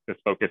 and that this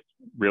focus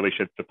really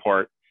should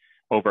support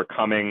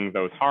overcoming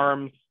those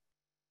harms.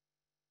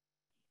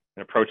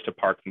 An approach to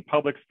parks and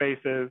public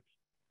spaces.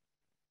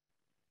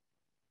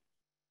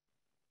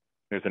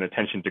 There's an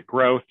attention to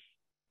growth.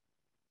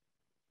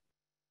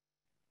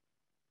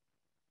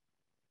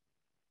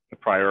 A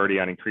priority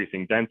on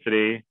increasing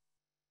density.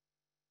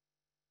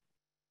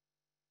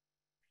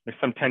 There's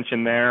some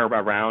tension there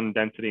around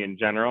density in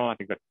general. I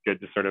think that's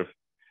good to sort of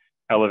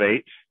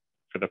elevate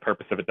for the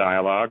purpose of a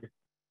dialogue.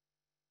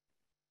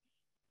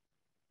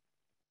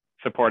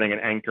 Supporting and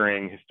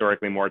anchoring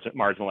historically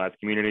marginalized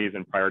communities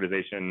and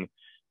prioritization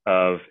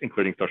of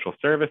including social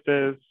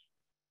services,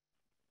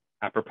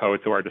 apropos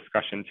to our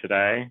discussion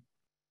today.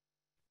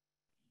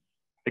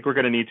 I think we're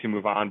going to need to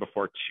move on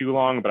before too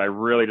long, but I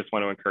really just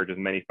want to encourage as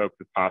many folks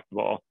as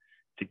possible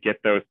to get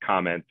those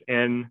comments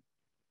in.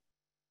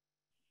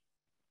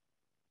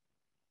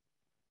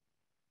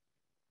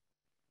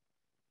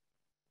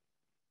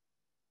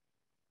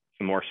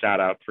 Some more shout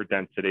outs for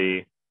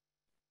density,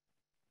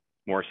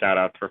 more shout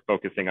outs for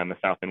focusing on the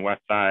south and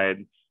west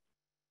sides.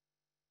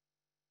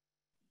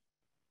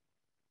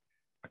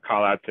 A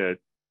call out to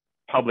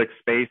public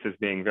space as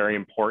being very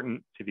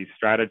important to these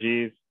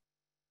strategies.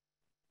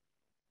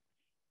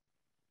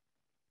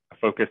 A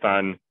focus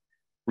on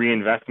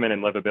reinvestment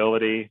and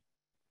livability.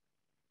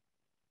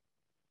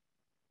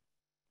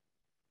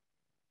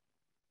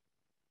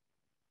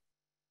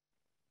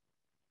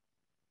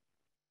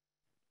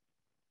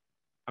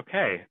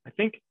 Okay, I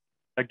think,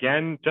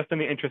 again, just in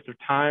the interest of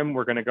time,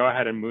 we're going to go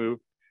ahead and move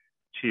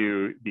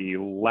to the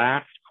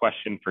last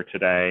question for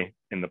today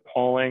in the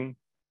polling.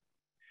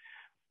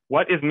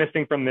 What is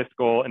missing from this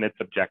goal and its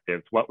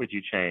objectives? What would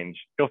you change?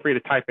 Feel free to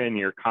type in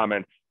your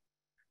comments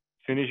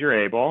as soon as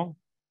you're able.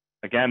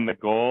 Again, the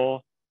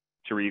goal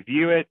to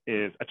review it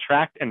is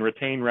attract and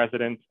retain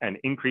residents and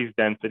increase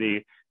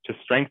density to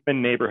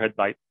strengthen neighborhood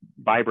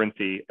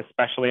vibrancy,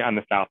 especially on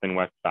the south and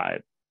west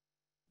side.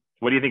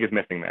 What do you think is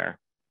missing there?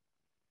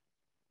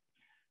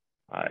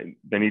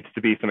 There needs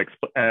to be some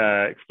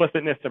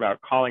explicitness about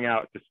calling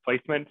out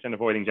displacement and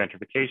avoiding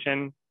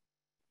gentrification.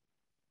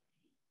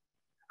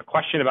 A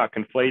question about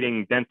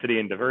conflating density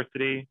and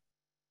diversity.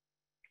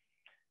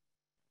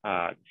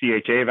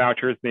 CHA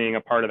vouchers being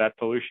a part of that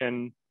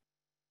solution.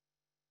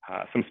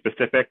 Some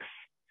specifics.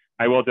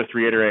 I will just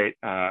reiterate,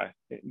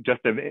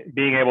 just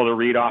being able to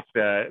read off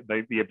the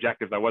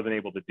objectives, I wasn't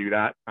able to do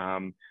that,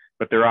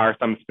 but there are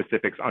some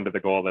specifics under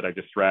the goal that I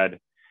just read.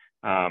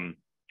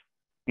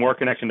 More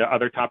connection to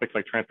other topics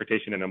like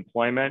transportation and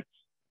employment.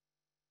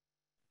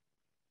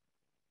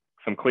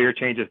 Some clear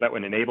changes that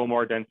would enable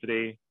more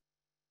density.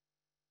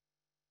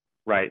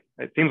 Right,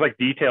 it seems like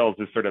details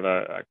is sort of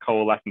a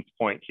coalescence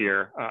point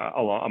here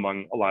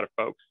among a lot of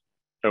folks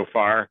so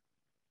far.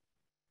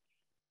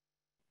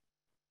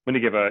 I'm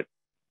going to give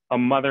a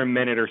mother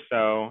minute or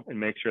so and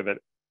make sure that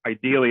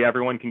ideally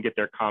everyone can get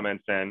their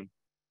comments in.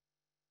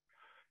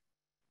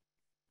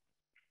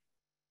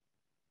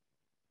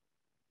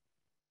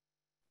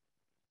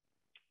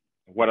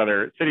 What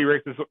other city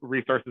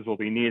resources will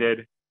be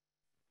needed?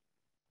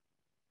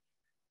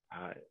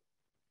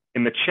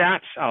 In the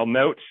chat, I'll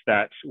note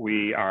that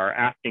we are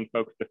asking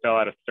folks to fill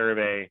out a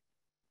survey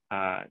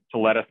to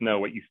let us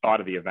know what you thought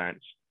of the event.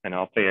 And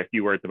I'll say a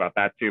few words about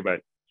that too, but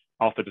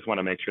also just want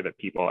to make sure that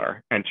people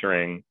are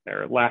entering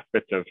their last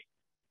bits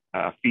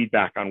of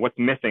feedback on what's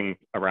missing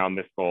around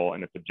this goal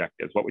and its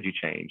objectives. What would you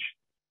change?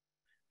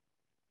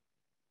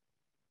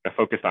 A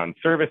focus on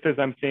services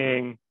I'm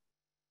seeing.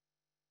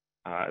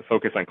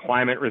 Focus on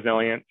climate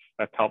resilience,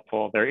 that's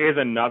helpful. There is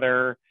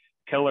another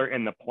pillar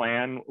in the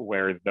plan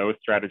where those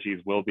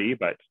strategies will be,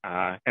 but,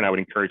 and I would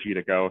encourage you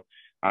to go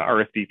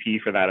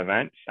RSVP for that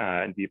event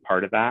and be a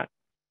part of that.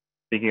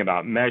 Thinking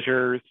about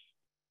measures,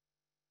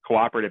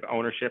 cooperative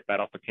ownership, that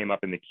also came up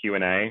in the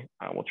Q&A.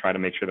 We'll try to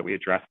make sure that we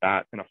address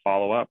that in a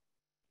follow-up.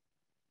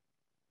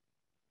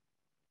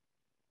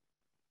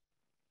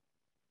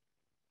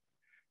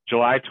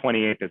 July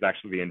 28th is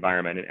actually the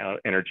environment,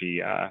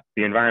 energy,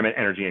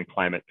 and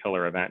climate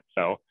pillar event.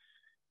 So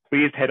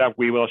please hit up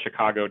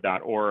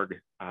wewillchicago.org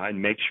and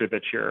make sure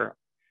that you're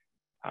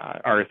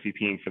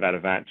RSVPing for that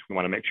event. We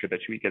want to make sure that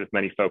we get as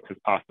many folks as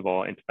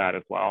possible into that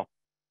as well.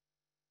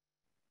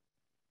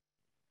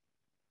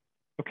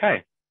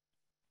 Okay.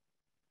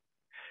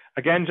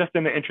 Again, just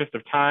in the interest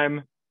of time,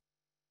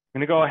 I'm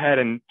going to go ahead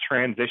and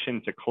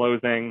transition to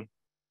closing.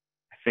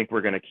 I think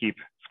we're going to keep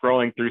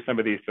scrolling through some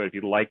of these, so if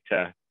you'd like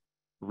to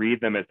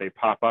read them as they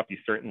pop up, you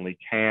certainly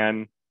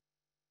can.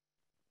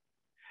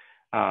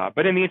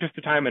 But in the interest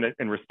of time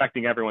and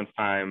respecting everyone's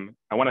time,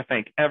 I want to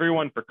thank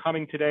everyone for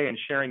coming today and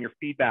sharing your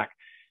feedback.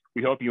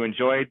 We hope you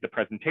enjoyed the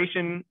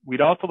presentation.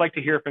 We'd also like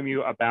to hear from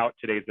you about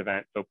today's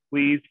event, so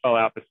please fill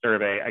out the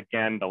survey.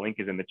 Again, the link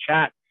is in the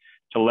chat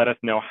to let us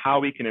know how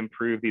we can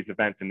improve these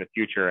events in the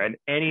future and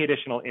any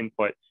additional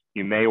input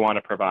you may want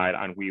to provide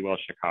on We Will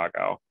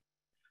Chicago.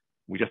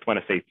 We just want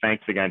to say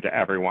thanks again to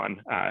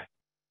everyone.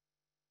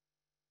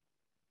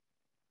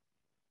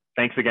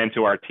 Thanks again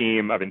to our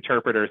team of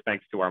interpreters,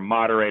 thanks to our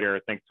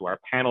moderator, thanks to our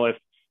panelists,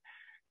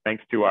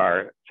 thanks to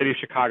our City of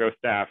Chicago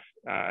staff.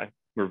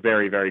 We're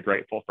very, very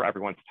grateful for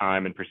everyone's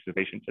time and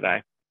participation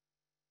today.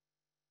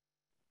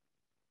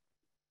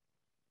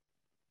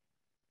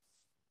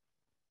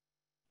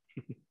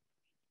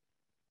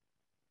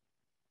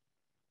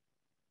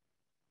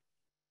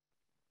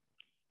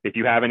 If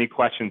you have any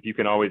questions, you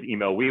can always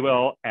email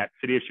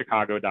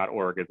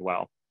wewill@cityofchicago.org as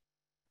well.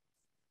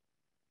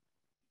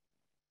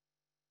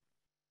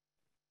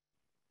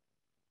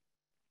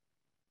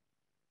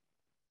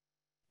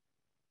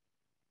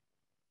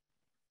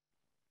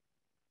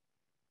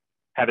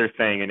 Heather's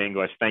saying in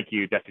English, thank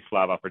you,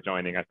 Desislava, for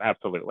joining us.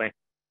 Absolutely.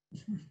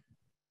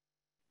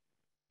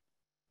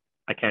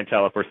 I can't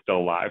tell if we're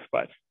still live,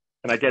 but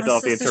and I can't tell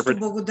if the interpreter.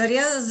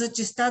 Благодаря за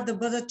честа да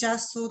бъда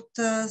част от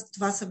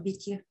това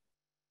събитие.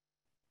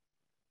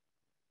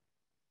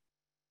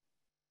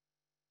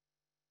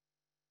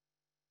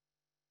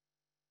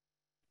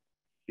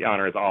 The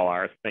honor is all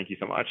ours. Thank you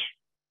so much.